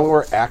good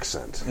Delaware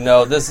accent?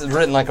 No, this is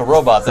written like a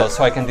robot, though,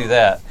 so I can do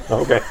that.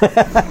 Okay.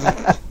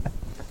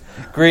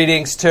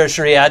 Greetings,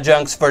 tertiary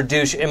adjuncts for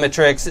douche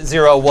Imitrix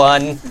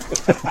 01.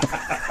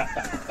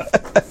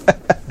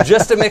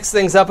 Just to mix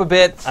things up a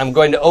bit, I'm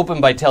going to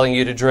open by telling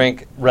you to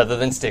drink rather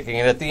than sticking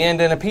it at the end.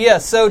 And a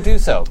P.S., so do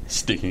so.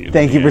 Sticking it.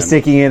 Thank you for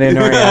sticking it in,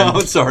 Orion. Oh,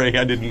 sorry,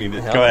 I didn't mean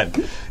it. Go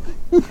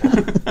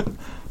ahead.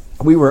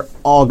 We were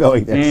all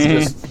going there.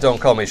 Just don't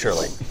call me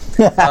Shirley.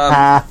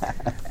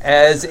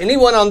 As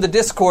anyone on the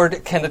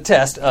Discord can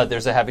attest,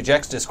 there's a Happy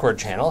Jacks Discord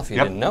channel, if you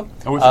didn't know.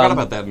 Oh, we forgot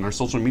about that in our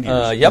social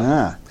media. Yep.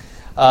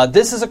 Ah.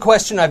 This is a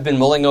question I've been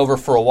mulling over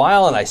for a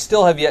while, and I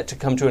still have yet to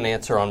come to an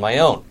answer on my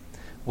own.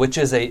 Which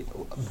is a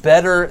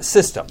better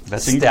system,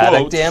 That's in static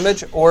quotes.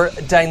 damage or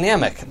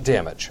dynamic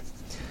damage?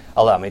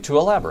 Allow me to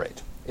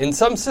elaborate. In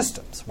some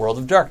systems, World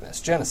of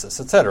Darkness, Genesis,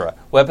 etc.,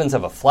 weapons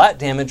have a flat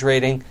damage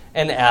rating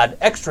and add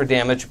extra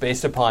damage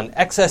based upon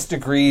excess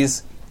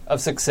degrees of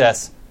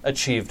success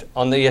achieved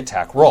on the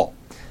attack roll.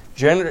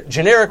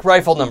 Generic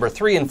rifle number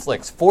 3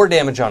 inflicts 4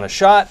 damage on a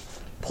shot,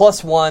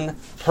 plus 1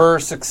 per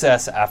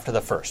success after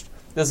the first.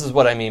 This is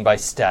what I mean by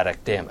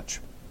static damage.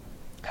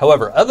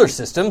 However, other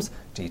systems,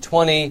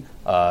 D20,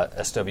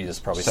 SW is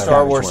probably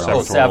Star Wars,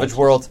 Savage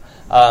Worlds.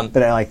 But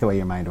I like the way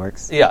your mind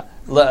works. Yeah,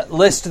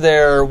 list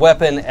their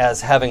weapon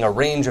as having a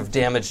range of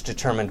damage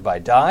determined by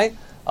die.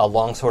 A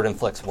longsword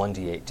inflicts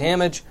 1d8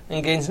 damage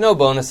and gains no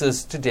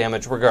bonuses to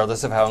damage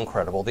regardless of how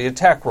incredible the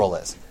attack roll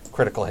is,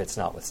 critical hits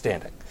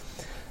notwithstanding.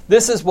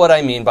 This is what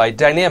I mean by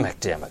dynamic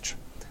damage.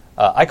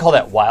 I call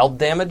that wild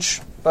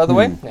damage, by the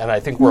way, and I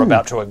think we're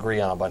about to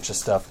agree on a bunch of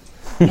stuff.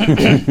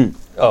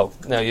 Oh,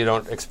 no, you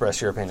don't express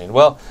your opinion.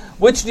 Well,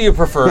 which do you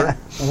prefer?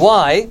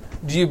 Why?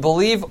 Do you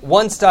believe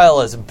one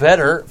style is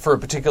better for a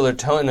particular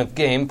tone of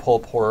game,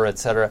 pulp, horror,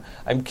 etc.?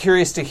 I'm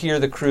curious to hear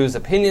the crew's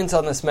opinions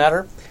on this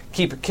matter.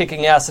 Keep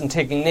kicking ass and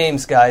taking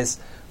names, guys.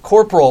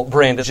 Corporal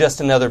Brand is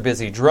just another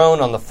busy drone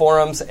on the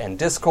forums and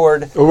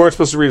Discord. We weren't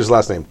supposed to read his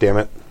last name, damn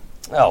it.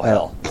 Oh,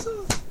 hell.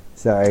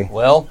 Sorry.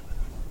 Well,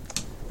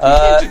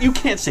 You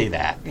can't say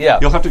that. Yeah.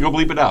 You'll have to go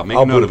bleep it out. Make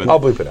a note of it. I'll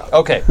bleep it out.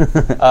 okay.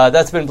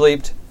 That's been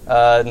bleeped,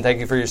 and thank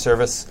you for your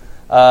service.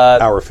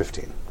 Hour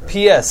 15.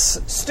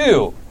 P.S.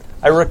 Stu,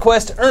 I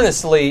request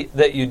earnestly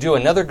that you do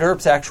another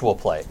GURPS actual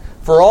play.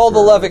 For all the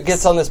love it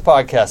gets on this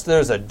podcast,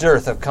 there's a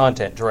dearth of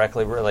content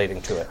directly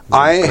relating to it.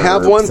 I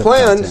have one of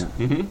planned.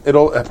 content.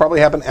 It'll probably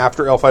happen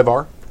after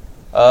L5R.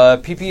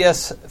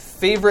 PPS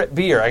favorite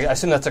beer. I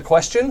assume that's a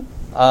question.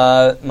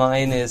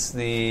 Mine is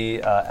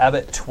the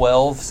Abbott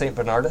 12 St.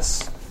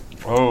 Bernardus.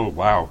 Oh,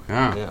 wow.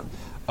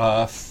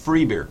 Yeah.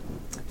 Free beer.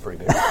 Free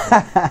beer.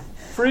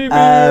 Free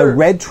beer.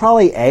 Red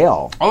Trolley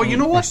Ale. Oh, you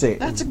know what? Actually,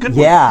 That's a good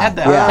yeah, one. Had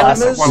that. yeah. Had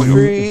that a while ago.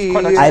 Free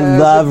Quite nice. I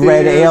love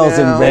red ales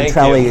and Red Thank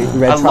Trolley. you.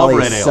 Red I love Trolley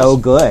red is ales. so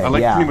good. I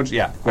like yeah. pretty much,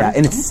 yeah. Yeah,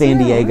 and it's San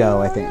Diego,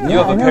 I think. You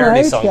have a I know,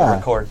 parody right? song Yeah. to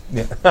record.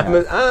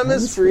 I'm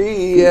as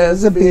free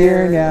as There's a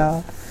beer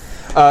now.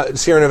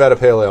 Sierra Nevada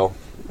Pale Ale.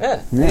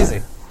 Yeah, Yeah. easy.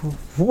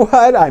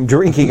 What? I'm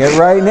drinking it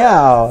right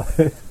now.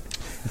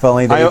 If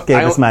only they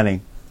gave us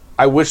money.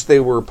 I wish they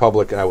were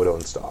public and I would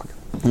own stock.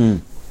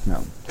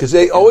 No. Because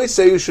they always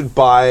say you should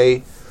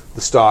buy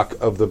the stock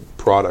of the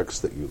products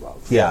that you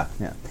love. Yeah.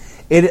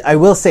 I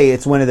will say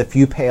it's one of the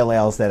few pale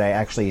ales that I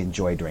actually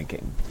enjoy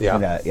drinking. Yeah.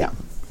 And, yeah.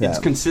 It's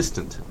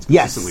consistent. It's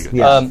Yes. consistently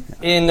good.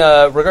 Yes.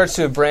 In regards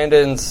to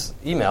Brandon's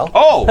email,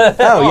 Oh! Oh, yeah.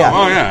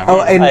 Oh, yeah.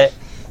 Oh, and I-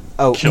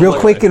 Killer. real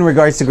quick in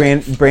regards to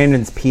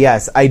Brandon's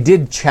PS, I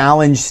did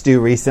challenge Stu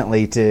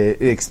recently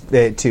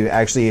to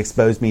actually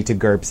expose me to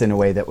GURPS in a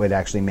way that would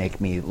actually make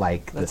me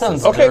like that the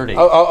sounds system. Okay, dirty.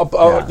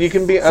 Yeah. you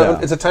can be. So.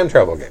 It's a time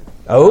travel game.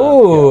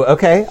 Oh,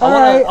 okay. I All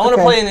want right. to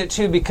okay. play in it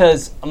too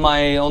because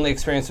my only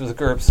experience with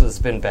GURPS has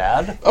been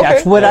bad.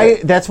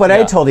 Okay. That's what I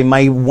Yeah. told him.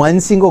 My one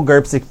single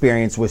GURPS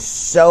experience was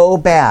so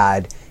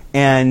bad,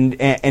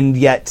 and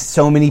yet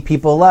so many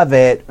people love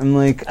it. I'm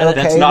like, And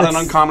okay, That's not an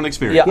let's- uncommon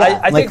experience. Yeah, Yeah,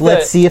 I like think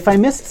let's that- see if I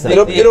missed something.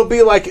 It'll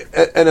be like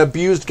an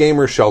abused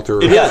gamer shelter.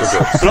 Yes.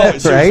 No,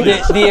 seriously.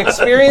 Right? The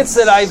experience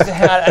that I've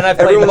had, and I've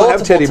played Everyone will have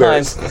multiple teddy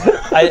bears.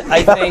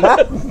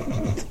 times.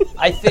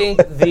 I think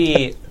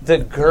the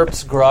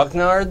GURPS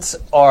grognards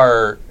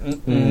are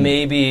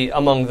maybe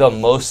among the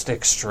most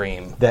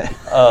extreme That-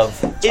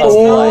 of like.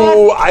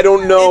 Oh, I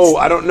don't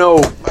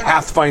know.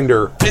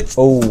 Pathfinder. It's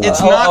Oh,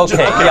 it's Oh, not okay,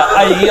 just, yeah,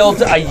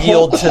 I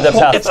yield to the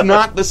path. It's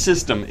not the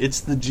system. It's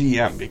the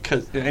GM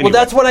because anyway. Well,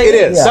 that's what I. It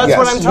is, That's yes.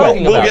 what I'm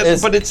talking Well, about. yes,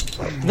 is but it's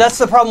that's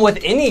the problem with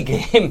any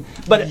game.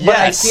 But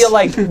Yes.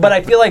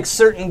 I feel like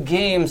certain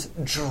games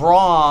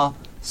draw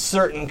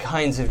certain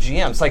kinds of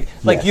GMs. Like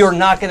Yes. you're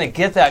not going to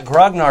get that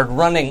grognard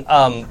running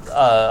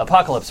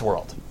Apocalypse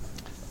World.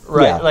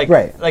 Right, Yeah,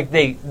 right. like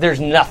there's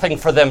nothing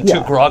for them to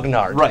Yeah.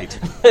 grognard. right.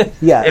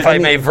 Yeah, If I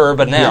may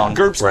verb a noun.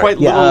 GURPS Right. quite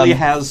Yeah. literally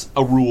has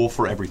a rule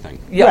for everything.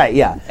 Yeah. Right,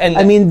 yeah. And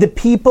I mean, the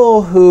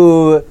people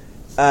who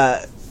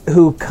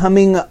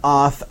coming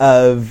off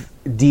of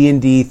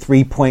D&D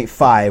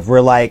 3.5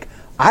 were like,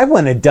 I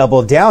want to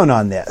double down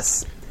on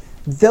this.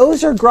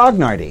 Those are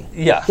grognardy.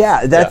 Yeah.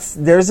 Yeah,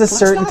 there's a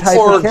certain type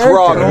or of character.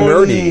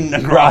 grog-nerdy.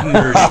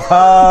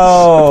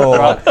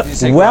 Oh, Did you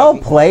say well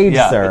grog? played,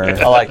 Yeah, sir.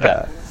 I like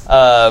that.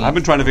 I've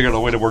been trying to figure out a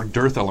way to work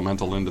Dearth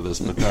Elemental into this,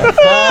 but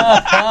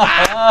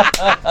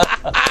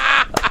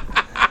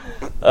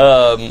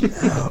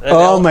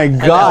Oh my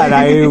god,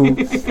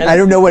 I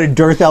don't know what a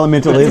dearth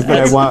elemental is, but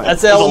I want.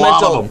 That's the There's a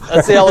lot elemental. of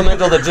That's the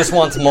elemental that just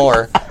wants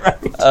more.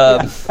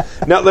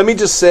 Now, let me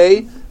just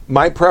say,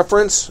 my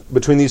preference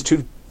between these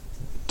two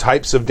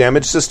types of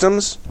damage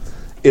systems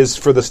is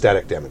for the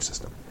static damage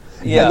system.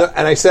 Yeah.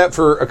 And I say that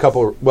for a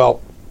couple,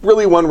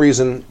 really one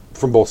reason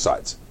from both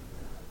sides.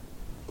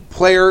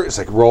 Player is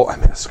like, roll, I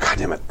miss, god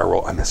damn it, I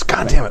roll, I miss,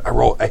 god damn it, I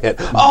roll, I hit.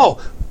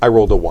 Oh, I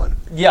rolled a 1.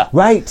 Yeah.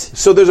 Right.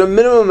 So there's a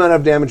minimum amount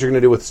of damage you're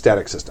going to do with the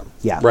static system.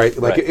 Yeah. Right?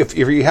 Like Right. If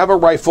you have a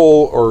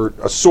rifle or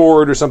a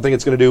sword or something,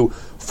 it's going to do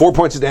 4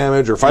 points of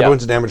damage or 5 Yeah.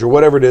 points of damage or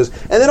whatever it is.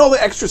 And then all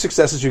the extra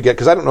successes you get,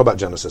 because I don't know about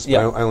Genesis. Yeah.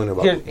 I only know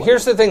about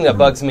Here's the thing that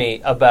bugs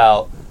me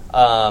about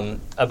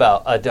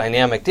a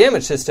dynamic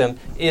damage system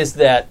is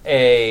that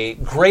a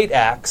great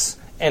axe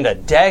and a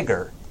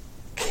dagger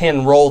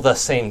can roll the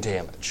same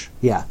damage.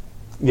 Yeah.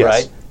 Yes.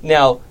 Right?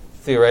 Now,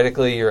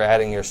 theoretically, you're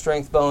adding your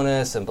strength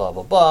bonus and blah,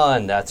 blah, blah,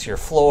 and that's your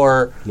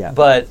floor. Yeah.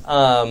 But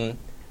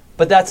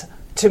that's,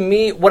 to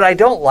me, what I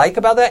don't like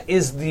about that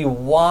is the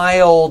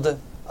wild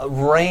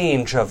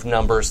range of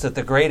numbers that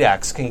the great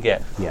axe can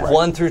get. Yeah.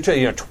 1 through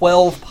 2,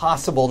 12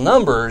 possible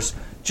numbers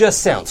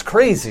just sounds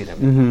crazy to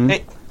me.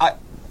 Hey,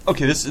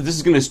 okay, this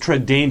is going to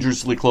tread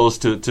dangerously close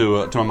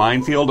to a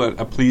minefield.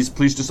 Please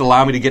just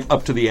allow me to get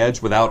up to the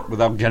edge without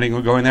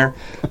going there.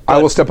 I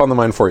will step on the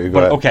mine for you. Go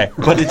ahead. Okay,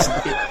 but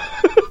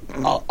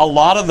a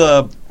lot of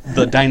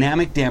the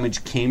dynamic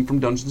damage came from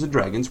Dungeons and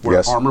Dragons, where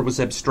Yes. armor was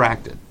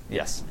abstracted.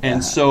 Yes.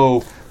 And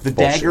so the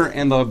dagger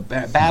and the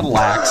battle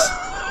axe.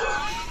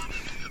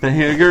 The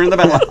dagger and the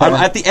battle axe. I'm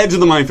at the edge of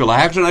the minefield. I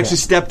haven't actually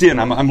stepped in.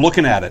 I'm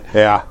looking at it.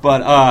 Yeah. But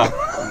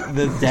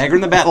the dagger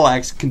and the battle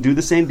axe can do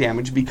the same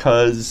damage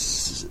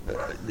because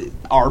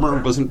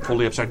armor wasn't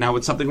fully abstract. Now,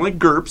 with something like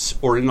GURPS,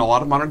 or in a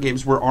lot of modern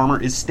games where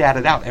armor is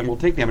statted out and will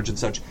take damage and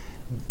such,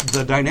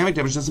 the dynamic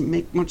damage doesn't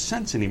make much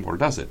sense anymore,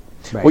 does it?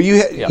 Right. Well,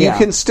 you Yeah.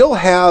 can still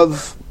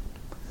have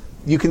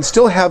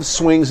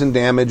swings and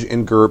damage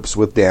in GURPS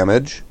with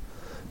damage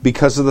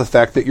because of the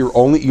fact that you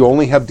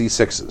only have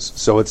D6s.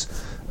 So it's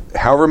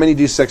however many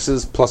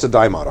D6s plus a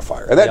die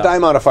modifier, and that Yeah. die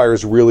modifier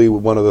is really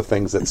one of the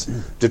things that's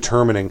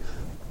determining.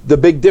 The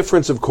big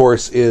difference, of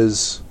course,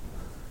 is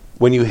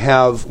when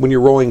you're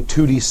rolling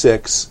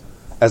 2d6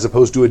 as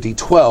opposed to a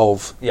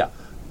d12. Yeah.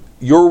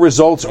 Your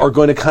results are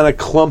going to kind of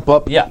clump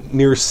up Yeah.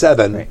 near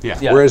 7, Right. Yeah.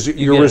 Yeah. whereas You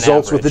your get an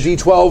results with the average.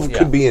 D12 Yeah.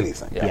 could be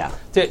anything. Yeah.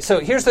 So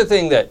here's the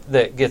thing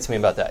that gets me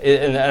about that,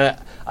 and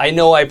I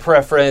know I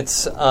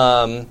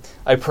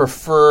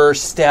prefer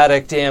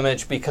static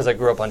damage because I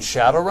grew up on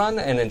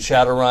Shadowrun, and in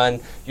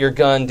Shadowrun your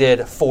gun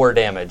did 4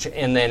 damage,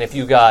 and then if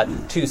you got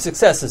 2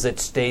 successes, it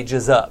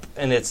stages up,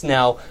 and it's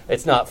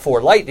not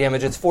 4 light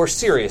damage, it's 4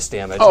 serious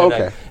damage. Oh,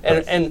 and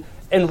okay.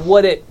 And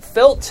what it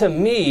felt to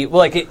me,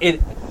 like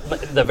it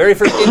the very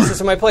first game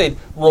system I played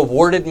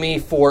rewarded me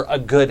for a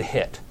good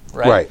hit,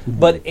 right? Right.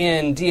 But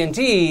in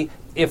D&D,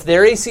 if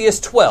their AC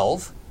is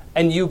 12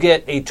 and you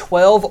get a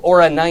 12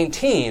 or a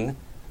 19,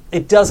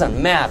 it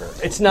doesn't matter.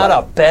 It's not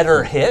a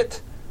better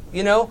hit,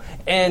 you know?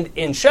 And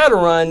in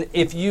Shadowrun,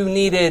 if you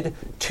needed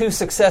 2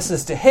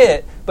 successes to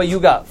hit, but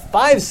you got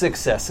 5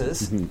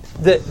 successes,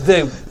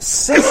 the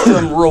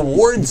system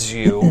rewards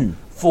you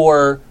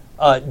for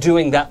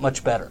doing that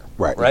much better.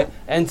 Right. Right?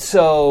 And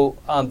so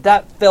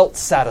that felt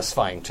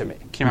satisfying to me.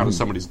 Came out of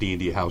somebody's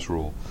D&D house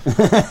rule.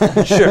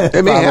 Sure.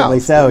 It may Probably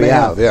have. so, It may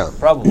yeah. have, yeah.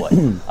 Probably.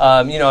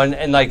 You know,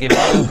 and like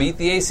if you beat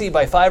the AC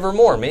by 5 or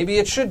more, maybe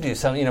it should do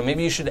something. You know,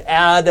 maybe you should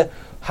add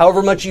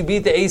however much you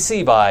beat the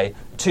AC by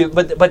to,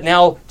 but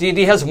now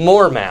D&D has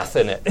more math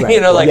in it. Right.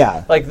 You know, like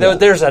Yeah.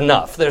 there's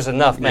enough. There's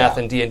enough math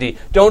Yeah. in D&D.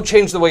 Don't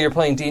change the way you're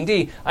playing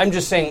D&D. I'm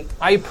just saying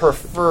I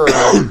prefer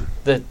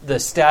the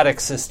static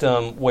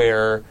system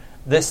where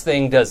this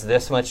thing does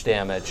this much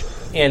damage,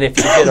 and if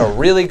you get a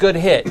really good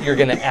hit, you're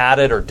going to add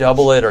it or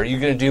double it, or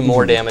you're going to do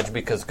more damage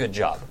because good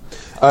job.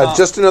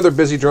 Just another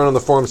busy drone on the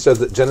forum said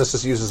that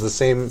Genesis uses the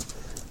same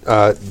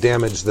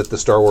damage that the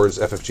Star Wars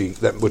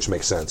FFG, which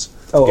makes sense.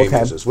 Oh, game okay.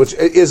 uses, which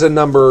is a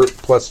number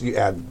plus you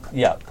add.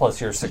 Yeah,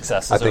 plus your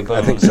successes I think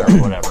or so.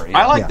 or whatever. Yeah.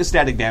 I like Yeah. the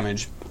static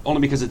damage only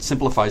because it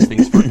simplifies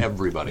things for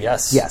everybody.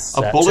 Yes. Yes.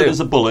 A that bullet too. is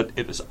a bullet.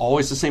 It is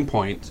always the same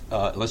point,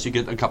 unless you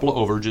get a couple of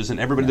overages.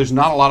 And everybody, there's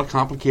not a lot of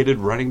complicated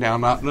running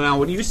down. Now,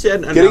 what you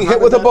said, and Getting how hit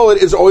did with a that- bullet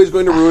is always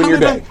going to ruin your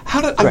day.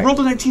 I Right.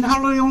 rolled a 19. How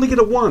did I only get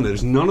a 1?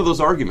 There's none of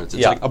those arguments.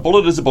 It's Yeah. like a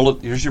bullet is a bullet.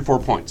 Here's your 4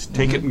 points.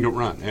 Take it and go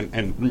run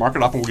and mark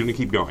it off, and we're going to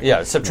keep going.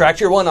 Yeah, subtract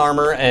your 1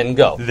 armor and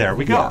go. There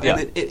we go. Yeah.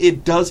 And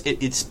it does.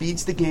 It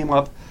speeds the game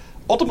up.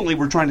 Ultimately,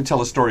 we're trying to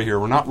tell a story here.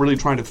 We're not really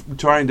trying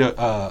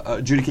to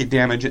adjudicate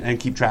damage and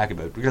keep track of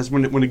it. Because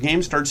when a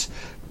game starts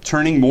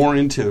turning more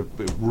into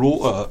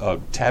rule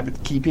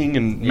tab keeping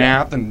and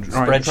math and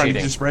trying to do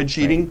Spreadsheeting.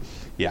 spreadsheeting,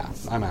 yeah,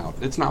 I'm out.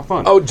 It's not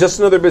fun. Oh, just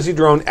another busy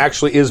drone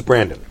actually is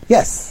Brandon.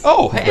 Yes.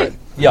 Oh, hey.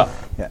 Yeah.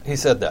 Yeah. He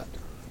said that.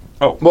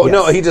 Oh, Well, Yes.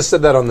 no, he just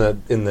said that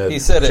in the He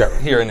said chat.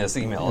 it here in his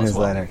email In as his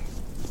well. letter.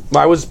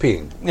 I was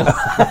peeing.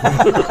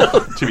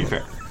 to be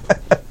fair.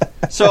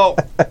 So,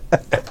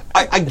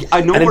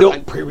 I know And I we're-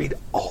 don't pre-read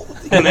all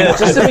of these.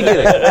 Just the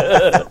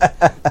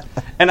beginning.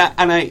 And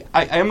I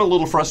am a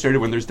little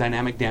frustrated when there's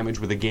dynamic damage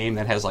with a game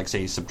that has, like,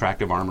 say,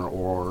 subtractive armor,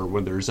 or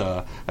when there's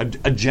a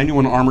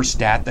genuine armor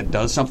stat that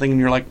does something, and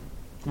you're like,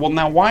 well,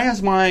 now why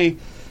is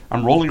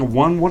I'm rolling a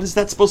 1? What is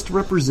that supposed to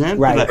represent?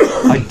 Right.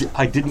 That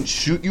I didn't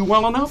shoot you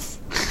well enough?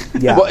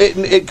 Yeah. Well,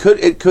 it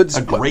could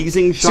A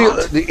grazing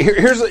shot? See,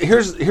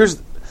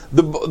 here's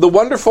the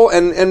wonderful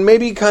and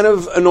maybe kind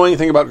of annoying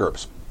thing about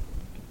GURPS.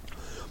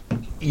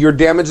 Your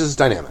damage is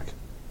dynamic.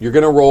 You're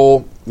going to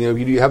roll,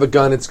 you have a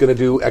gun, it's going to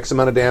do X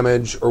amount of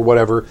damage or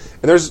whatever.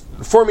 And there's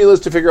formulas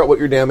to figure out what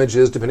your damage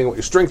is, depending on what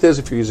your strength is,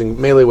 if you're using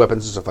melee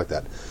weapons and stuff like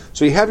that.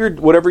 So you have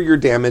whatever your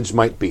damage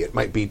might be. It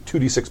might be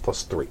 2d6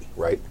 plus 3,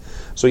 right?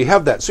 So you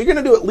have that. So you're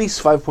going to do at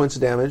least 5 points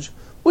of damage,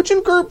 which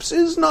in GURPS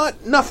is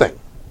not nothing.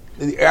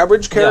 The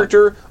average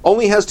character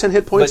only has 10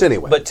 hit points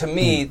anyway. But to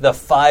me, the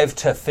 5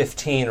 to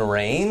 15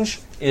 range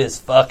is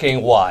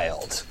fucking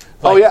wild.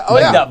 Oh, yeah. Oh,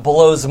 yeah. That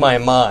blows my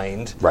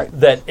mind. Right.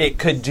 That it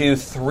could do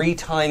 3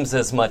 times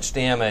as much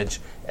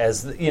damage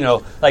as Well,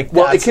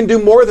 that's- it can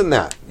do more than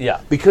that. Yeah.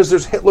 Because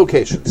there's hit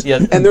locations. Yeah.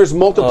 And there's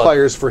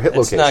multipliers for hit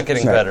It's locations. not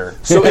getting better.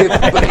 So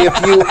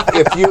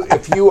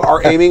if you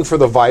are aiming for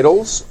the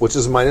vitals, which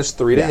is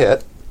 -3 to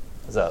hit,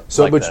 Is that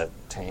So, like but- that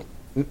taint?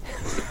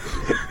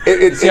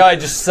 It's See how I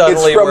just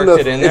subtly from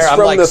worked it in there? It's I'm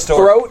from like the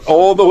Stork. throat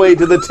all the way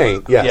to the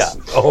taint. Yes,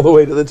 all the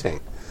way to the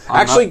taint.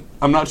 Actually,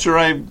 I'm not sure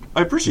I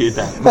appreciate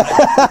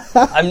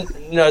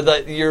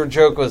that. Your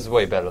joke was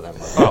way better than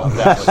mine.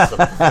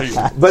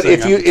 but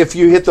if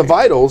you hit the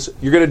vitals,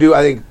 you're going to do,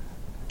 I think,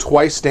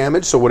 twice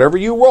damage. So whatever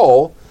you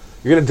roll,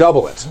 you're going to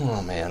double it.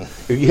 Oh man!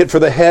 If you hit for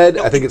the head,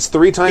 I think it's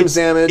 3 times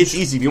damage. It's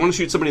easy. If you want to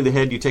shoot somebody in the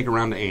head, you take a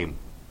round to aim.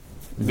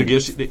 It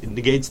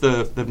negates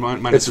the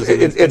minuses.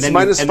 It's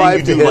minus and 5 then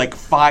you to do hit. like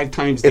 5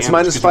 times damage. It's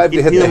minus 'cause 5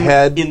 you to hit the him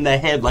head. in the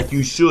head like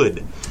you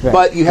should.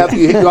 But you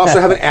also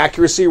have an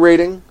accuracy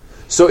rating.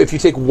 So if you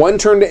take 1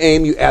 turn to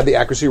aim, you add the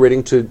accuracy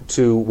rating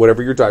to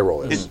whatever your die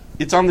roll is.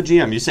 It's on the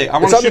GM. You say, I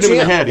want It's to on shoot him in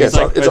GM. the head. Yeah, He's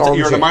like, it's all on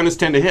you're the at a GM. minus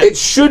 10 to hit. It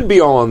should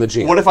be all on the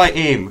GM. What if I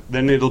aim?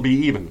 Then it'll be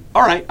even.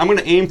 All right, I'm going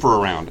to aim for a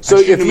round. So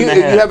I shoot if him you in the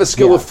head. have a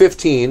skill of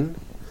 15,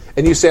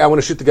 and you say I want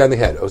to shoot the guy in the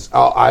head,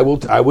 I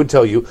would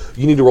tell you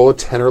need to roll a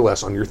 10 or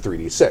less on your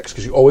 3d6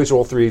 because you always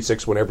roll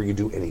 3d6 whenever you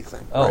do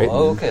anything. Oh, right?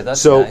 okay, that's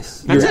so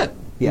nice. That's it.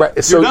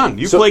 Right, You're done.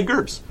 You played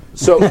GURPS.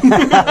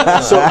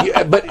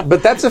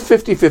 But that's a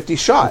 50-50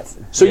 shot.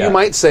 So Yeah. you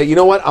might say, you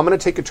know what, I'm going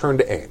to take a turn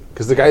to aim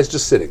because the guy's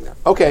just sitting there.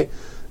 Okay,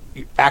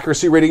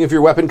 accuracy rating of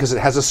your weapon because it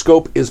has a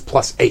scope is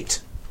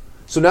 +8.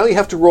 So now you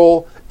have to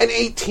roll an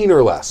 18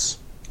 or less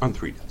On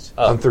 3 dice.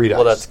 on 3 dice.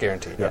 Well, that's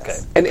guaranteed. Okay.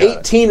 and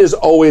 18 is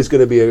always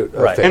going to be a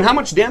Right. fail. And how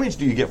much damage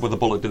do you get with a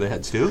bullet to the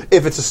head, Stu?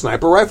 If it's a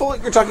sniper rifle,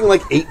 you're talking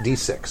like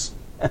 8d6.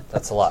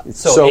 That's a lot.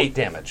 So, So- 8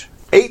 damage.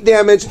 8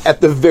 damage at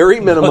the very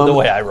minimum, The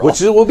way I roll.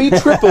 which will be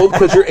tripled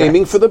because you're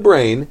aiming for the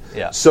brain.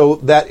 Yeah. So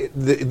that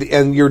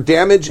and your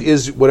damage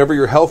is whatever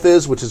your health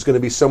is, which is going to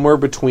be somewhere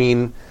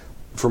between,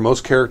 for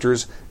most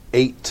characters,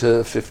 8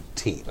 to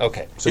 15.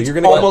 Okay. So It's you're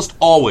going to almost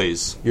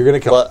always. you're going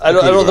to kill. Well, I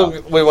kill don't Rob.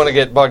 think we want to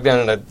get bogged down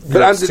in a I'm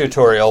GURPS just-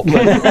 tutorial.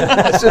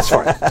 But it's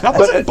fine. That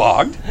wasn't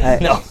bogged.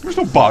 no, There's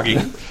no bogging.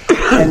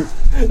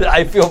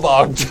 I feel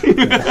bogged.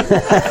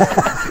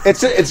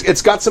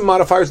 It's got some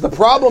modifiers. The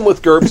problem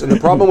with GURPS and the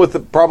problem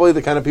with probably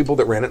the kind of people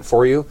that ran it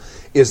for you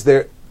is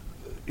there.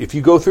 If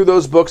you go through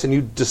those books and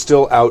you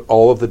distill out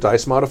all of the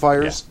dice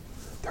modifiers,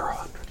 there are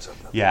hundreds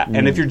of them. Yeah,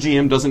 and if your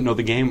GM doesn't know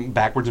the game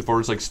backwards and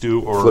forwards like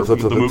Stu or Flip, flip,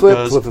 the flip, Mook flip,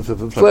 does, flip, flip, flip,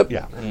 flip, flip.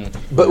 yeah.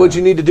 But what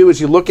you need to do is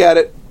you look at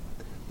it.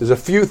 There's a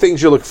few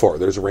things you look for.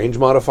 There's range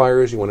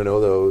modifiers. You want to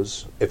know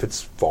those. If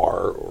it's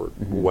far or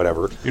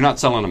whatever. You're not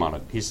selling him on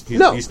it. He's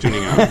No.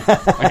 tuning out.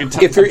 I can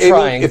tell. If you're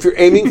trying. if you're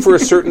aiming for a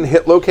certain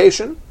hit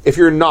location, if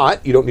you're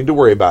not, you don't need to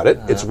worry about it.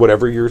 It's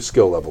whatever your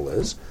skill level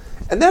is,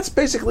 and that's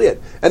basically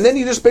it. And then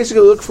you just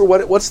basically look for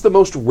what's the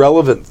most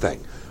relevant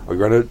thing. Are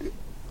you on an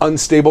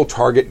unstable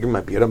target? You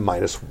might be at a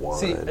 -1.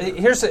 See,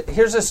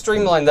 here's a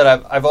streamline that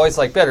I've always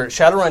liked better.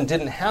 Shadowrun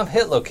didn't have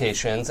hit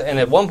locations, and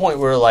at one point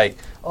we were like,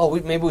 oh,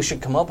 maybe we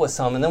should come up with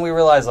some, and then we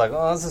realized like,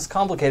 oh, this is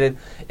complicated.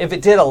 If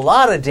it did a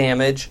lot of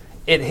damage,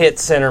 it hit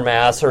center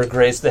mass or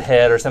grazed the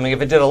head or something.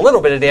 If it did a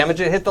little bit of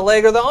damage, it hit the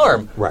leg or the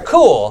arm. Right.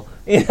 Cool.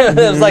 You know, it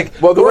was like,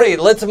 Well, the way-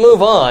 great, let's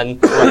move on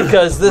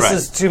because this Right.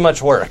 is too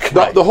much work.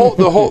 the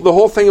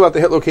whole thing about the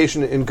hit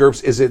location in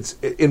GURPS is it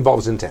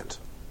involves intent.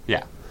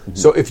 Yeah.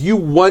 So if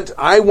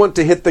I want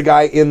to hit the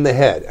guy in the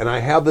head, and I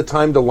have the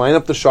time to line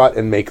up the shot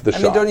and make the I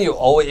shot. mean, don't you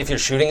always, if you're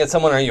shooting at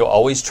someone, aren't you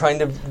always trying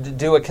to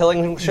do a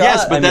killing shot?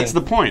 Yes, but I that's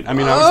mean, the point. I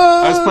mean,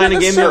 I was playing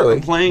not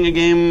a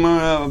game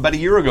necessarily. about a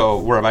year ago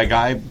where my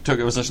guy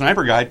it was a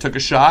sniper guy, took a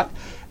shot,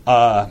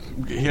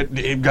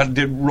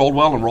 rolled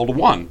well and rolled a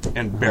 1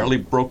 and barely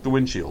broke the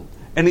windshield.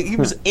 And he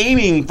was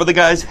aiming for the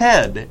guy's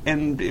head,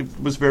 and it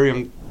was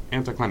very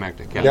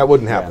anticlimactic. Yeah. that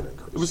wouldn't happen in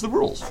GURPS. It was the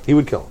rules. He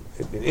would kill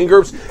him. In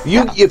GURPS,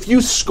 if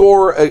you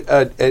score a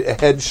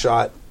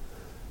headshot,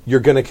 you're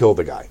going to kill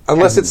the guy.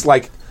 Unless it's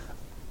like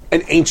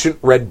an ancient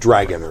red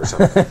dragon or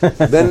something.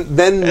 then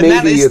And maybe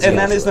that is, it's and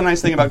that worth is it. the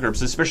nice thing about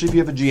GURPS, especially if you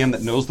have a GM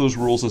that knows those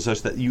rules and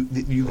such that you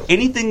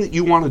anything that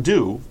you want to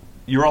do,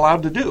 you're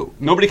allowed to do.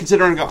 Nobody can sit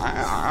there and go,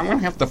 I'm going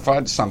to have to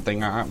fudge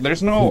something.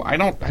 There's no, I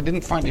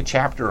didn't find a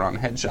chapter on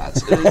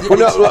headshots.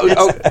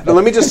 Well,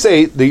 let me just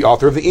say, the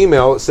author of the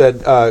email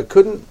said,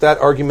 couldn't that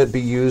argument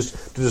be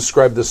used to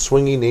describe the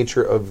swingy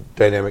nature of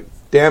dynamic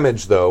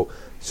damage, though?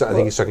 So I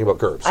think he's talking about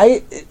GURPS.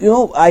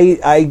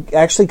 I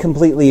actually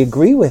completely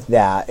agree with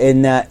that,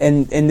 and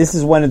this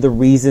is one of the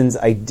reasons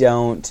I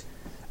don't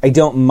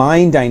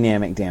mind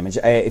dynamic damage.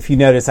 If you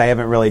notice, I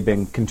haven't really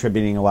been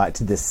contributing a lot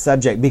to this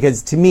subject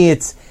because to me,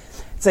 it's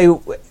like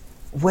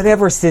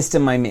whatever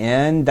system I'm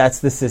in, that's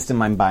the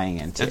system I'm buying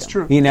into. That's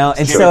true. You know, It's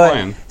and a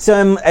so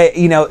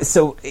I'm,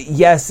 so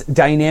yes,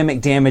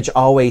 dynamic damage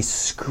always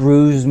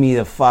screws me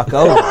the fuck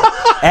over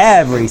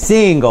every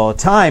single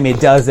time. It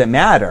doesn't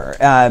matter.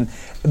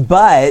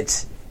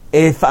 But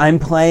if I'm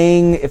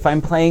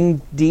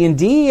playing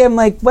D&D, I'm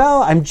like,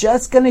 well, I'm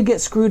just gonna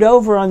get screwed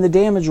over on the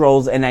damage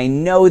rolls, and I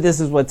know this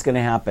is what's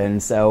gonna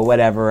happen. So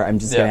whatever, I'm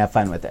just gonna have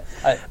fun with it.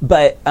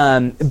 But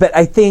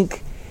I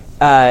think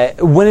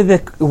one of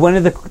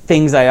the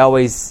things I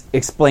always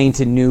explain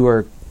to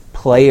newer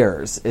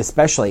players,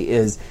 especially,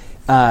 is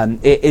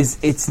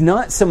it's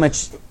not so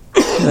much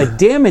like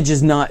damage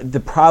is not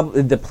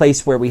the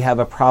place where we have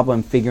a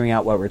problem figuring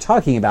out what we're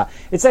talking about.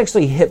 It's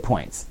actually hit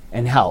points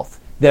and health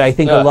that I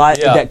think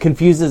that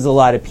confuses a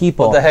lot of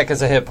people. What the heck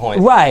is a hit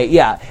point? Right,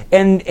 yeah.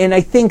 And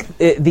I think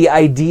the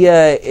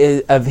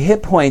idea of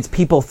hit points,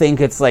 people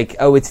think it's like,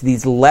 oh, it's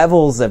these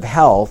levels of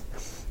health,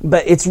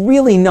 but it's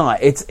really not.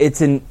 It's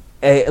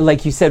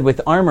like you said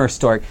with Armor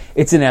Stork,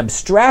 it's an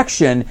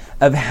abstraction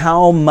of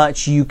how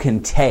much you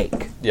can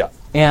take. Yeah.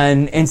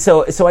 And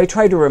so I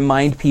try to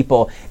remind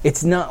people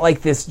it's not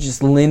like this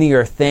just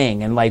linear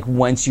thing. And like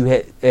once you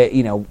hit,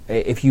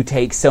 if you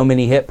take so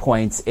many hit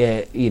points,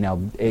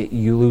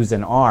 you lose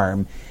an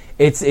arm.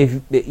 It's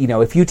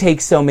if you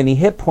take so many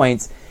hit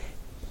points,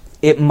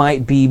 it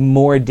might be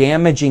more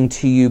damaging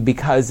to you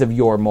because of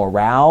your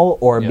morale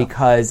or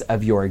because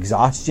of your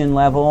exhaustion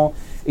level.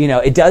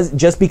 It does,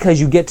 just because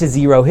you get to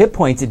 0 hit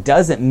points, it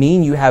doesn't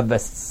mean you have a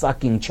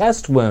sucking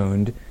chest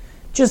wound.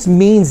 Just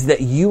means that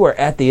you are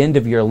at the end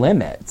of your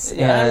limits.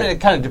 Yeah, it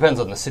kind of depends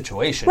on the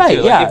situation, right,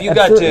 too. Like if you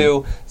got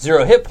to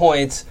 0 hit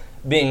points,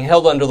 being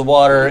held under the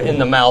water in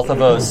the mouth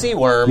of a sea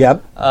worm,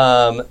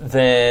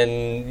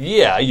 then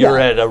you're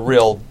at a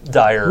real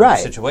dire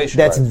situation.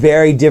 That's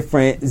very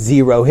different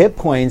 0 hit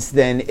points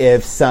than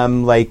if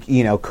some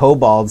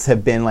kobolds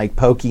have been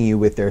poking you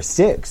with their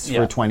sticks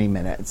for 20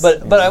 minutes.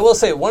 But I will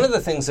say one of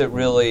the things that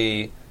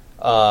really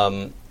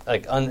I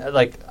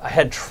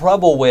had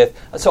trouble with.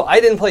 So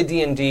I didn't play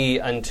D&D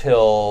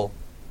until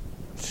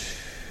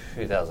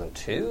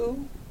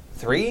 2002.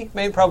 3,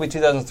 maybe probably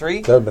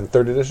 2003. That would have been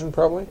 3rd edition,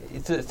 probably?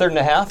 Third and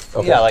a half.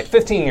 Okay. Yeah,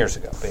 15 years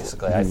ago,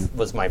 basically.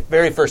 Was my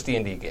very first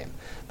D&D game.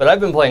 But I've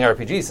been playing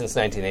RPG since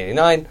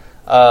 1989,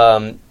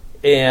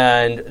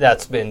 and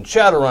that's been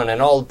Shadowrun and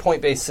all the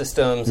point-based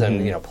systems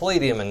and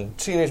Palladium and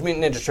Teenage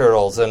Mutant Ninja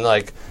Turtles and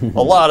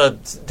a lot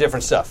of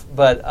different stuff.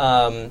 But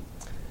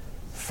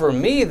for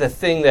me, the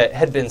thing that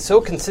had been so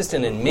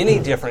consistent in many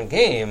different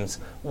games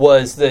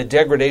was the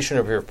degradation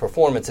of your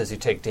performance as you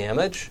take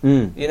damage.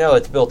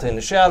 It's built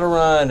into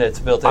Shadowrun. It's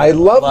built. I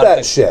love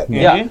that shit.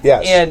 Yeah.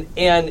 Yes.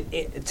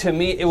 And to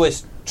me, it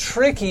was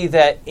tricky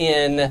that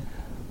in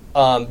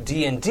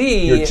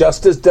D&D, you're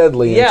just as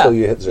deadly until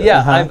you hit 0.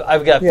 Yeah,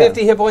 I've got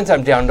 50 hit points.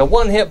 I'm down to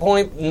 1 hit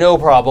point. No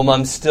problem.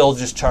 I'm still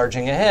just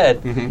charging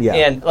ahead.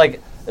 And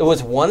it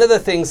was one of the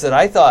things that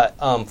I thought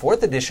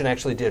 4th edition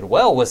actually did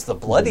well was the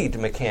bloodied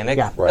mechanic.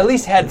 Yeah. At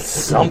least had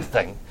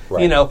something.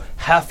 Right.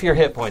 Half your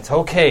hit points.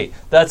 Okay,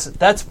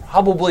 that's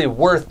probably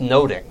worth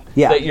noting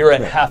that you're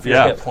at half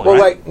your hit points.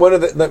 Well, one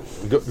of the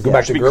go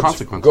back to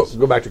GURPS.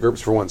 Go back to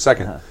GURPS for 1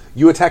 second.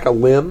 You attack a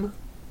limb,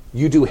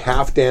 you do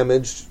half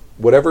damage.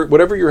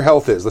 Whatever your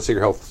health is, let's say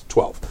your health is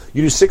 12.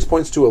 You do 6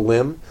 points to a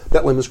limb.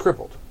 That limb is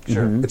crippled.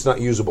 Sure. It's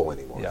not usable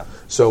anymore. Yeah.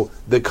 So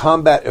the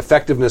combat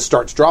effectiveness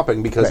starts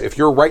dropping because if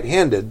you're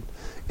right-handed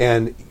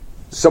and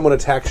someone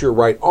attacks your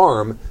right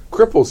arm,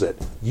 cripples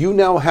it, you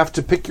now have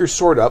to pick your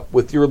sword up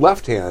with your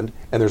left hand,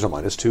 and there's a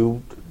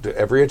 -2 to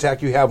every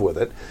attack you have with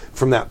it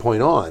from that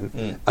point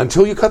on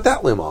until you cut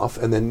that limb off,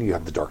 and then you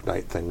have the Dark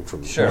Knight thing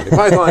from Monty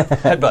Python.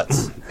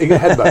 Headbutts.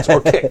 Headbutts or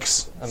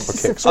kicks.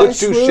 Which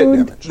do shit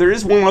damage. There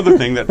is one other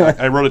thing that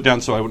I wrote it down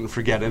so I wouldn't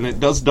forget, and it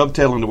does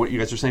dovetail into what you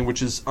guys are saying,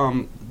 which is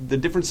the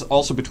difference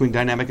also between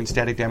dynamic and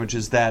static damage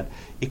is that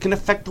it can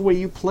affect the way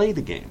you play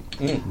the game.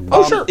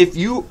 Oh, sure. If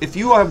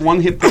you have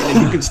 1 hit point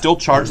and you can still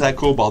charge that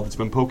kobold that's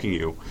been poking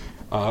you,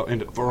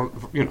 and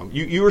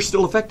you are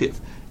still effective.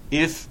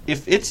 If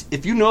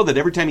you know that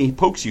every time he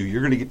pokes you,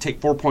 you're going to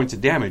take 4 points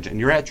of damage, and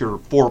you're at your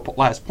 4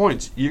 last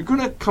points, you're going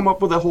to come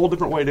up with a whole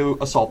different way to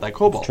assault that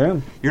kobold.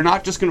 True. You're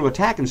not just going to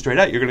attack him straight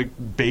out. You're going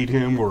to bait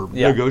him or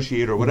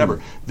negotiate or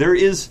whatever. There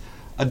is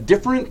a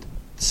different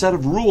set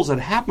of rules that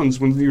happens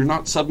when you're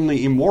not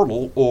suddenly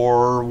immortal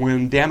or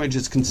when damage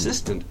is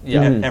consistent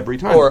every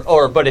time.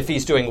 But if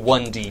he's doing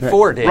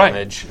 1d4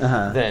 damage,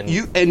 then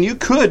you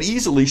could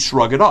easily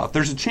shrug it off.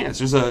 There's a chance.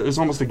 There's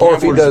almost a or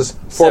if he does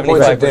 4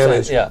 points of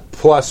 75%, damage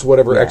plus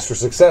whatever extra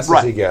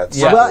successes he gets.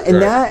 Yeah. Well,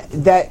 and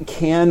that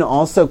can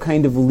also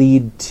kind of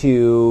lead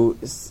to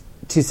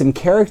some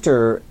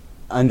character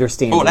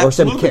understanding. Oh, it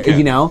absolutely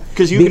can.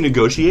 Because you can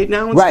negotiate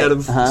now instead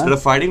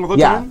of fighting all the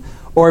time.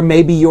 Or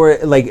maybe you're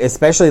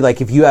especially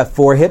if you have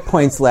 4 hit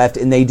points left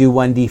and they do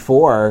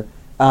 1d4,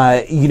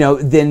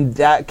 then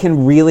that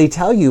can really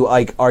tell you,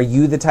 are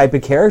you the type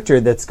of character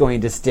that's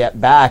going to step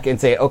back and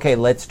say, okay,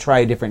 let's try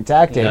a different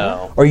tactic?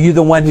 No. Or are you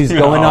the one who's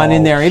going on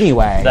in there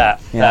anyway? that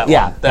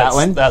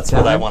one. That's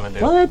what I want to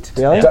do. What?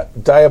 Really?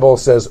 Diabol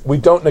says, we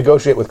don't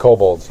negotiate with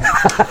kobolds.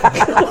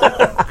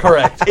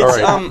 Correct.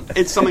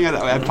 It's something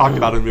I've talked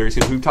about in various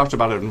reasons. We've talked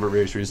about it for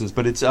various reasons,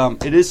 but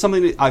it is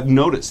something that I've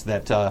noticed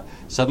that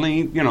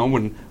suddenly,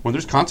 when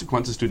there's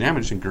consequences to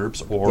damage in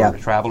GURPS or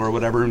travel or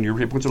whatever, and your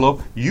hit points are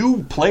low,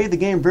 you play the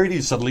game very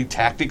deep. Suddenly,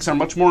 tactics are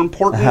much more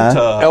important.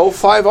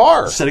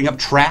 L5R. Setting up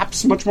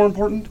traps much more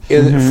important.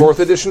 In 4th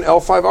edition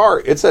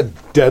L5R, it's a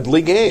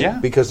deadly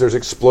game because there's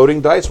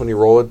exploding dice when you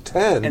roll a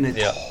 10, and it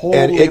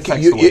totally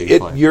affects the way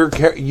you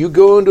play. You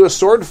go into a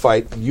sword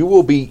fight,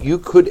 you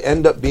could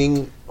end up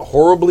being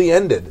horribly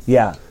ended.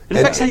 Yeah. It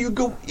affects how you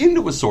go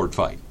into a sword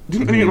fight.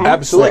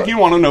 Absolutely. Like you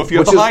want to know if you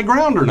have Which the is high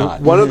ground or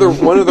not. One of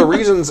the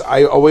reasons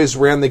I always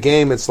ran the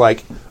game, it's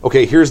like,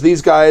 okay, here's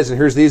these guys and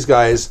here's these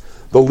guys.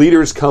 The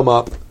leaders come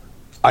up.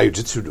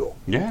 Aiujutsu duel.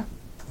 Yeah.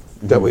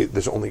 That way,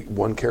 there's only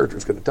one character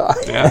who's going to die.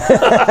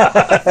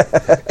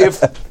 Yeah.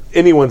 If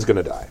anyone's going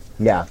to die.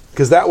 Yeah.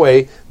 Because that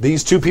way,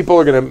 these two people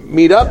are going to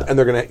meet up, and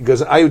they're going to...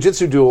 Because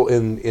Aiujutsu duel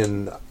in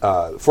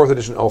 4th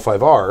edition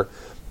L5R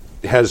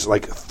has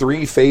like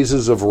 3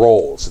 phases of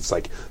rolls. It's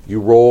like you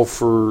roll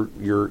for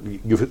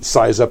you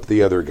size up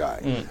the other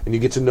guy, and you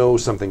get to know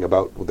something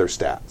about their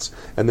stats,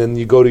 and then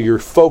you go to your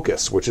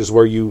focus, which is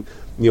where you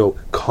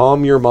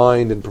calm your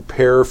mind and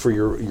prepare for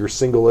your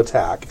single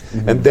attack,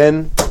 and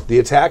then the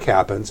attack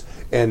happens,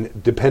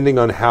 and depending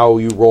on how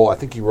you roll, I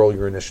think you roll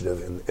your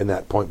initiative in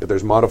that point, but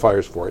there's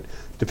modifiers for it.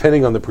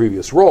 Depending on the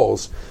previous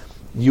rolls,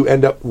 you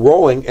end up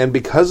rolling, and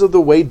because of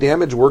the way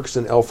damage works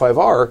in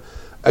L5R,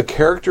 a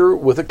character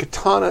with a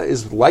katana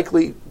is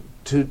likely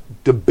to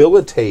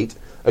debilitate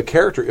a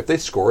character if they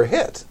score a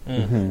hit.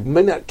 You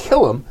may not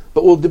kill them,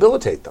 but will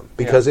debilitate them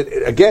because it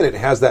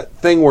has that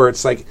thing where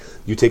it's like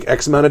you take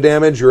X amount of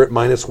damage, you're at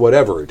minus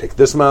whatever. You take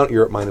this amount,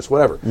 you're at minus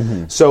whatever.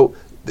 So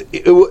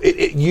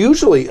it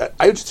usually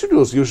Aiujutsu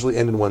duels usually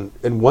end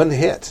in one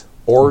hit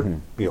or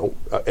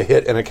a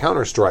hit and a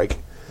counter strike.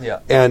 Yeah,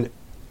 and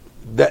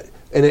that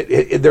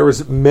there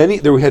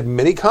had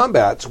many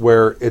combats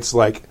where it's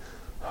like,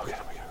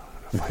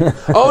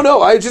 oh no,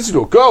 Aiujutsu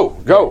duel,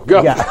 go.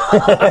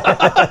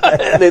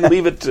 Yeah. And then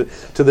leave it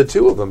to the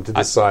two of them to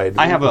decide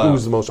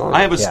who's the most honorable.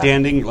 I have a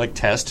standing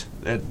test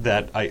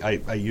that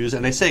I use,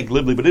 and I say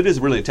glibly, but it is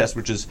really a test,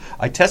 which is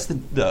I test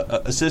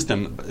a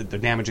system, the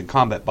damage in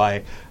combat,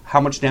 by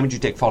how much damage you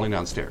take falling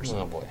downstairs.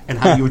 Oh boy. And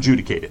how you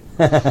adjudicate it.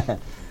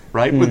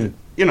 Right? With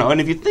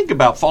and if you think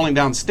about falling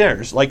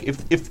downstairs, like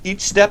if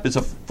each step is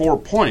 4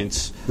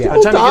 points, by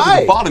the time you get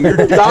to the bottom, you're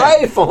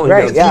die falling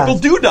Right, down. yeah. People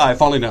do die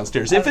falling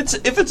downstairs. If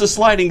it's a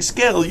sliding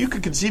scale, you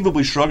could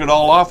conceivably shrug it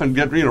all off and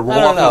get roll I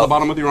off don't to know. the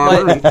bottom with your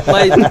armor.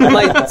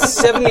 My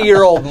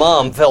 70-year-old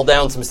mom fell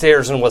down some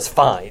stairs and was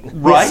fine.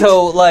 Right.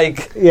 So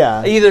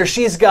Yeah. either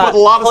she's got But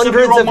a lot of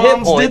hundreds of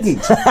 70-year-old hit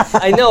moms points.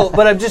 I know,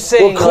 but I'm just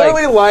saying. Well,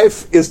 clearly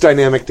life is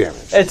dynamic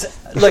damage. It's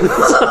like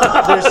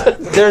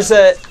there's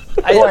a.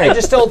 I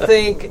just don't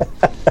think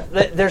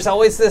that there's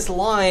always this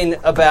line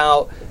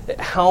about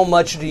how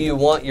much do you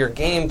want your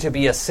game to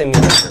be a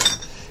simulator.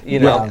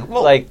 Yeah.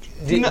 Like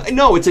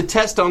No, it's a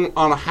test on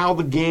how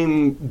the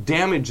game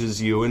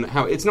damages you, and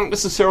how it's not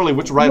necessarily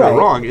what's right or Right.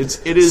 wrong. It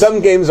is Some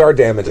games are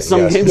damaging.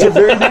 some yes. games are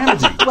very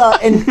damaging. Well,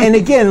 and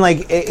again,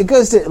 like it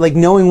goes to like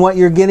knowing what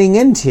you're getting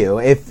into.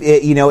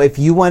 If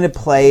you want to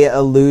play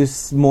a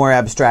loose, more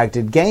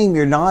abstracted game,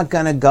 you're not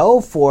going to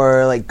go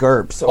for like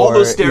GURPS. All or,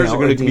 those stairs are or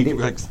going to be D&D.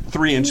 like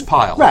 3-inch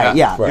piles. Right,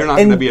 yeah. You're not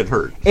And- going to be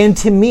hurt. And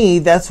to me,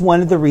 that's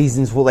one of the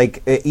reasons. Well,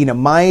 like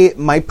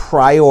my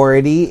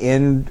priority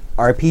in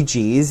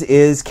RPGs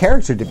is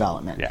character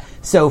development. Yeah.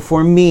 So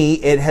for me,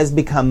 it has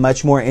become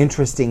much more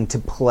interesting to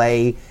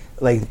play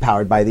like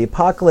Powered by the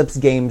Apocalypse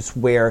games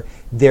where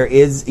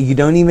you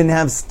don't even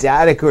have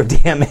static or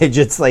damage.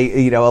 It's like,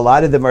 a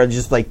lot of them are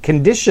just like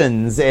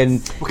conditions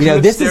and, kind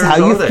of this is stairs how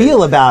you are they?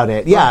 feel about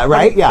it. Yeah,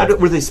 right? Yeah.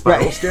 Were they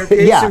spiral Right.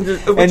 staircase? Yeah.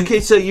 In which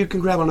case you can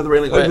grab onto the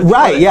railing.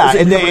 Right, yeah. Is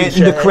it And covered in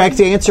the shade? correct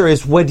answer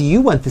is, what do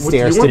you want the What do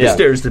you stairs want to the be?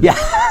 stairs to be?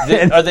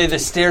 Yeah. are they the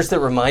stairs that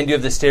remind you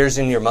of the stairs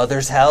in your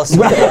mother's house?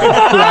 Right,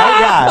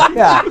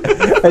 yeah.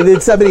 And then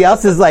somebody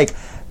else is like,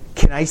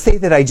 can I say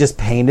that I just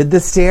painted the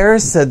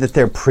stairs so that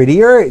they're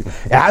prettier?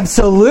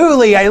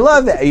 Absolutely, I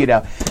love that,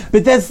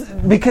 But that's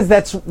because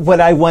that's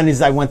what I want.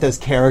 Is I want those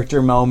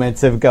character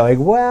moments of going,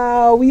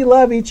 wow, we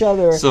love each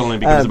other. So only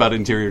because it's about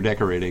interior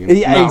decorating. And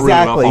Yeah, not exactly. Really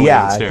about falling down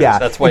Yeah, stairs. yeah.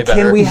 That's way And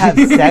better. Can we have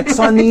sex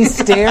on these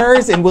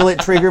stairs? And will it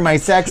trigger my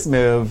sex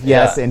move?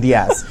 Yes, Yeah. and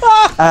yes.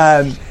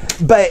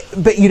 But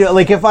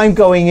like if I'm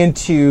going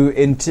into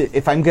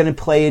if I'm going to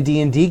play a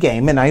D&D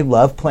game, and I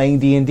love playing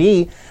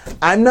D&D,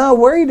 I'm not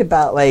worried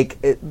about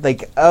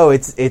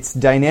it's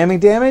dynamic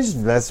damage.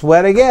 That's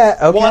what I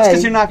get. Okay. Well, that's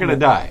because you're not going to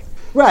die.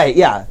 Right?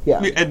 Yeah.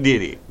 At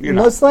D&D, you're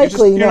not. Most You're just-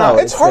 likely, you're no. not.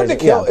 It's hard to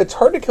kill. Yeah. It's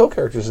hard to kill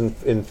characters in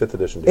 5th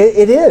edition.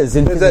 It is.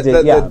 In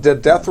The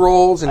death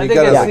rolls, and I you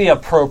think got that's to. the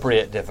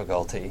appropriate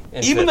difficulty.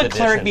 In Even the 5th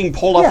cleric edition. being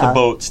pulled off Yeah. the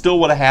boat still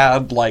would have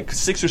had like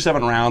 6 or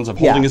 7 rounds of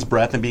holding Yeah. his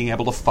breath and being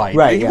able to fight.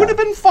 Right, He yeah. would have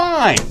been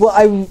fine.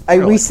 Well, I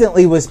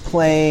recently was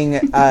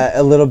playing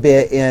a little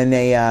bit in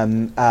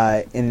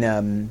a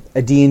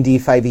D&D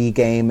 5e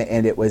game,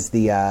 and it was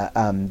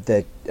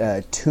the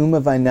Tomb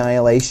of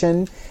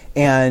Annihilation,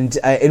 and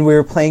we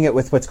were playing it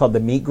with what's called the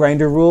meat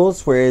grinder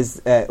rules,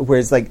 whereas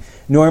like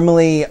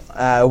normally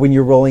when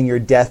you're rolling your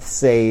death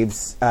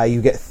saves,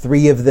 you get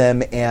 3 of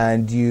them,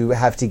 and you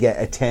have to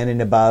get a 10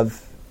 and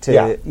above to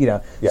Yeah.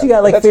 So Yeah. you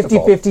got like That's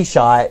default. 50-50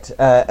 shot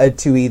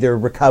to either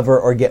recover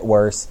or get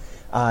worse.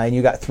 And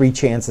you got 3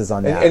 chances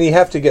on that. And you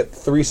have to get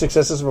 3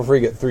 successes before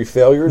you get 3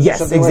 failures. Yes, or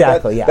something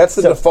exactly, Like that. yeah. That's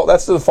the default.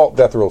 That's the default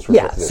death rules for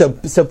Yeah, 5th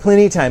edition. so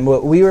plenty of time.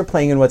 We were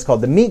playing in what's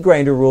called the meat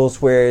grinder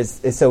rules, where it's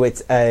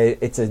a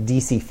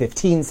DC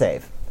 15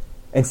 save.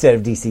 instead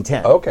of DC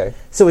 10. Okay.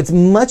 So it's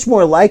much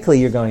more likely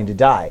you're going to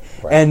die.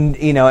 Right. And,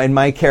 and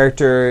my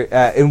character,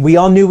 and we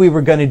all knew we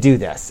were going to do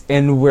this.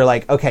 And we're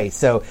like, okay,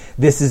 so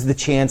this is the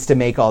chance to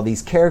make all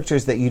these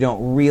characters that you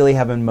don't really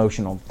have an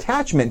emotional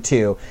attachment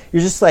to.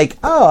 You're just like,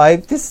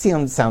 this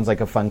sounds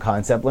like a fun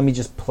concept. Let me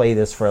just play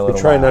this for a little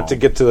Try while. not to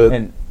get to the...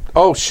 And,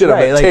 oh shit!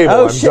 right, I'm at like, table.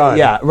 oh, I'm shit, done.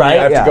 yeah, right,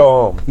 I have yeah. to go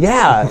home.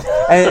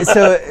 Yeah, and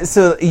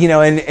so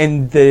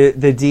and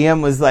the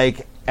DM was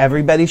like,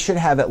 everybody should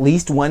have at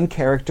least one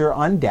character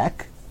on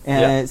deck,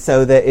 and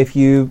so that if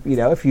you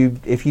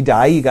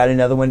die, you got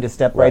another one to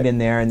step right in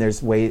there, and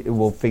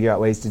we'll figure out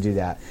ways to do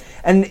that.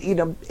 And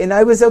and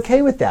I was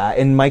okay with that.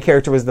 And my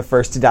character was the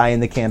first to die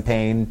in the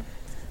campaign.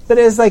 But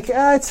it was like,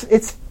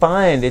 it's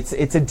fun. It's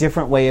a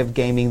different way of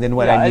gaming than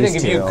what I'm used to.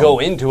 I think if you go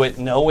into it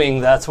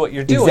knowing that's what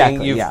you're doing,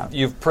 Exactly,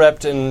 you've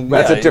prepped and...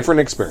 That's a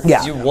different experience.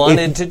 Yeah. You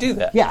wanted to do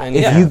that. Yeah, And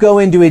if you go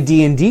into a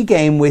D&D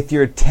game with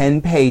your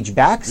 10-page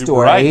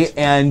backstory Right.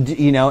 and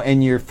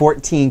and your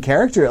 14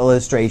 character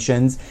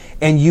illustrations,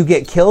 and you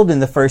get killed in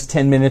the first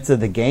 10 minutes of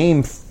the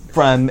game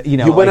from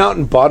You went out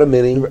and bought a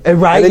mini, right?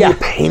 And then yeah, you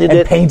painted and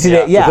it. painted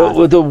it. Yeah,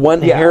 with the one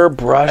hair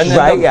brush. And then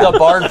Right, the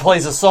bard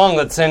plays a song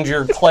that sends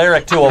your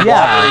cleric to a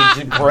Yeah.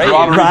 watery grave.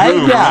 Watery right.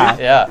 Boom, Yeah,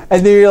 Yeah.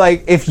 And then you're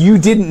like, if you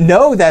didn't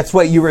know that's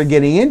what you were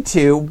getting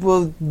into,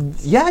 well,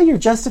 yeah, you're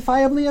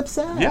justifiably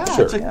upset. Yeah,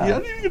 Sure. it's like,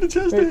 you didn't get a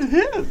chance to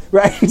hit.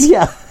 Right.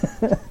 Yeah.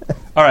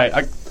 All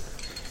right,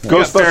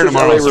 Ghostbusters fair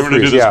tomorrow, LA so we're going to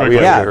do reprise. this Yeah, quickly.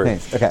 we Yeah. have to hurry.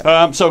 Thanks.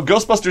 Okay. So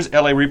Ghostbusters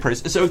LA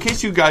reprise. So in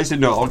case you guys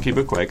didn't know, I'll keep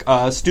it quick.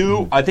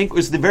 Stu, I think,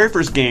 was the very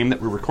first game that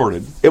we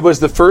recorded. It was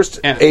the first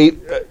And- eight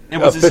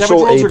and was it official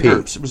Savage Worlds or AP.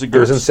 GURPS? It was a It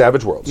was in GURPS.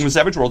 Savage Worlds. It was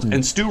Savage Worlds,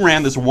 and Stu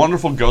ran this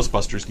wonderful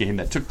Ghostbusters game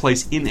that took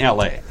place in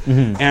LA.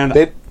 And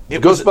it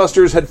was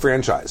Ghostbusters had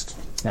franchised.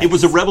 it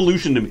was a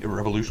revolution to me. A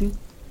revolution?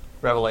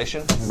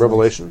 Revelation.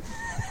 Revelation.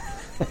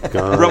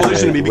 A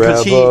revolution to me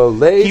because he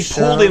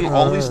Revelation. pulled in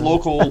all these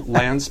local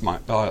land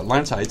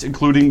sites,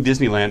 including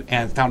Disneyland,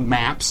 and found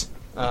maps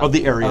of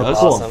the areas.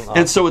 Awesome.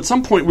 And so at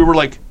some point we were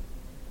like,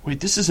 wait,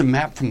 this is a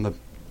map from the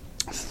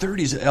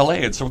 30s of LA.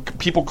 And so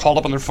people called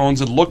up on their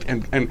phones and looked,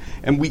 and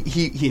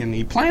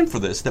he planned for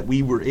this, that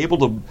we were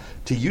able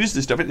to use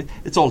this stuff.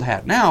 It's old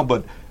hat now,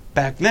 but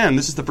back then,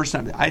 this is the first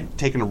time that I'd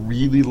taken a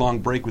really long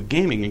break with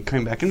gaming and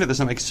coming back into this.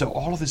 I'm like, so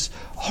all of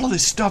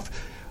this stuff.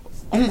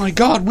 Oh my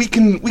God! We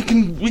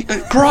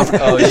Crawford.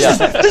 Oh, yeah.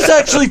 This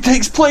actually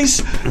takes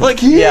place like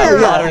here.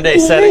 Yeah, modern day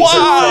settings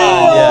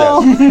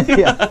Wow. are fun.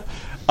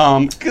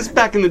 Yeah. Because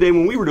back in the day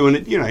when we were doing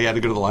it, you had to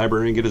go to the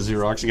library and get a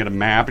Xerox and get a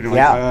map, and you're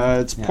Yeah.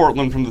 like, it's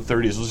Portland from the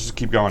 30s. Let's just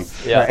keep going.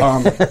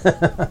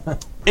 Yeah.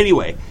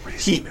 Anyway,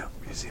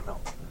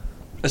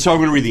 so I'm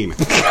going to read the email.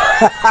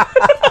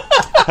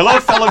 Hello,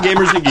 fellow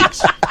gamers and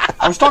geeks.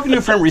 I was talking to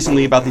a friend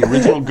recently about the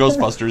original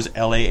Ghostbusters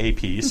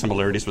LAAP,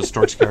 similarities with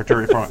Stork's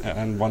character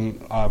and one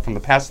from the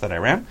past that I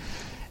ran.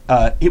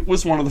 It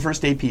was one of the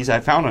first APs I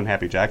found on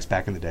Happy Jacks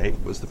back in the day.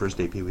 It was the first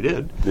AP we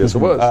did. Yes, it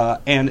was.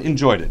 And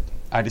enjoyed it.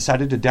 I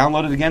decided to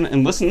download it again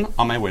and listen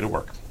on my way to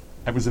work.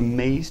 I was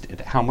amazed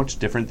at how much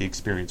different the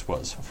experience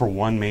was, for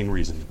one main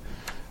reason.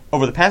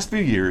 Over the past few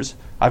years,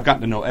 I've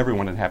gotten to know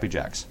everyone at Happy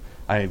Jacks.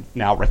 I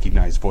now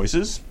recognize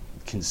voices,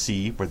 can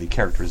see where the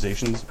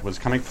characterizations was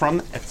coming from,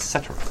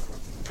 etc.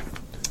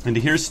 And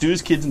to hear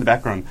Stu's kids in the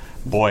background,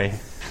 boy,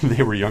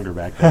 they were younger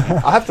back then.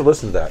 I'll have to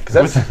listen to that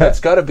because that's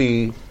got to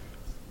be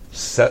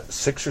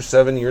 6 or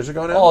 7 years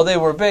ago now. Oh, they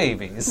were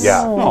babies.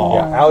 Yeah. Aw.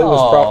 Yeah.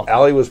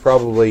 Allie was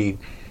probably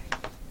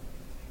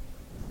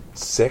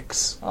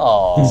 6.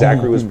 Oh,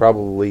 Zachary was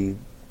probably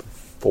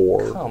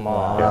 4. come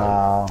on.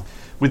 Yeah.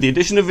 With the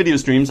addition of video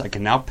streams, I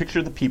can now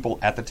picture the people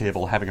at the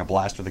table having a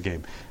blast with the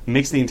game. It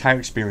makes the entire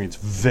experience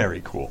very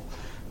cool.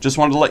 Just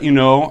wanted to let you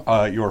know,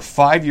 your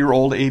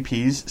 5-year-old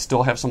APs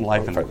still have some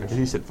life in them.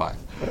 He said 5.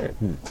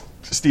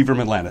 Steve from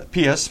Atlanta.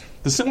 P.S.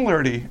 The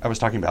similarity I was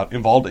talking about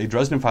involved a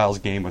Dresden Files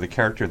game with a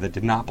character that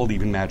did not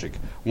believe in magic.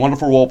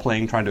 Wonderful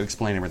role-playing, trying to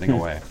explain everything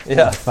away.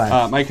 Yeah.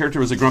 Fine. My character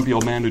was a grumpy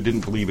old man who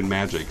didn't believe in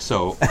magic.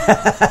 So,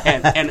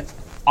 and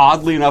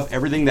oddly enough,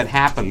 everything that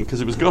happened, because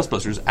it was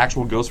Ghostbusters,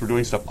 actual ghosts were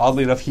doing stuff.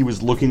 Oddly enough, he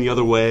was looking the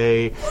other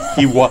way.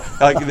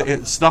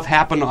 Stuff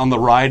happened on the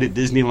ride at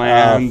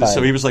Disneyland, fine.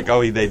 so he was like,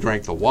 "Oh, they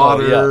drank the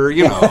water,"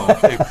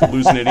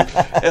 hallucinating.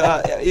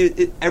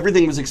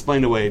 Everything was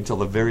explained away until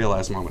the very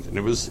last moment, and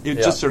it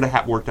just sort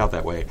of worked out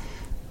that way.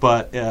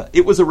 But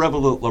it was a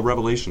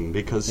revelation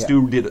because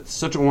Stu did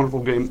such a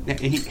wonderful game.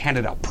 He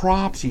handed out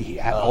props. He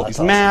had all these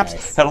maps,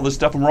 nice. had all this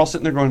stuff, and we're all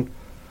sitting there going,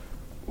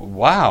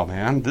 "Wow,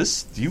 man,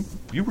 this you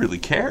really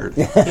cared."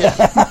 I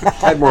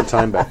had more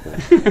time back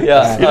then.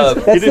 Yeah.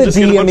 That's didn't the just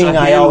get a bunch of DMing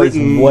I always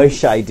handwritten-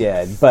 wish I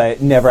did, but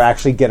never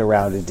actually get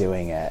around to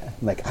doing it.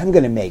 Like, I'm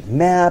going to make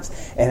maps,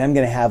 and I'm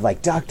going to have,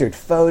 like, doctored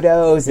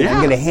photos, and I'm Yeah.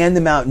 going to hand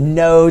them out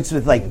notes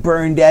with, like,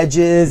 burned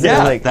edges. Yeah,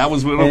 and, like, that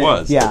was what it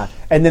was. Yeah.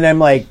 And then I'm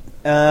like,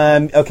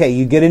 okay,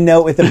 you get a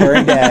note with a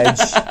burned edge.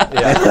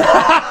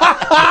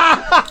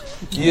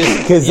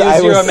 Use 'Cause your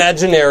I was-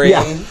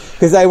 Imaginarium.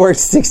 because I worked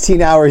 16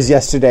 hours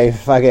yesterday.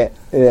 Fuck it,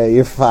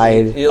 you're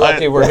fine. You're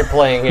lucky we're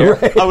playing here.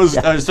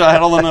 So I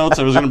had all the notes.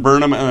 I was going to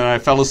burn them, and then I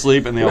fell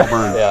asleep, and they all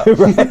burned.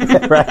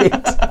 Yeah. Right?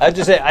 I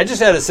just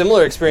had a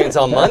similar experience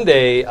on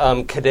Monday.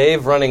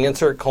 Kadave running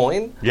Insert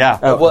Coin. Yeah.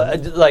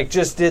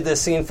 Just did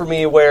this scene for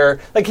me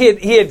where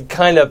he had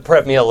kind of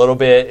prepped me a little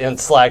bit and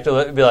slacked a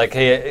little, be like,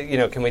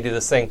 hey, can we do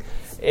this thing?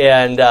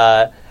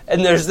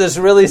 And there's this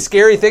really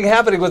scary thing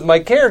happening with my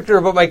character,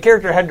 but my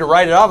character had to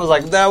write it off. I was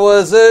like, that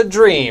was a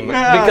dream,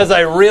 because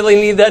I really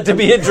need that to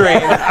be a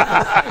dream.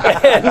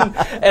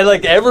 and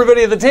like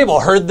everybody at the table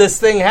heard this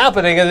thing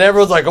happening, and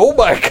everyone's like, oh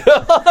my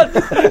God.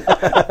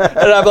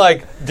 And I'm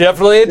like,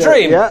 definitely a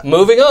dream. Yeah.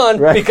 Moving on,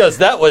 Right. because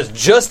that was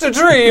just a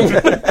dream.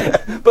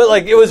 But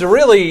like it was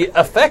really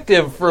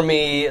effective for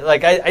me.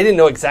 Like I didn't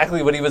know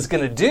exactly what he was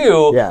going to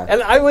do,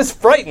 and I was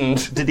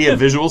frightened. Did he have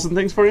visuals and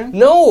things for you?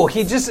 No,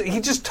 he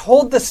just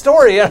told the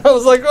story, and I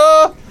was like,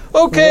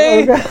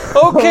 okay.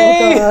 Oh,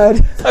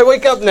 God. I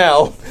wake up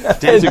now.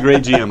 Dan's a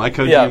great GM. I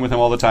coach Yeah. game with him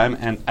all the time,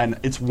 and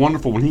it's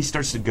wonderful when he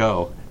starts to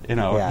go.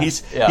 Yeah.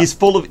 He's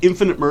full of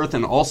infinite mirth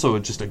and also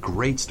just a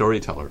great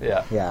storyteller.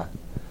 Yeah, Yeah.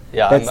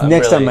 yeah. That's I'm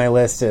next really, on my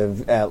list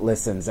of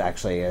listens.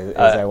 Actually,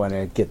 as I want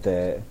to get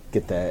the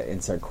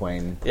insert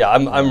coin. Yeah,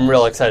 I'm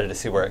real excited to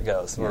see where it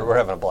goes. We're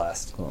having a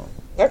blast. Cool.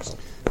 Excellent.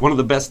 One of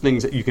the best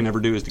things that you can ever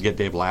do is to get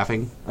Dave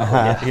laughing. He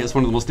has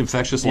one of the most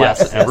infectious Yes,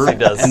 laughs ever. yes, he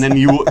does. And then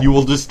you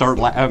will just start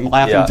laughing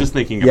Yeah. just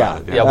thinking Yeah.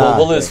 about it. Yeah,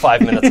 we'll lose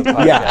 5 minutes of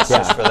podcast Yeah.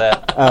 just for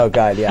that. Oh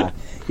God, yeah,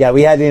 yeah.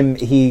 We had him.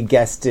 He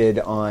guested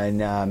on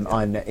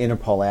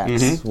Interpol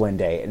X one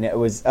day, and it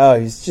was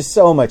just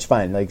so much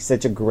fun. Like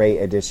such a great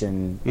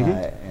addition.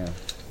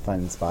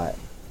 Fun spot.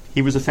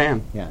 He was a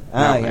fan. Yeah.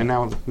 Now, Yeah. And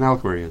now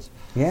look where he is.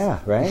 Yeah.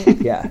 Right.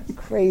 Yeah.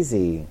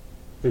 Crazy.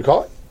 You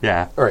call it?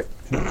 Yeah. All right.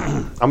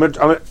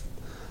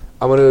 I'm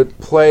gonna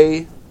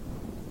play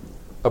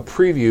a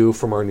preview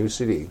from our new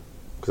CD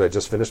because I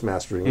just finished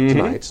mastering it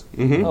tonight.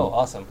 Oh,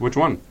 awesome. Which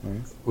one?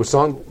 Which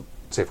song?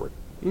 Safe word.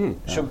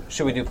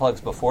 Should we do plugs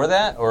before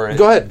that, or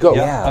Go ahead. Go.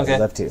 Yeah. Okay. I'd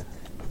love to.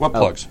 What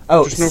plugs?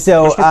 Oh, There's no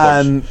so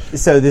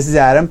plugs. so this is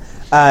Adam.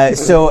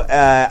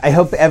 I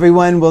hope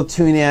everyone will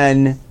tune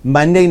in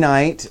Monday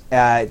night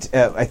at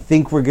I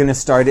think we're going to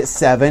start at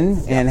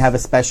 7 and have a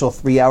special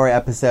 3-hour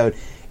episode.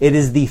 It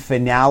is the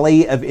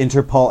finale of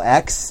Interpol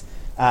X.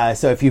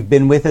 So if you've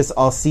been with us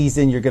all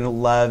season, you're going to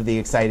love the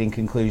exciting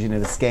conclusion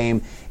of this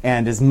game.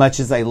 And as much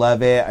as I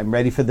love it, I'm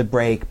ready for the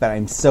break, but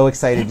I'm so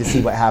excited to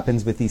see what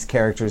happens with these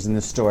characters in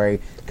the story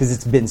because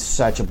it's been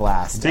such a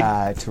blast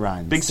to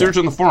run. Big So- surge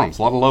on the forums.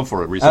 A lot of love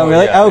for it recently. Oh,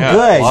 really? Yeah. Oh, Yeah,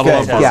 good. a lot of Good.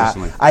 love for it Yeah.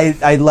 recently.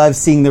 I love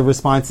seeing the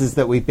responses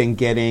that we've been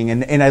getting.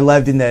 And I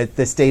loved in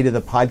the state of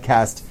the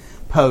podcast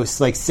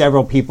posts, like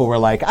several people were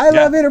like, I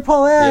love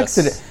Interpol X.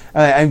 Yes.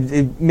 And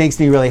it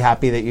makes me really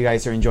happy that you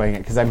guys are enjoying it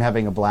because I'm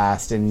having a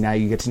blast. And now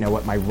you get to know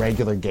what my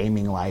regular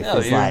gaming life No,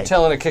 is you're like.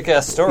 telling a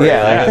kick-ass story.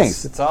 Yeah, Like,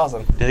 thanks. it's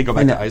awesome. Did they go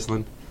back know. to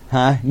Iceland?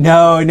 Huh?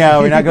 No,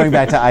 we're not going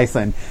back to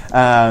Iceland.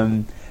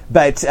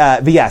 But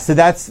yeah, so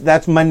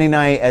that's Monday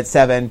night at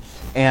 7,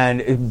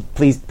 and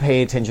please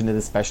pay attention to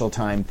the special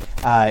time.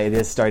 It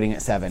is starting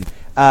at 7.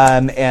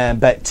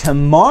 But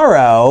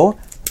tomorrow,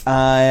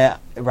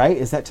 right?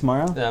 Is that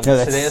tomorrow? No,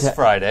 Today is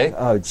Friday.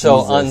 Oh, so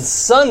Jesus. on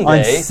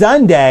Sunday. On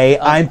Sunday,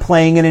 I'm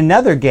playing in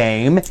another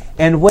game.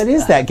 And what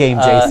is that game,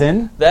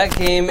 Jason? That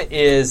game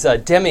is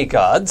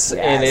Demigods,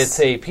 and Yes. it's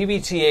a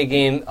PBTA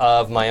game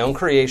of my own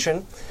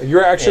creation.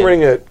 You're actually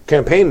running a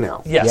campaign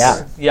now.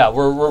 Yes. Yeah,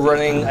 we're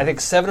running, I think,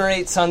 7 or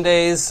 8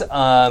 Sundays.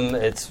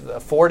 It's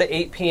 4 to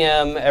 8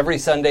 p.m. every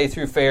Sunday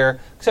through Fair,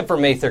 except for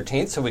May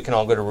 13th, so we can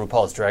all go to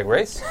RuPaul's Drag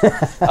Race.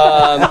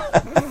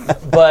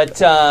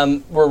 But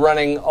we're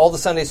running all the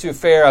Sundays through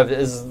Fair.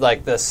 This is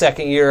like the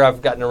second year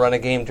I've gotten to run a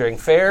game during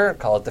Fair,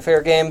 call it the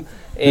Fair game,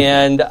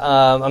 and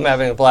I'm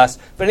having a blast.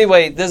 But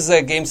anyway, this is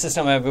a game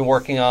system I've been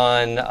working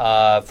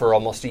on for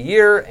almost a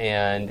year,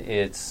 and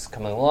it's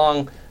coming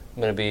along.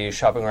 I'm going to be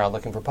shopping around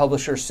looking for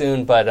publishers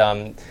soon, but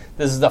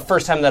this is the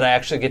first time that I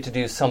actually get to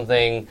do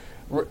something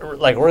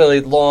like really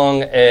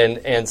long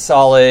and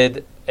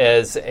solid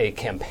as a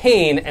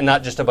campaign and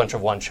not just a bunch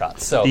of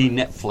one-shots. So The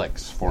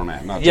Netflix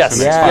format, not yes,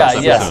 just an Yeah,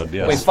 Xbox yes. episode.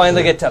 Yes. We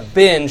finally get to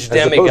binge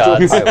As opposed to a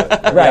Demigods.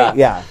 pilot. Right,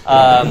 yeah.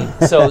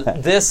 So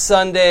this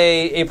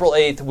Sunday, April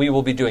 8th, we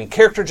will be doing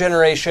character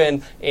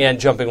generation and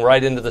jumping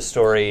right into the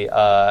story.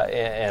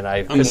 And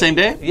I On the same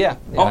day? Yeah.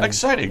 Oh, yeah.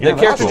 exciting. The Yeah,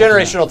 character cool.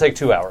 generation will take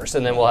 2 hours,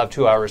 and then we'll have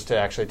 2 hours to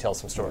actually tell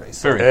some stories.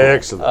 Very cool.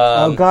 Excellent.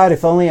 Oh, God,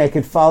 if only I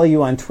could follow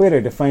you on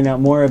Twitter to find out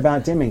more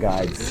about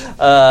Demigods.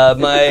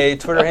 My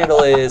Twitter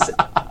handle is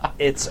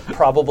it's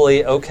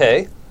probably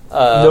okay.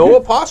 No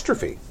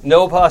apostrophe.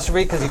 No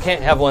apostrophe because you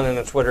can't have one in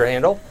a Twitter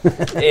handle.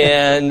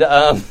 And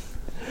all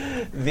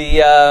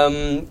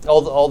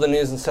the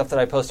news and stuff that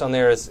I post on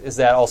there is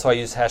that also I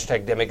use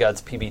hashtag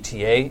Demigods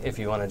PBTA. If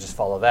you want to just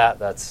follow that,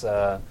 that's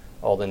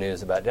all the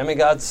news about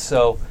Demigods.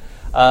 So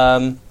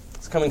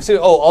it's coming soon.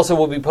 Oh, also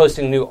we'll be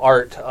posting new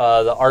art.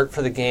 The art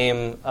for the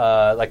game,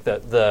 like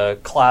the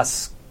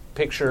class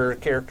picture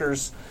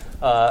characters,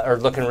 are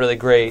looking really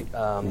great.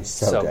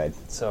 So good.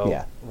 So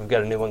Yeah. we've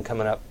got a new one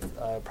coming up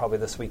probably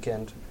this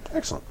weekend.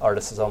 Excellent.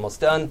 Artist is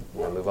almost done.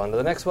 We'll move on to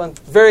the next one.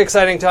 Very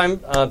exciting time.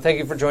 Thank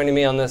you for joining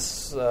me on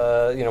this.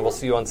 We'll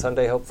see you on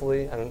Sunday,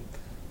 hopefully. And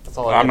that's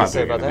all I'm going not to say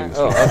doing about that.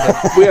 anything Oh,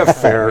 okay. We have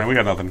fair. We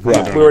got nothing. We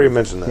already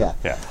mentioned that. Yeah.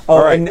 Yeah. Oh,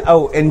 All right.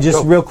 and just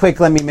Go. real quick,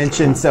 let me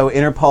mention. So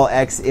Interpol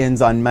X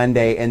ends on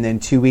Monday, and then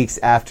 2 weeks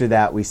after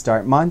that, we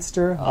start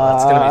Monster. Oh,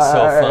 that's gonna be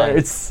so fun.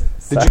 It's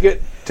Did you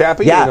get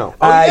Tappy? yeah, Or no?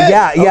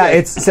 yeah. Okay.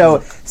 It's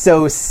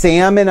so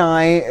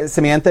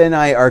Samantha and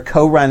I are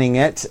co-running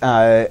it.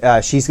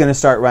 She's going to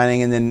start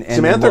running, and then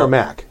Samantha or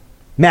Mac?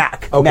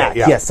 Mac. Okay, Mac.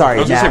 yeah. Yeah, sorry,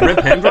 I was going to say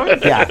Mac. Red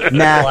Pandroid? Yeah,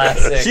 Mac.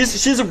 Classic.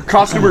 She's a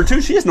costumer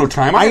too. She has no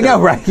time. I either.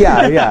 know, right?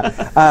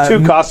 Yeah.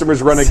 Two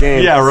customers run a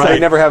game. Yeah, right. So they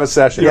never have a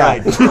session. Yeah.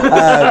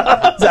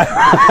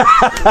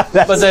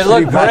 But they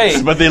look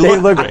great. But they They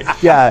look look, great.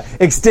 yeah,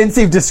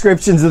 extensive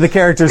descriptions of the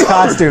characters'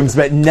 costumes,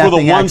 but For nothing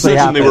the one actually session,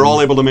 happens. they were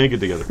all able to make it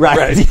together.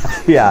 Right.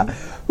 Yeah.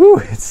 Whew,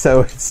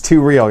 it's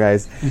too real,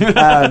 guys.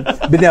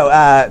 But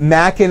no,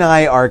 Mac and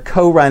I are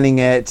co-running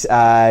it.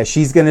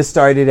 She's going to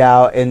start it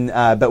out,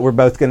 but we're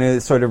both going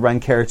to sort of run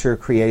character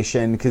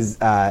creation because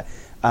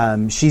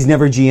she's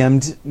never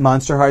GM'd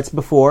Monster Hearts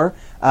before,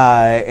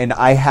 and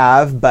I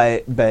have,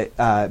 but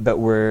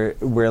we're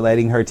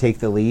letting her take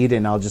the lead,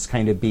 and I'll just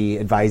kind of be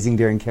advising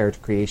during character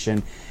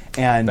creation.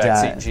 And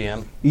Backseat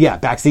GM. yeah,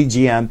 backseat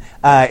GM,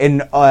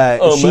 and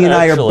she and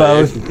I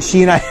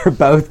are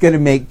both going to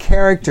make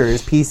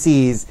characters,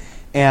 PCs,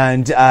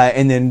 and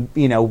then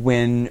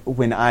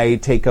when I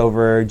take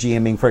over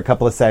GMing for a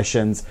couple of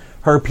sessions,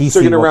 her PC. So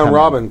you're gonna will round come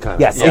robin in. kind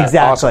of. Yes, Yeah.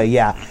 exactly. Awesome.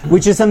 Yeah,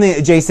 which is something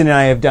that Jason and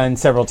I have done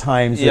several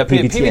times. Yeah, with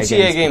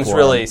PBTA games before.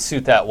 really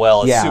suit that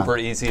well. It's Yeah. super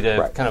easy to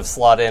Right. kind of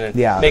slot in and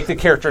Yeah. make the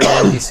character an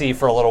NPC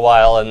for a little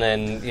while, and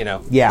then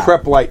Yeah,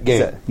 Prep light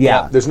game. So,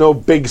 yeah. There's no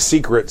big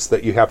secrets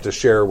that you have to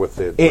share with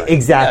the.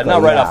 Exactly. Yeah,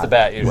 not right off the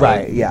bat, usually.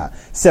 Right. Yeah.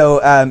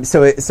 So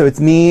it's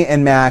me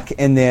and Mac,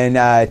 and then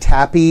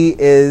Tappy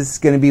is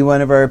going to be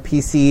one of our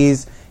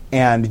PCs,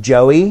 and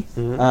Joey.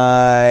 And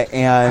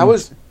How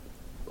is?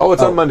 Oh,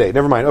 it's on Monday.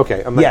 Never mind.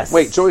 Okay. I'm like, Yes.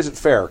 wait, Joey's at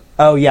Fair.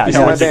 Oh yeah, He's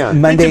no, on my it's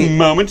band. Monday. Take a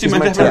moment. You He's might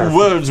my have to have task.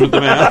 words with the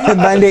man.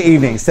 Monday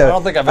evening. So I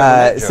don't think I've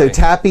ever met so Joey.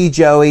 Tappy,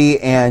 Joey,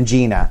 and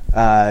Gina.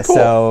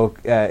 So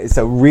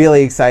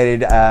really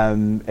excited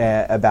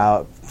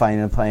about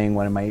finally playing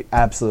one of my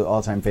absolute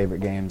all-time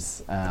favorite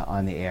games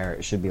on the air.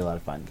 It should be a lot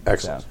of fun.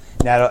 Excellent. So,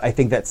 now I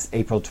think that's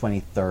April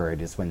 23rd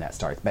is when that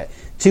starts, but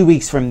 2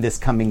 weeks from this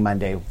coming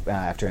Monday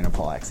after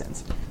Interpol X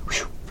ends.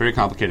 Very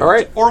complicated. All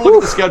right. Or look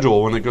at the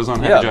schedule when it goes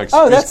on Yeah. Happy Jacks.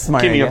 Oh, that's Just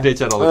smart Give me idea. updates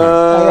that all the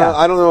time. yeah.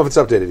 I don't know if it's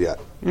updated yet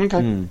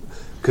Okay.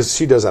 because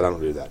she does that. I don't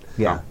do that.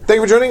 Yeah. Thank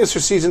you for joining us for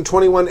season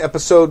 21,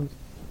 episode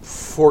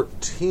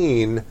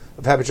 14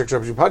 of Happy Jacks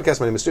RPG podcast.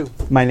 My name is Stu,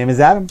 My name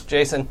is Adam.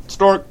 Jason.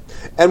 Stork.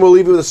 and we'll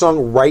leave you with a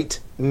song right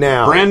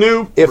now. Brand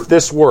new. If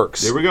this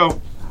works, There we go.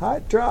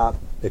 Hot drop.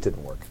 it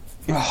didn't work.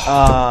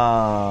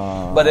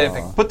 But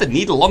if Put the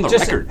needle on the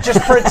record. just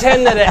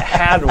pretend that it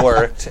had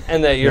worked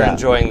and that you're Yeah.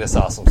 enjoying this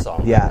awesome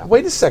song. Yeah.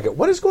 Wait a second.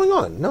 What is going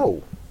on?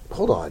 No,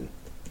 hold on.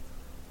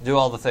 Do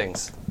all the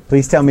things.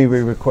 Please tell me we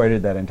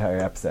recorded that entire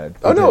episode.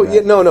 Oh We no,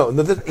 did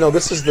that. no.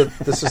 This is the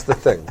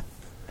thing.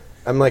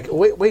 I'm like,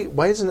 wait.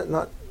 Why isn't it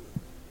not?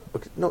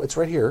 Okay, no, it's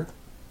right here.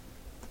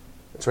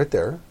 It's right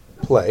there.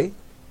 Play.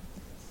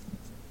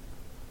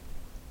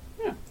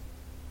 Yeah.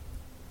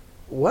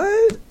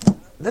 What?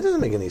 That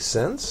doesn't make any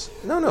sense.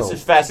 No. This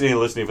is fascinating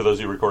listening for those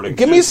of you recording.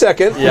 Give me a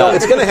second. Yeah. No,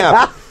 it's going to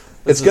happen.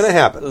 It's going to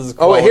happen. this is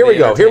Oh, wait, here we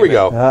go. quality Here we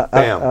go. entertainment.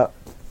 Bam.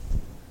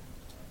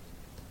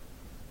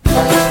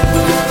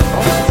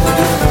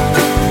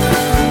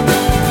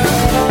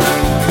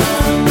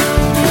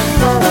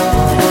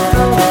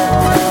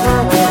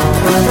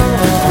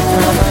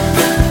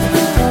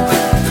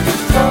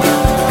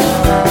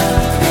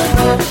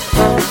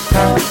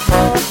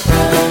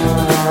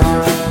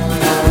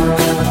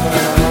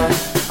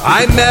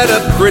 I met a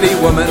pretty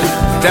woman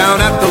down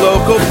at the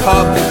local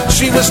pub.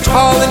 She was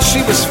tall and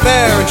she was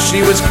fair and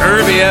she was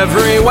curvy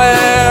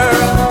everywhere.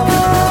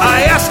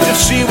 I asked if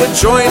she would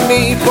join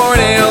me for an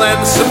ale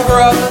and some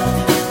grub.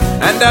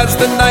 And as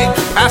the night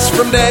passed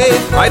from day,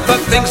 I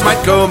thought things might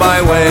go my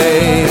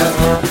way.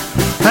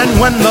 And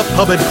when the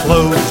pub had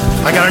closed,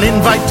 I got an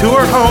invite to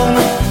her home,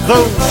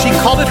 though she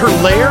called it her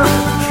lair,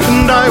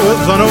 and I was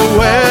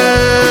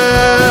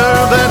unaware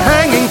that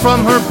hanging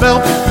from her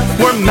belt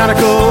were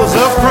manacles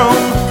of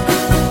chrome.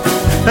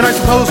 And I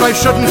suppose I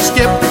shouldn't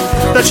skip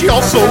that she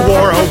also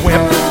wore a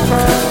whip.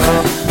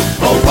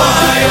 Oh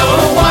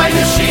why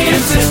does she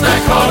insist I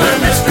call her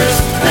mistress?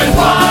 And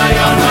why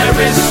on my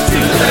wrist to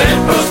the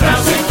bedpost now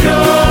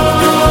secure?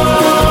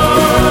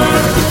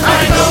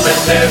 I know that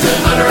there's an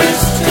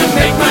utterance to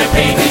make my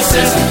pain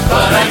desist,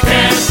 but I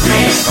can't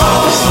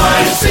recall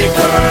my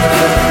secret.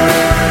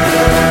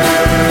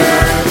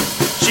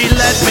 She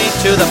led me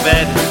to the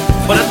bed,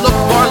 but it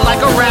looked more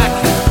like a rack.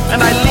 And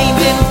I leaned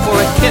in for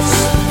a kiss,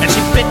 and she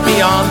bit me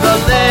on the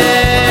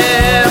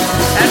lip.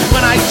 And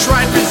when I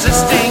tried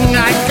resisting,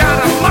 I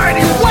got a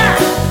mighty whack.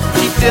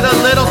 She did a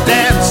little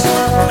dance,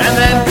 and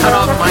then cut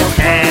off my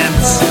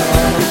pants.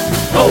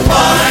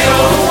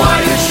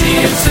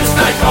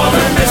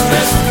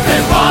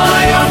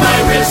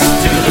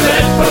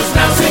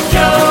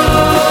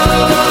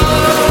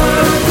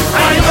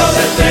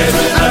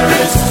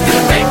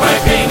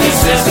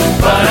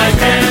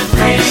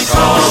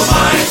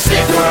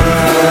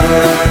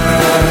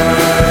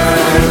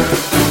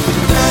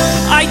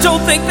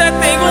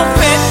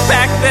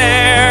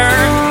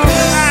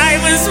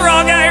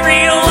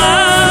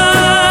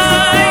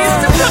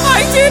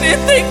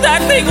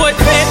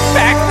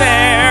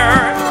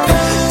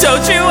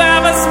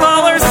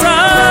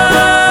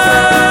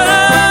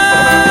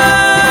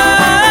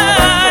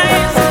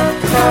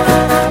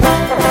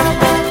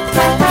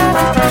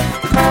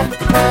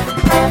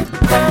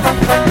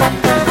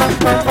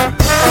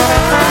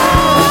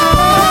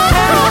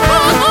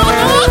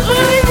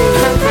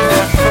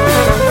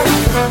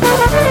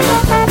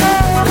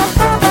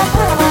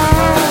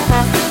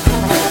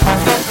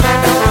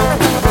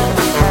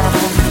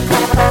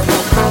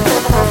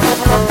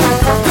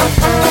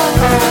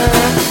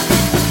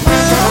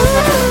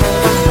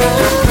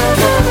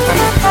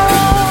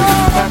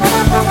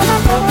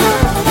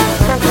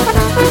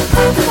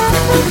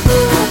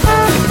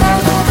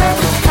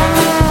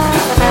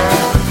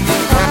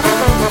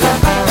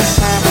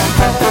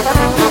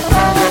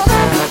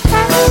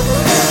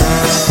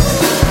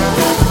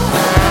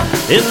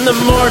 In the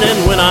morning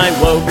when I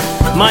woke,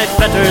 my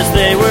fetters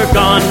they were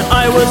gone.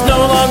 I was no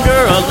longer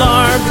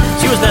alarmed,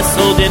 she was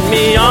nestled in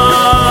me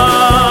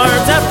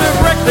arms. After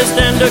breakfast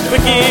and a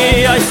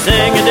quickie, I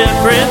sang a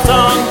different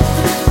song.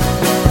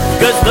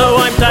 'Cause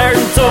though I'm tired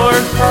and sore,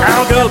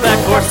 I'll go back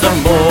for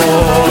some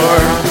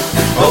more.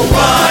 Oh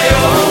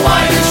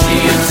why does she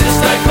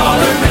insist I call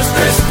her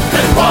mistress?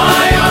 And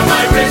why on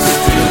my wrist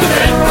do the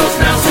bedpost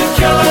now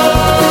secure?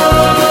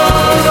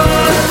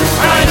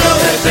 I know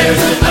that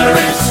there's an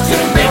utterance to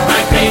make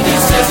my pain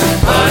desist,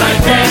 but I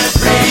can't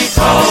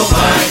recall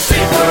my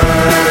safe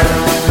word.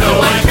 No,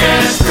 I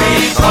can't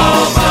recall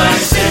my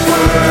safe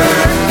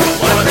word.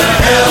 What the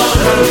hell,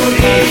 who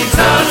needs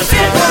a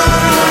safe word?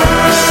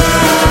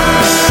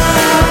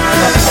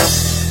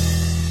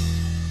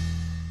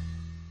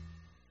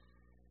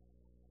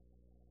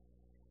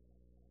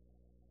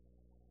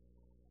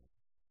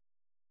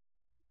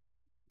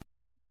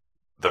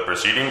 The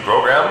preceding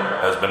program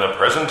has been a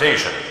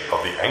presentation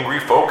of the Angry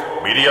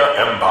Folk Media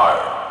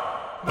Empire.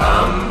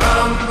 Bum,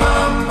 bum,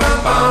 bum,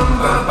 bum,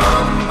 bum,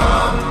 bum.